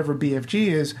for whatever BFG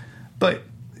is. But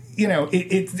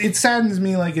it saddens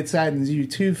me like it saddens you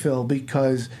too, Phil,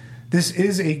 because this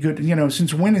is a good,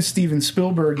 since when does Steven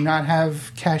Spielberg not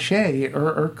have cachet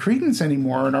or credence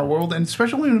anymore in our world? And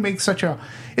especially when it makes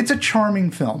it's a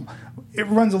charming film. It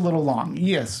runs a little long,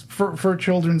 yes, for a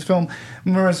children's film.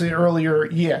 Marissa earlier,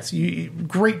 yes,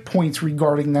 great points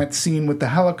regarding that scene with the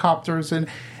helicopters, and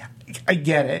I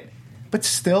get it. But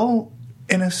still,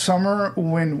 in a summer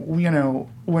when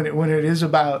it is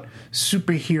about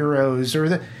superheroes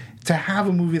or to have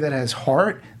a movie that has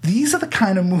heart, these are the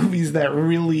kind of movies that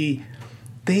really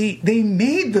they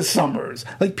made the summers.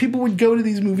 Like, people would go to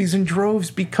these movies in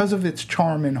droves because of its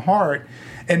charm and heart,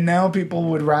 and now people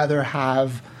would rather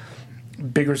have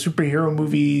bigger superhero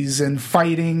movies and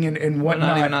fighting and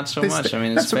whatnot. Not so much. I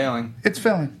mean, it's failing. It's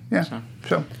failing, yeah.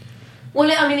 So.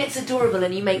 Well, I mean, it's adorable,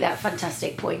 and you make that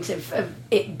fantastic point of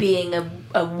it being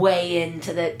a way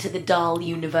into the Dahl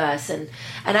universe, and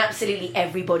absolutely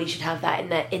everybody should have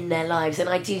that in their lives. And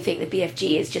I do think the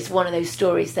BFG is just one of those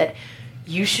stories that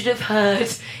you should have heard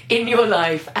in your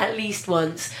life at least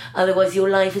once. Otherwise, your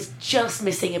life is just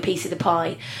missing a piece of the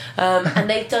pie. And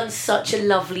they've done such a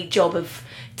lovely job of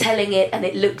telling it, and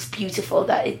it looks beautiful.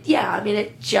 It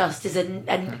just is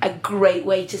a great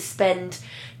way to spend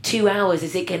 2 hours.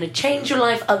 Is it going to change your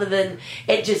life other than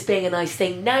it just being a nice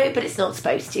thing? No, but it's not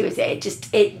supposed to, is it?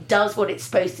 It does what it's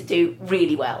supposed to do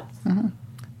really well. Mm-hmm.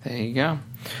 There you go.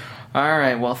 All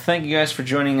right, well, thank you guys for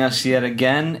joining us yet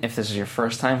again. If this is your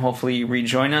first time, hopefully you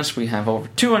rejoin us. We have over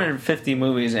 250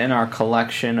 movies in our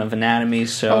collection of Anatomy.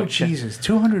 So Jesus,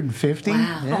 250?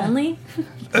 Wow. Yeah. Only?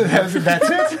 That's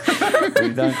it?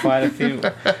 We've done quite a few. We've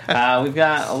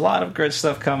got a lot of good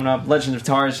stuff coming up. Legend of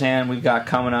Tarzan we've got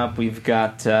coming up. We've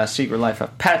got Secret Life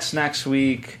of Pets next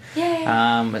week. Yay.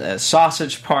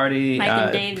 Sausage Party. Mike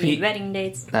and Dave need wedding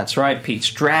dates. That's right. Pete's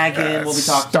Dragon. We'll be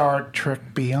talking Star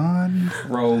Trek Beyond.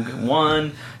 Rogue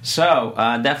One. So,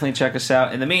 definitely check us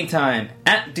out. In the meantime,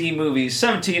 at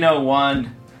DMovies1701.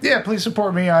 Yeah, please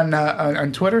support me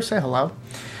on Twitter. Say hello.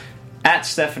 At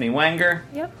Stephanie Wenger.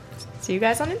 Yep. See you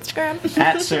guys on Instagram.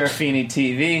 At Serafini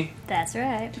TV. That's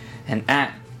right. And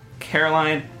at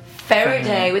Caroline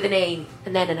Faraday with an E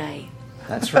and then an A.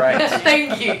 That's right.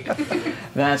 Thank you.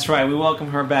 That's right. We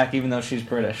welcome her back, even though she's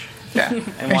British Yeah.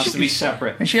 and wants to be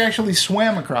separate. And she actually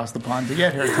swam across the pond to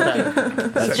get here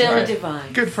today. Still right.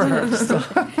 divine. Good for her. Still.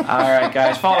 All right,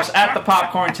 guys. Follow us at The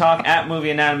Popcorn Talk, at Movie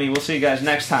Anatomy. We'll see you guys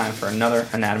next time for another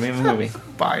Anatomy of a Movie.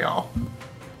 Bye, y'all.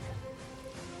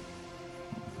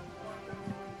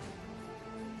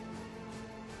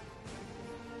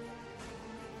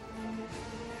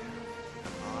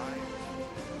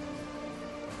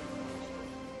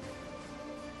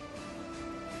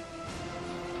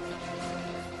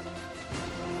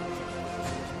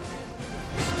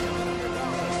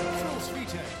 Jules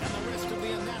Vitek and the rest of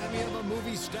the Anatomy of a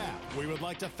Movie staff, we would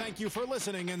like to thank you for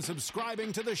listening and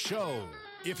subscribing to the show.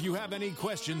 If you have any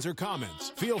questions or comments,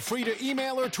 feel free to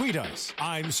email or tweet us.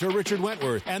 I'm Sir Richard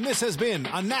Wentworth, and this has been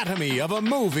Anatomy of a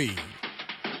Movie.